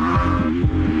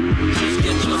 Just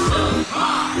get yourself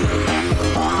high.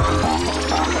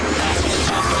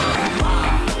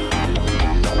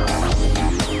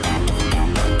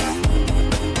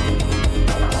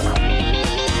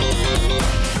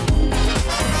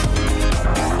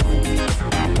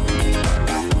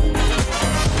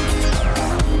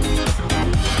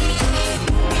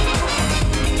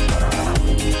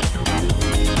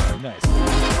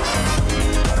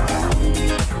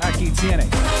 Tiene.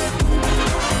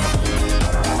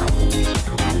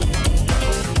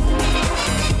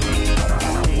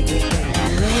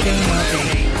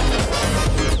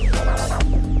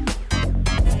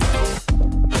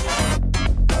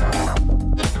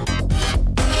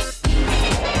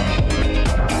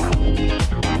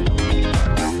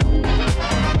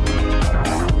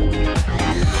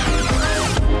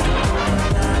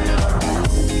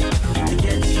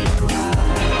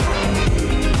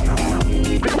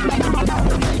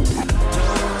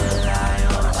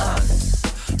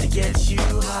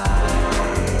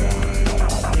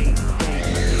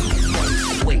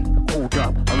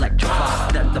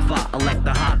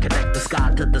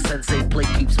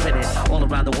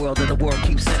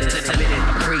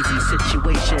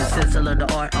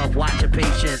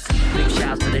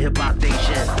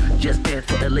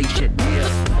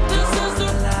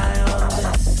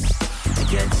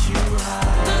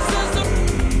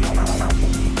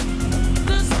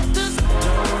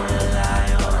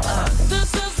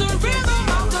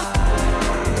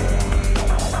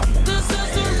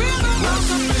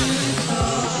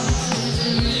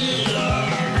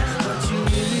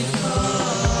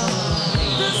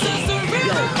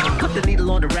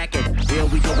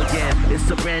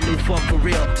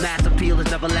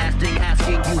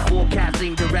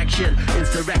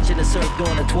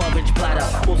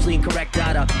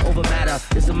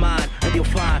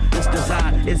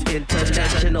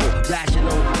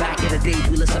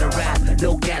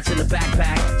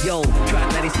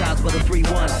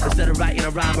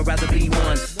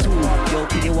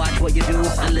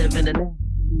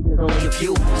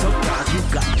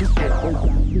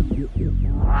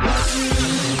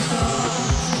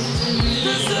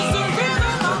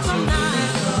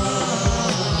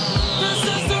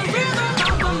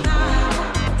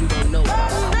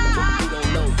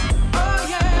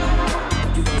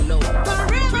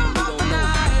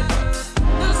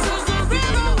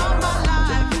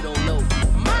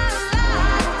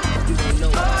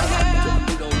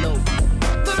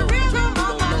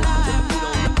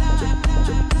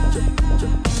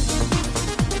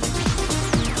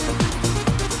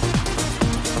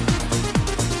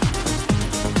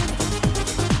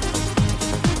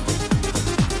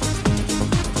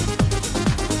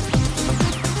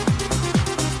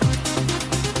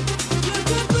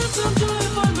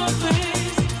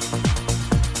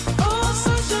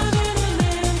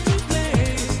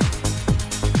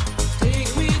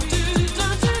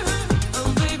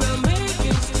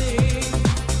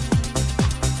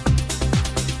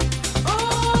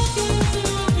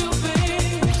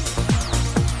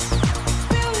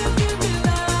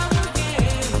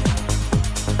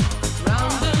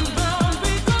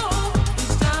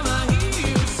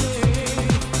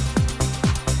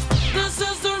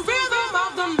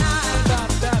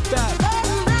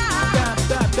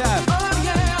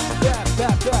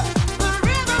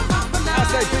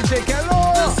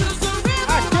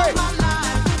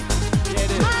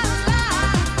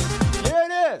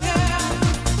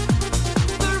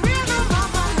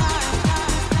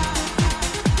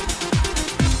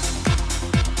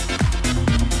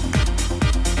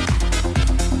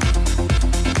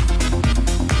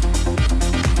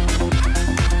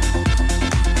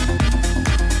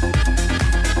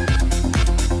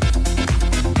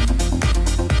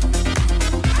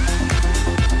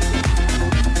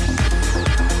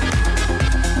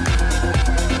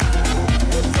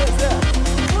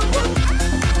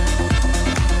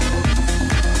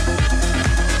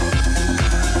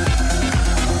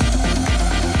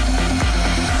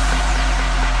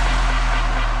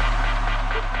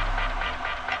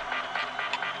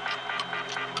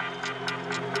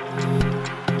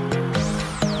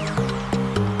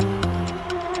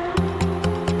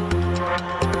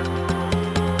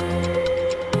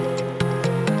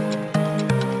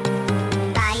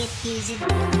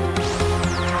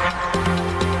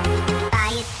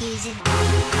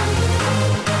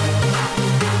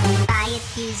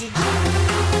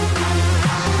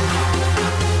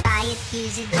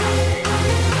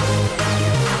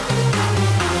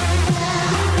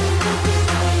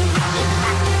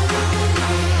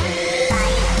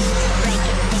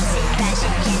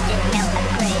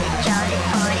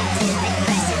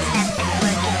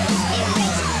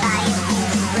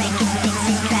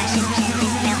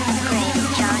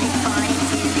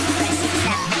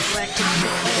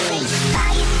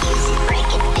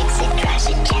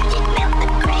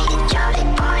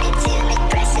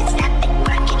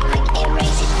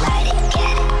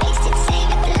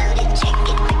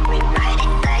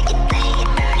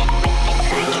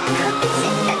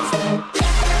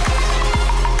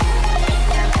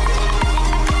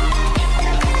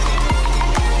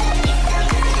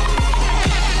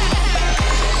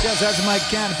 Shouts out to Mike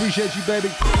Can. Appreciate you,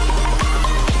 baby.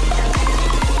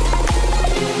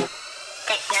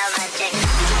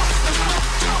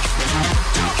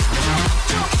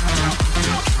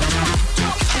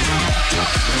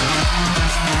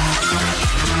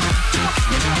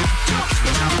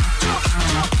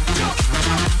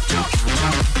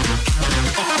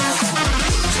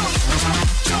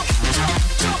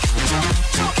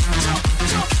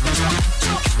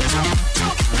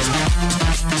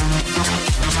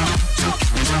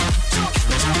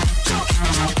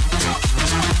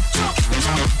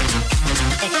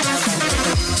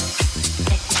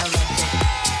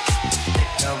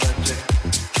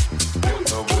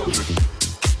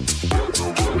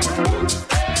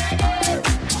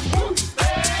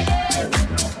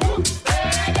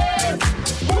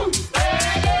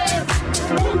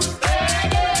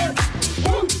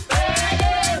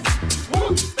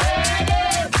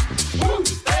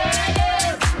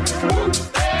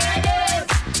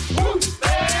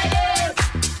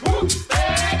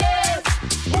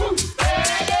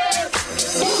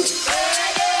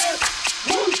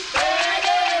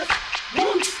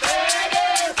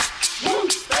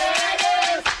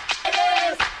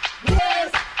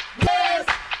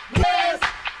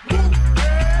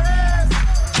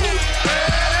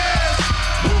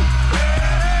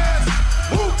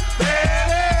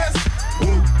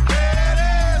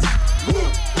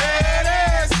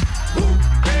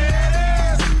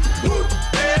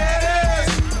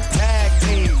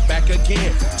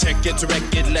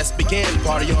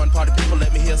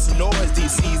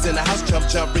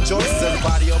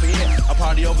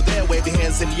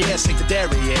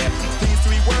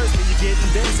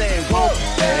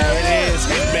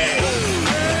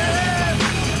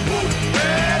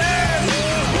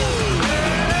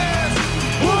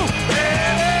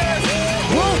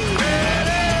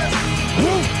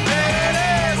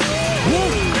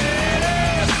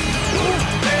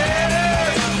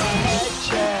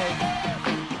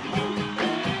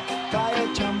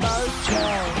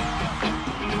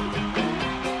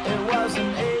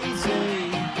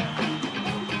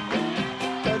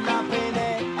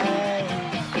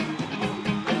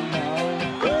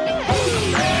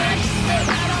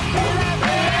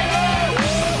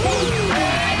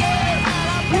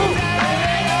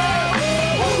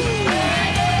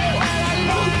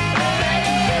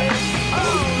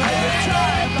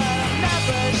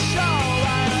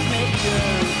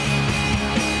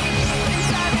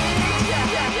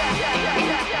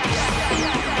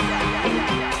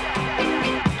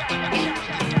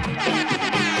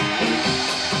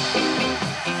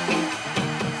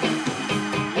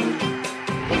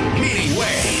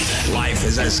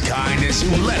 As kind as you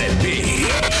let it be.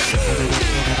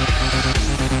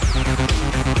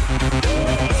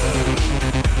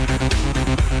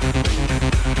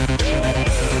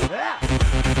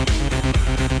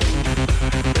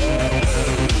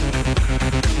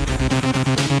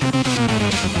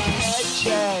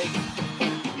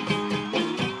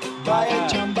 Buy a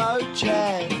jumbo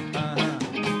jet.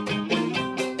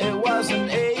 It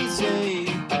wasn't easy,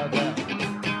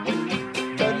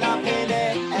 but nothing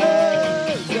it is.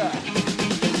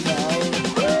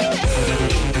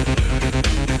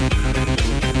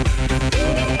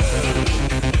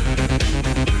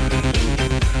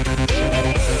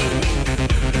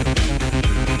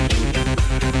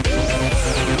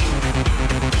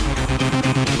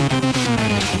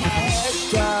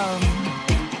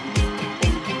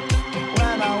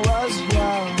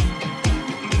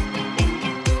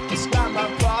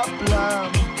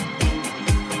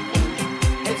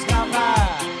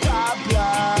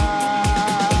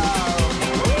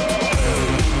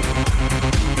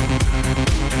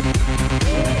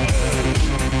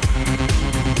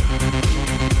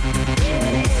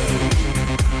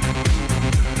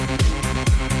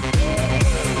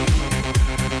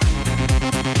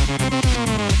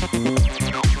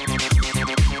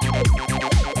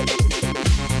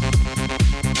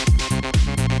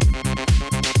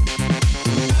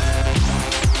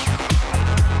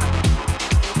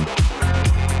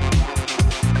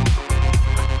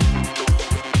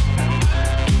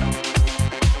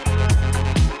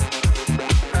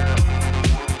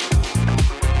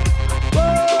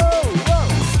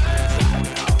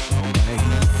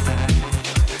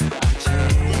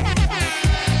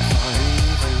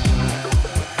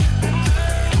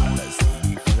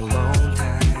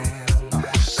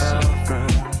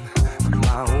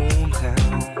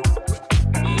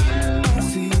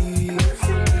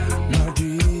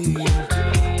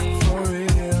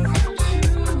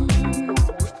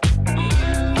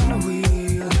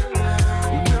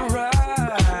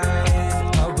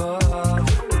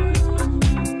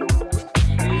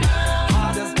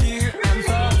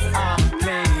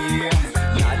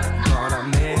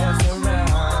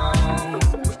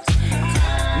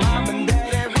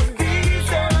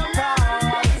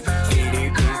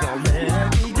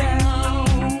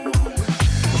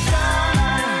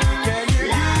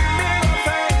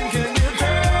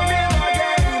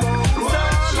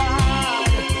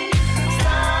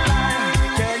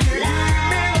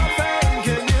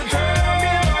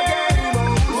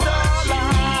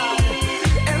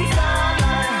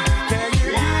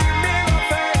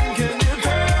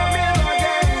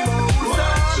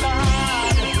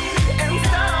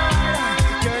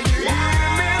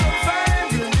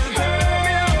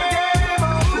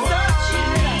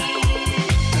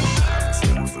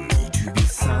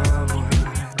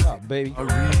 baby.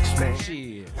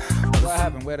 Shit. What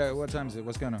happened? What time is it?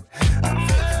 What's going on?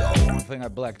 I think I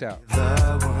blacked out.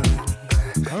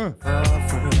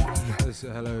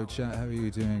 Hello, chat. How are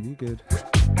you doing? You good?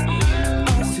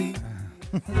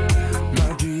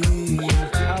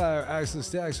 Hello, Axel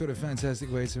Stacks. What a fantastic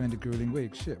way to end a grueling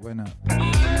week. Shit, why not?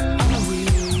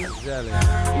 Exactly.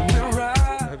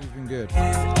 I hope you've been good.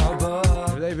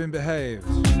 Have they been behaved?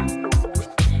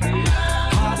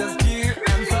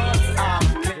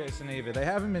 Jason Eva, they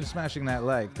haven't been smashing that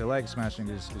leg. The leg smashing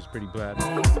is pretty bad.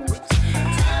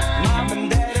 Mom and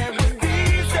Daddy would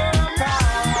be so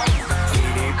proud.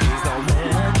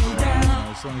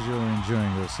 As long as you're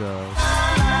enjoying yourselves.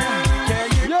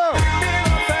 Yo!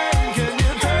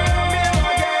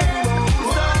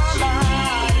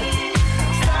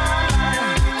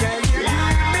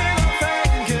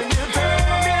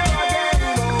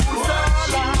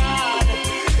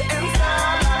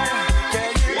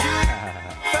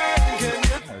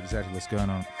 Exactly what's going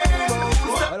on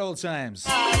at all times.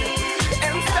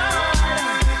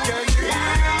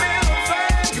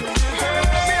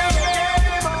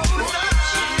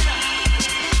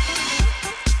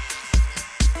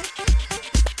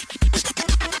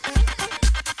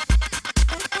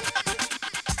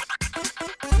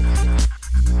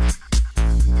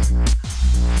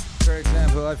 For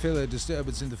example, I feel a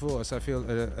disturbance in the force. I feel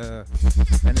a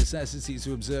necessity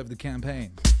to observe the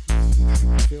campaign.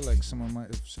 I feel like someone might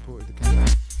have supported the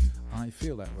campaign. I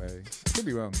feel that way. Could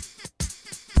be wrong.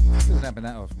 Doesn't happen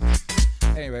that often.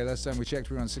 Anyway, last time we checked,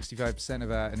 we were on 65%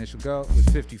 of our initial goal with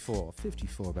 54.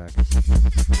 54 back.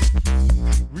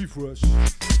 Refresh.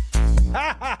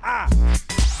 Ha ha ha!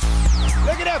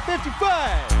 Look at that,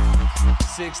 55!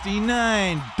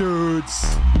 69,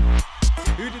 dudes.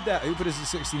 Who did that? Who put us at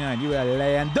 69? You were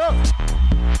laying up.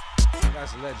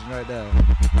 That's a legend right there.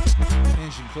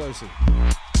 Inching closer.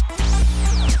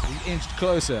 We inched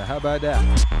closer. How about that?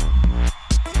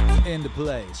 In the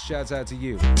place. Shouts out to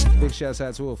you. Big shouts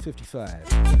out to all 55.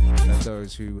 That's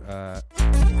those who are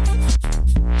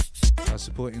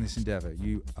supporting this endeavor.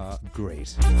 You are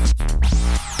great.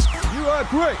 You are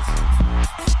great.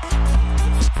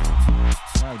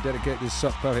 I'll dedicate this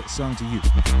Sock Puppet song to you.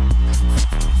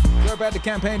 Go about the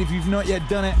campaign if you've not yet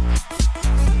done it.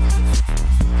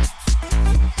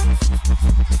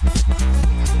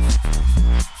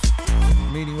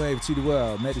 Meaning Wave to the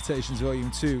world. Meditations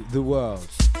Volume 2, The World.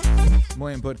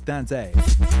 Muy importante.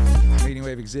 Meaning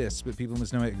Wave exists, but people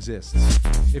must know it exists.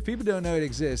 If people don't know it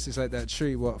exists, it's like that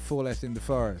tree what falleth in the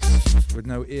forest with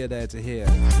no ear there to hear.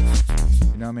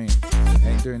 You know what I mean?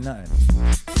 Ain't doing nothing.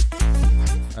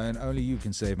 And only you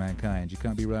can save mankind. You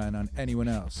can't be relying on anyone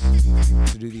else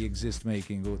to do the exist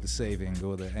making or the saving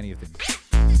or the anything.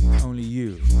 Only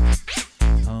you.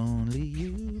 Only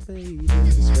you, baby.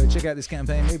 So check out this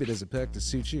campaign. Maybe there's a perk to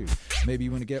suit you. Maybe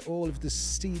you want to get all of the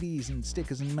CDs and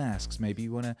stickers and masks. Maybe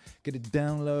you want to get a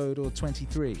download or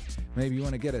 23. Maybe you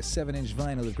want to get a 7-inch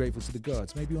vinyl of Grateful to the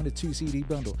Gods. Maybe you want a 2 CD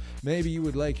bundle. Maybe you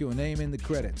would like your name in the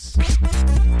credits.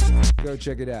 Go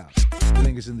check it out. The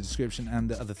link is in the description and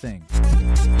the other thing.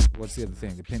 What's the other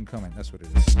thing? The pinned comment. That's what it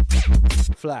is.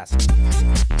 Flask.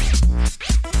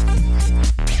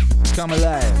 Come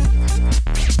alive.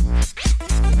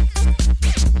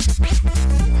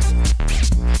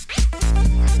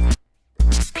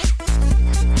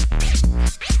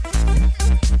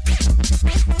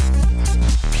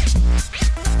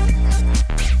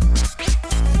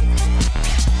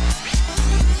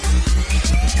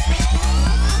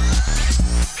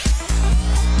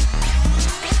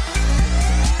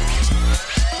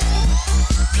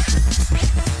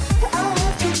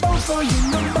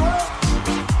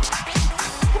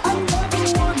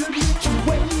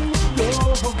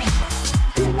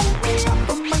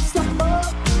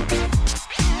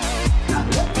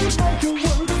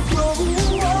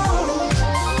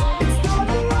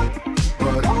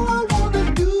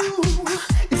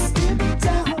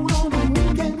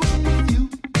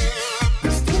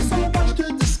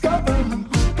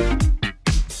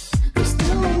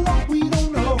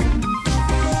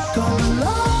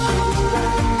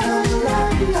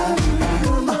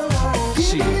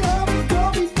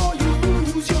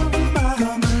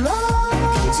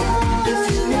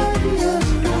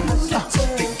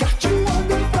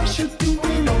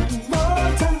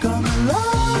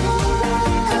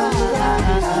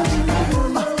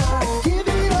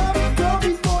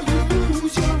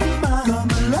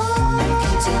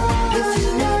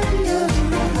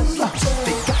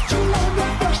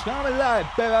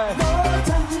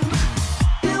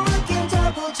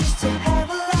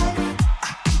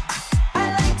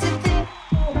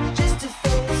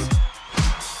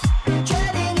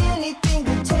 Treading anything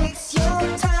that takes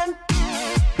your time.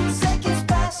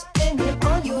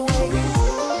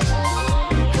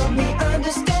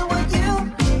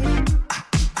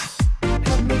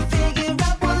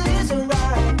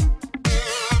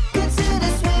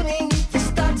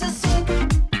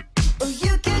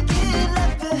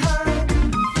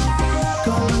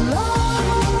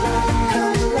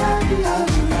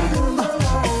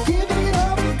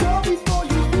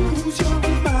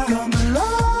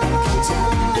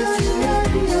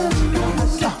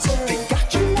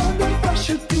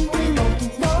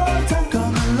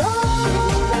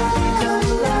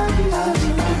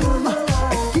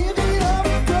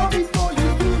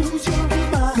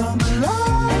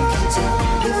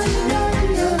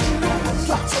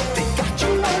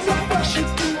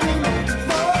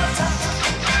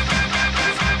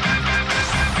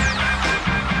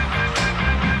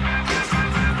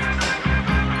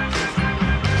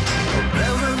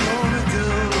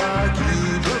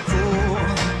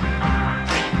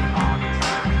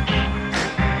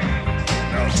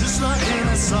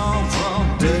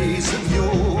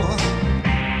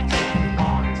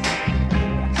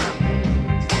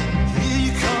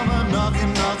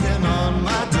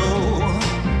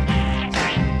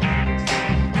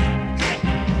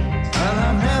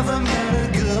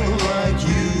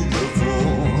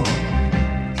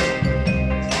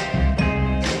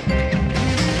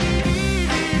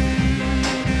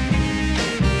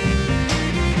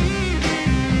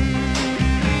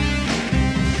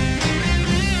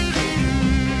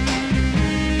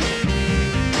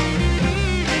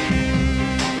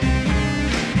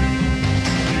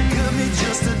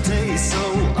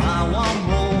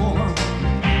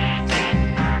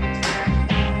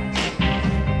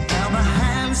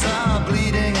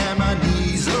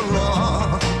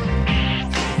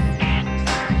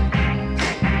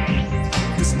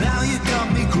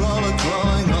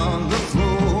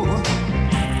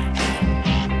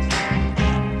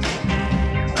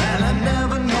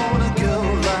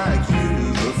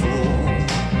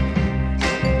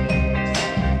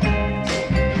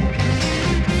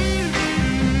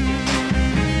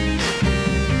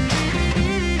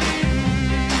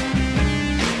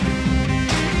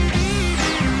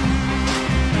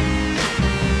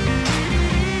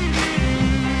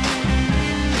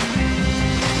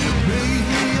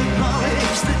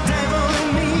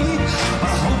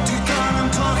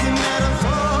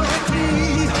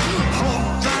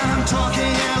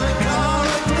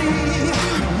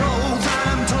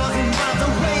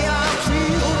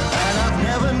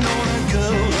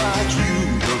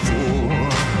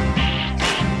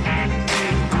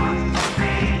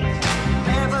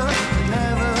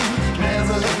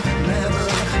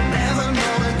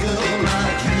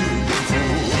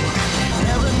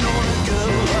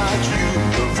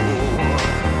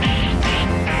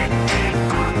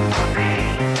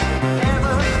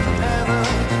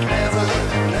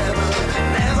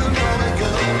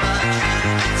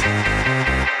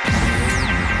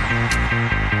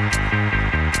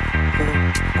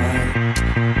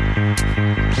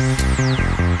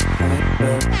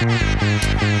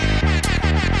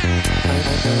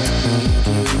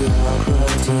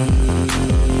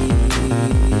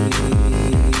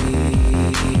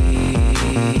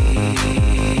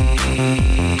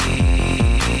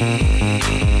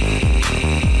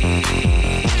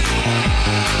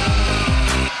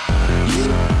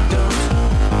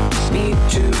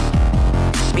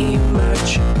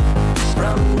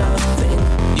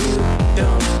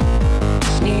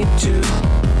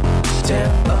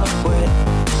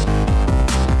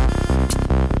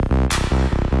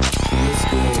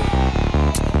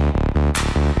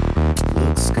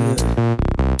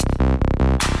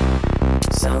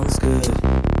 Sounds good,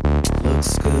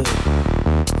 looks good,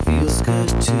 feels good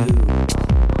too.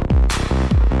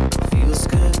 Feels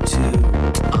good too.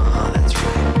 That's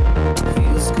right.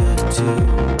 Feels good too.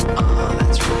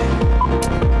 That's right.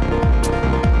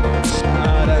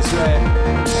 That's right.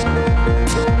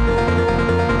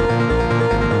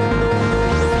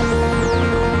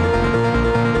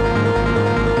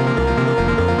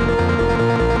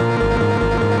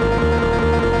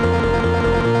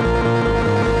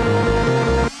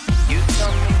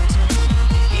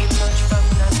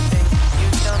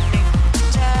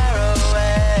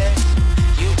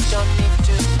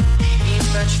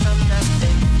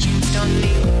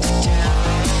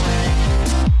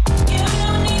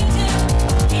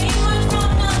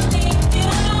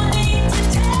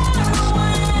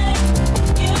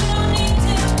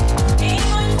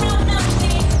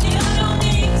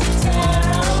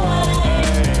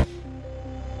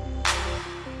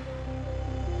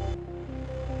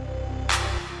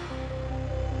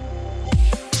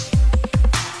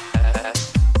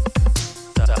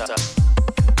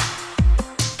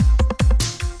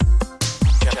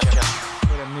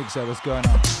 So what's going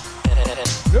on?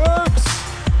 Nooks!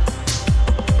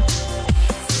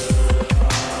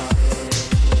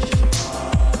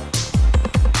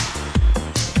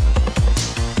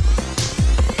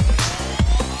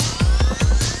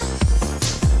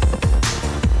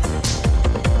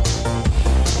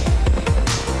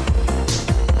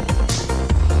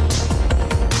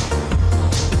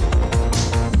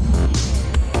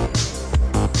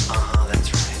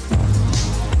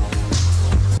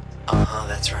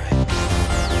 That's right.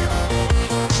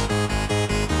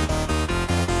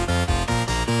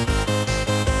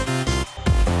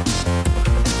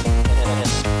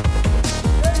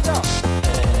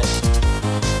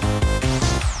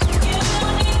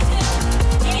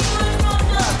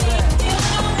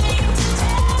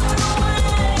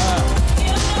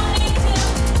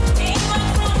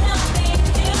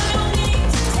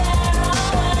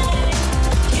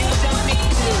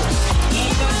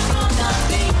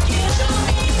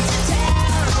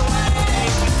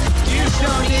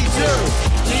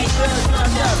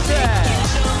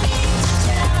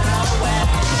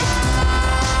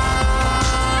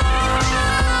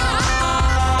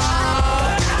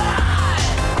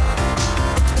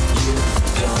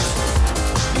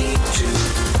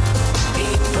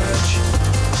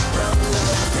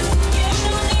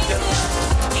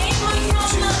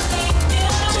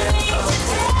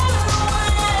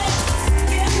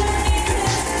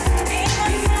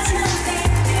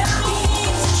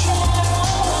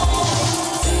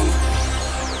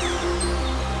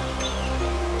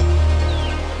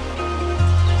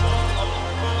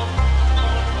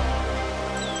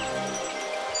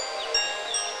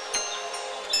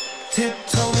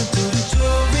 Tiptoeing through the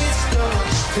jewelry store,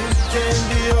 cause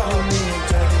candy on me and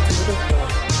jacket to the floor.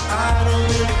 I don't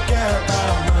really care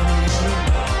about money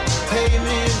anymore. Pay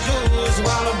me in jewels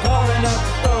while I'm pouring up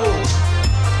the dough.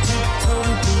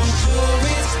 Tiptoeing through the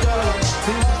jewelry store,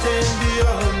 cause candy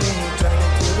on me and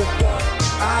jacket to the floor.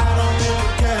 I don't really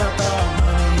care about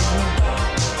money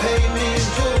anymore. Pay me in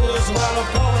jewels while I'm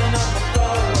pouring up the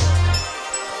dough.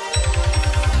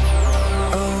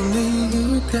 Only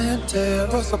you can tear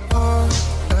us apart.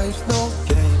 Life's no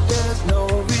game, there's no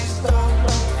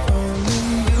restart. Only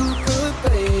you could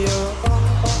play your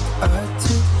part. I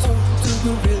tiptoe to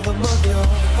the rhythm of your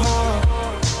heart.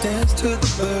 Dance to the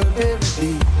Burberry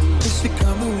beat. Is she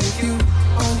coming with you?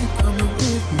 Are you coming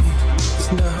with me? It's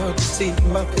not hard to see,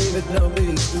 my favorite number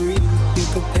is 3. You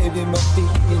could baby my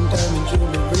feet in diamond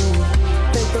jewelry.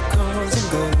 Paper comes and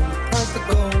go, price the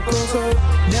gold goes up.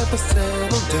 Never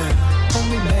settle down,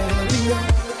 only marry up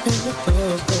in the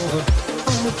club.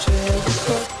 I'm a cherry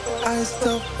cup, iced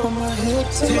up on my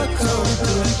hips and my coat.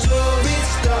 To the jewelry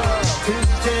store, cause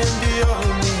candy on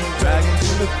me, dragging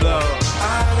to the floor.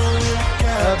 I don't really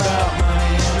care about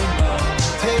money anymore.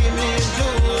 Pay me in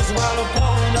jewels while I'm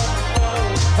pouring up the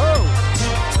bowl.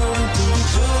 Tiptoeing through the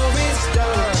jewelry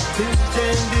store, cause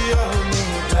candy on me,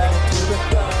 dragging to the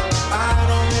floor. I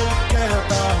don't really care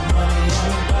about money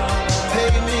anymore.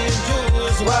 Pay me in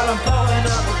jewels while I'm pouring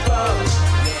up the bowl.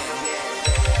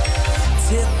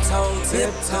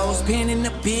 Tiptoes, pen in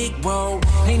the big roll.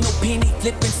 Ain't no penny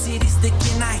flipping cities,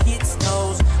 sticking our hits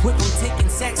nose. Whip them taking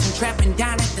sacks and trapping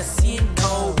down at the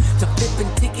Cinco. To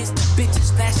flipping tickets to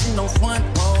bitches flashing those front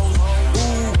rows.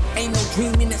 Ooh, ain't no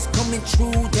dreaming that's coming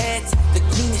true. That's the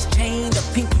cleanest chain, the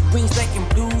pinky rings black and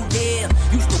blue, yeah.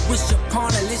 Used to wish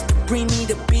upon a list to bring me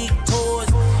the big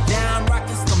tours. Now I'm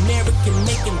rocking some American,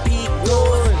 making big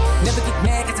noise. Never get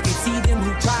mad cause I can see them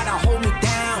who try to hold me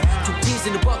down. 2 tears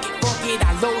in the bucket, fuck it,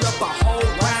 I load up a whole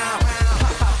round.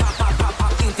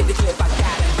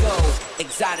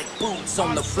 exotic boots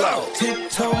on the floor.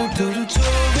 Tiptoe to the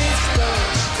jewelry store,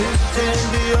 pretend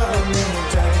the old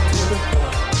man drag it to the floor.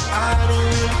 I don't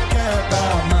really care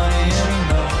about money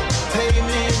anymore. Pay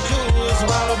me in jewels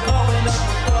while I'm going up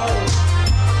the road.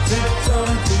 Tiptoe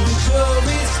to the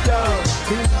jewelry store,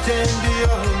 pretend the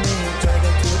old man drag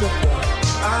it to the floor.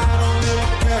 I don't really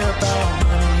care about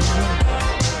money anymore.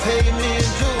 Pay me in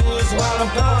jewels while I'm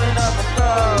going up the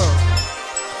road.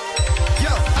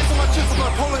 Yo, I saw my chips on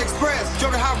the Polar Express.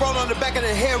 Joker high roll on the back of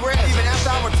the headrest. Even after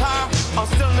I retire, I'm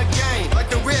still in the game. Like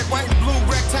the red, white, and blue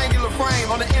rectangular frame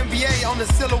on the NBA on the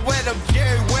silhouette of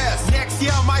Jerry West. Next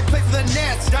year I might play for the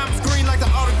Nets. Diamond screen like the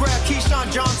autograph Keyshawn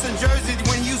Johnson jersey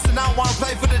when he used to not want to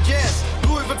play for the Jets.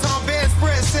 Louis Vuitton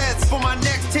bedspread sets for my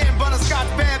next 10 butterscotch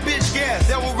bad bitch guests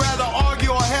that would rather argue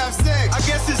or have sex. I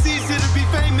guess it's easier to be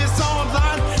famous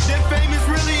online than famous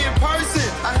really in person.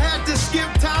 I had to skip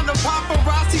town to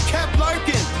paparazzi kept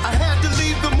lurking. I had to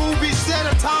leave the movie set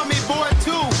of Tommy Boy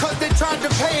too, cause they tried to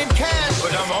pay in cash,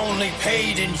 but I'm only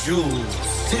paid in jewels.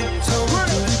 Tiptoe to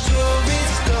the jewelry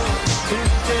store,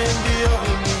 pretend the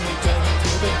old man drag it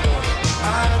to the floor.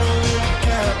 I don't really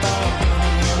care about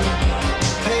money anymore.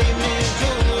 Pay me in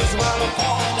jewels while I'm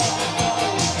going up the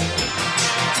road.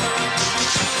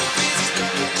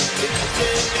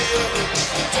 Pretend the old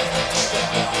man drag it to the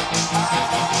floor. I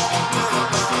don't really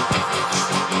care about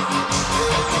money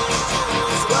anymore.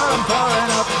 While I'm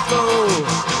going up the road.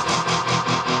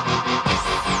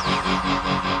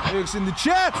 Erick's in the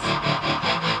chat.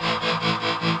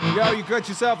 Yo, you got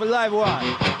yourself a live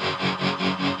one.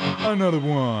 Another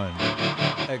one.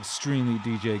 Extremely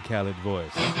DJ Khaled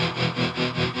voice.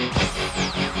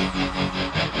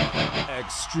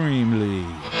 Extremely.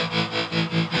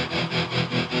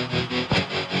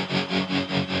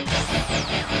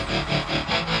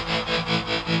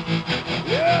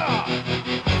 Yeah.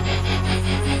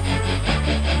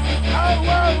 Oh,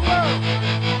 whoa, whoa.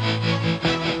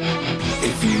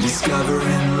 If you discover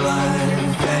in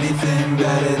life anything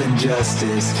better than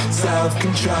justice,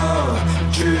 self-control,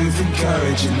 truth and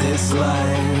courage in this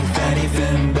life,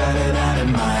 anything better than a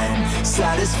mind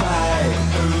satisfied,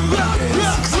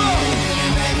 succeeding,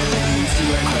 enabling you to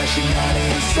earn crushing money,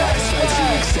 satisfied to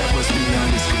accept what's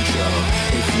beyond his control.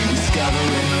 If you discover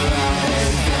in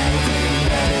life anything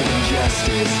better than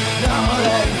justice, don't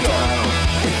let go.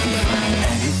 If you find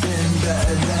anything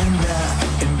better than that,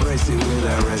 embrace it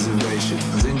without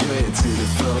reservations, enjoy it to the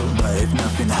full. But if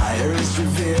nothing higher is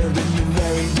revealed in the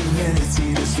very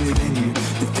divinity that's within you,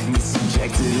 the thing that's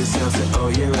subjected itself to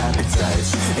all your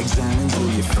appetites, examines all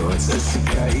your thoughts, as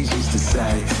Socrates used to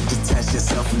say. Detach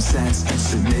yourself from sense and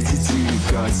submit it to the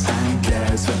gods and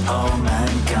cares for all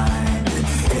mankind. And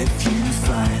if you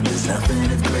find there's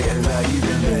nothing of greater value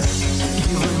than this,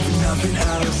 you look for nothing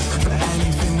else, for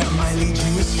anything that might lead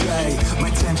you astray,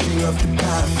 might tempt you off the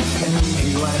path and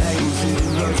leave you unable to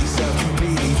devote yourself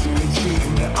completely to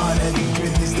achieving the honor, the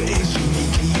goodness that is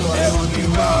uniquely yours. There would be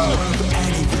wrong for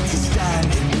anything to stand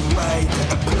in the way. The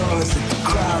applause of the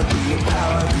crowd, be your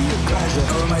power, be your pleasure,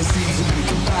 all might seem to be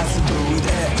compatible with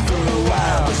it for a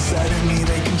while, but suddenly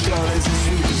they control us and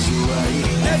sweep us away.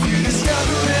 If you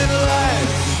discover in life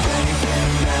anything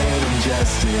better than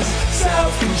justice,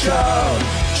 self-control,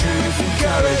 truth and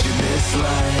courage in this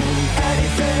life,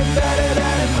 anything better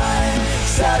than a mind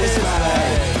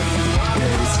satisfied,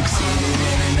 that is succeeding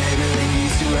in enabling you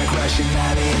to earn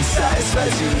rationality and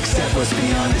satisfied to accept what's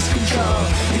beyond his control.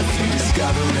 If you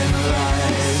discover in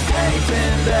life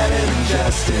anything better than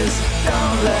justice,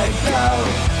 don't let go.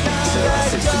 So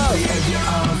that's it, simply of your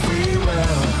own free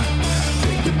will.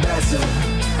 Pick the better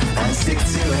and stick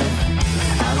to it.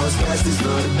 And what's best is for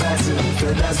the better,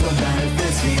 but that's what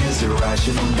benefits me as a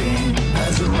rational being,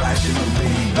 as a rational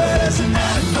being. But as an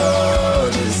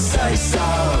animal, just say so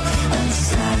and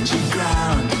stand your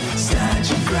ground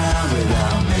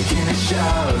without making a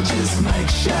show. Just make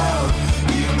sure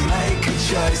you make a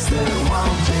choice that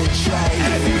won't betray you.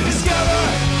 And if you discover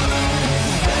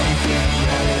anything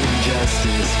better than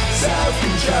justice,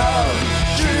 self-control,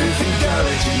 truth and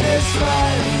courage in this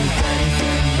life,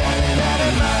 anything better than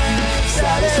a mind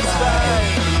satisfied,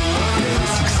 that is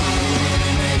succeeding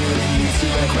in enabling you to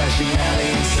earn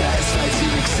rationality and satisfied to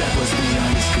accept what's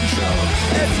beyond his control.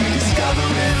 If you discover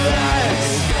in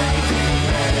life anything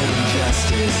better than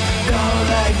justice, don't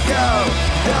let go,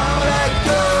 don't let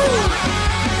go,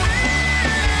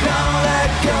 don't let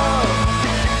go,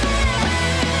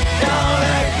 don't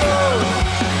let go,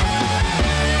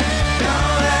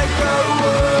 don't let go.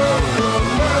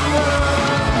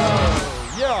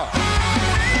 Yeah.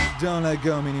 Don't let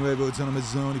go, Meaningwave Autonomous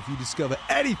Zone. If you discover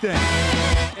anything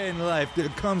in life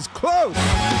that comes close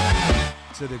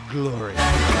to the glory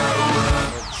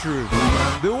of truth,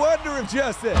 the wonder of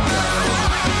justice,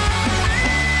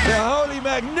 the holy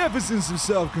magnificence of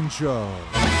self-control.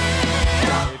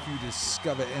 If you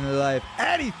discover in life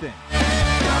anything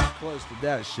close to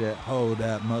that shit, hold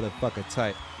that motherfucker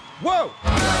tight. Whoa!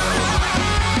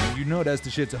 You know that's the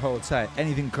shit to hold tight.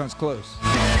 Anything comes close.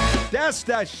 That's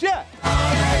that shit!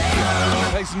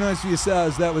 Make some noise for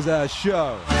yourselves. That was our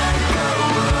show.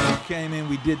 We came in,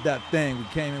 we did that thing. We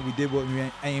came in, we did what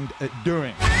we aimed at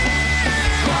doing.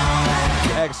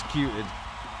 Executed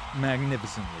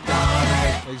magnificently.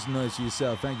 Make some noise for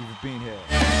yourself. Thank you for being here.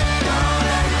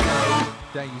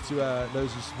 Thank you to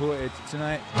those who supported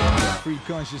tonight. Free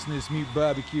Consciousness, Mute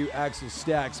Barbecue, Axel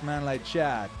Stacks, Man Like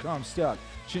Chad, Comstock,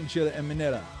 Chinchilla and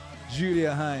Manila,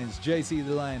 Julia Hines, JC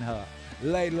the Lionheart,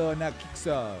 Laidlaw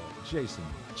Nakixo,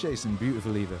 Jason,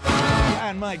 beautiful leaver,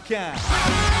 and Mike Can.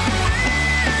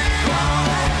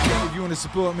 If you want to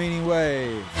support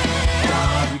Meaningwave,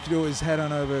 you could always head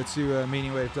on over to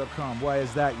meaningwave.com. Why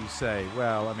is that, you say?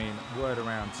 Well, I mean, word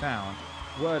around town.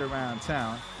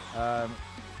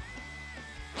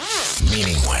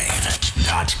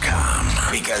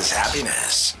 Meaningwave.com, because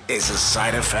happiness is a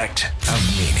side effect of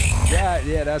meaning.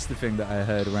 Yeah, that's the thing that I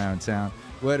heard around town.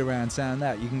 Word around town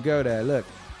that you can go there, look,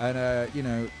 and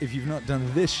if you've not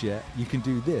done this yet, you can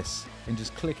do this and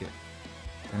just click it,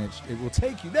 and it will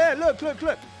take you there. Look,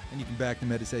 and you can back the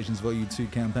Meditations Volume 2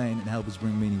 campaign and help us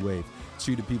bring Meaningwave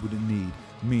to the people that need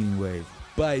Meaningwave.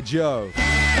 By Joe.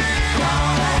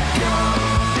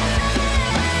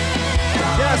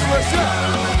 That's what's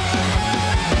up.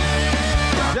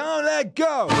 Don't let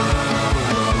go.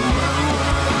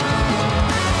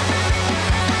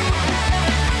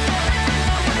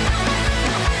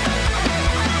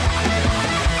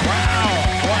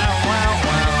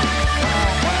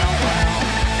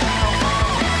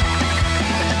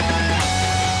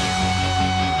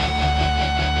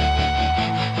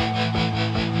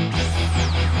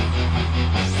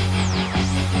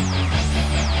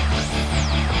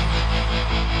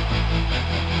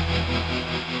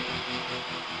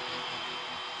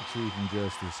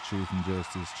 Truth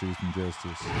and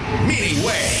justice.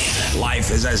 Meaningwave.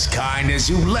 Life is as kind as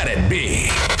you let it be.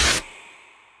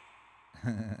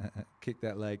 Kick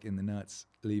that like in the nuts.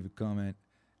 Leave a comment.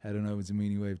 Head on over to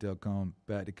meaningwave.com.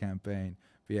 Back the campaign.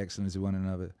 Be excellent to one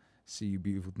another. See you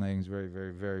beautiful things very,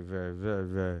 very, very, very, very,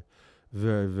 very,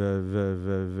 very, very, very,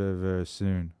 very, very, very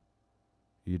soon.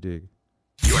 You dig?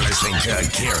 You're listening to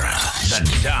Akira, the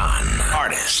Don,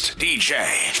 artist, DJ,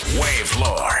 Wave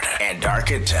Lord, and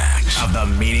architect of the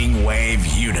Meaningwave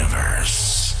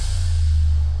universe.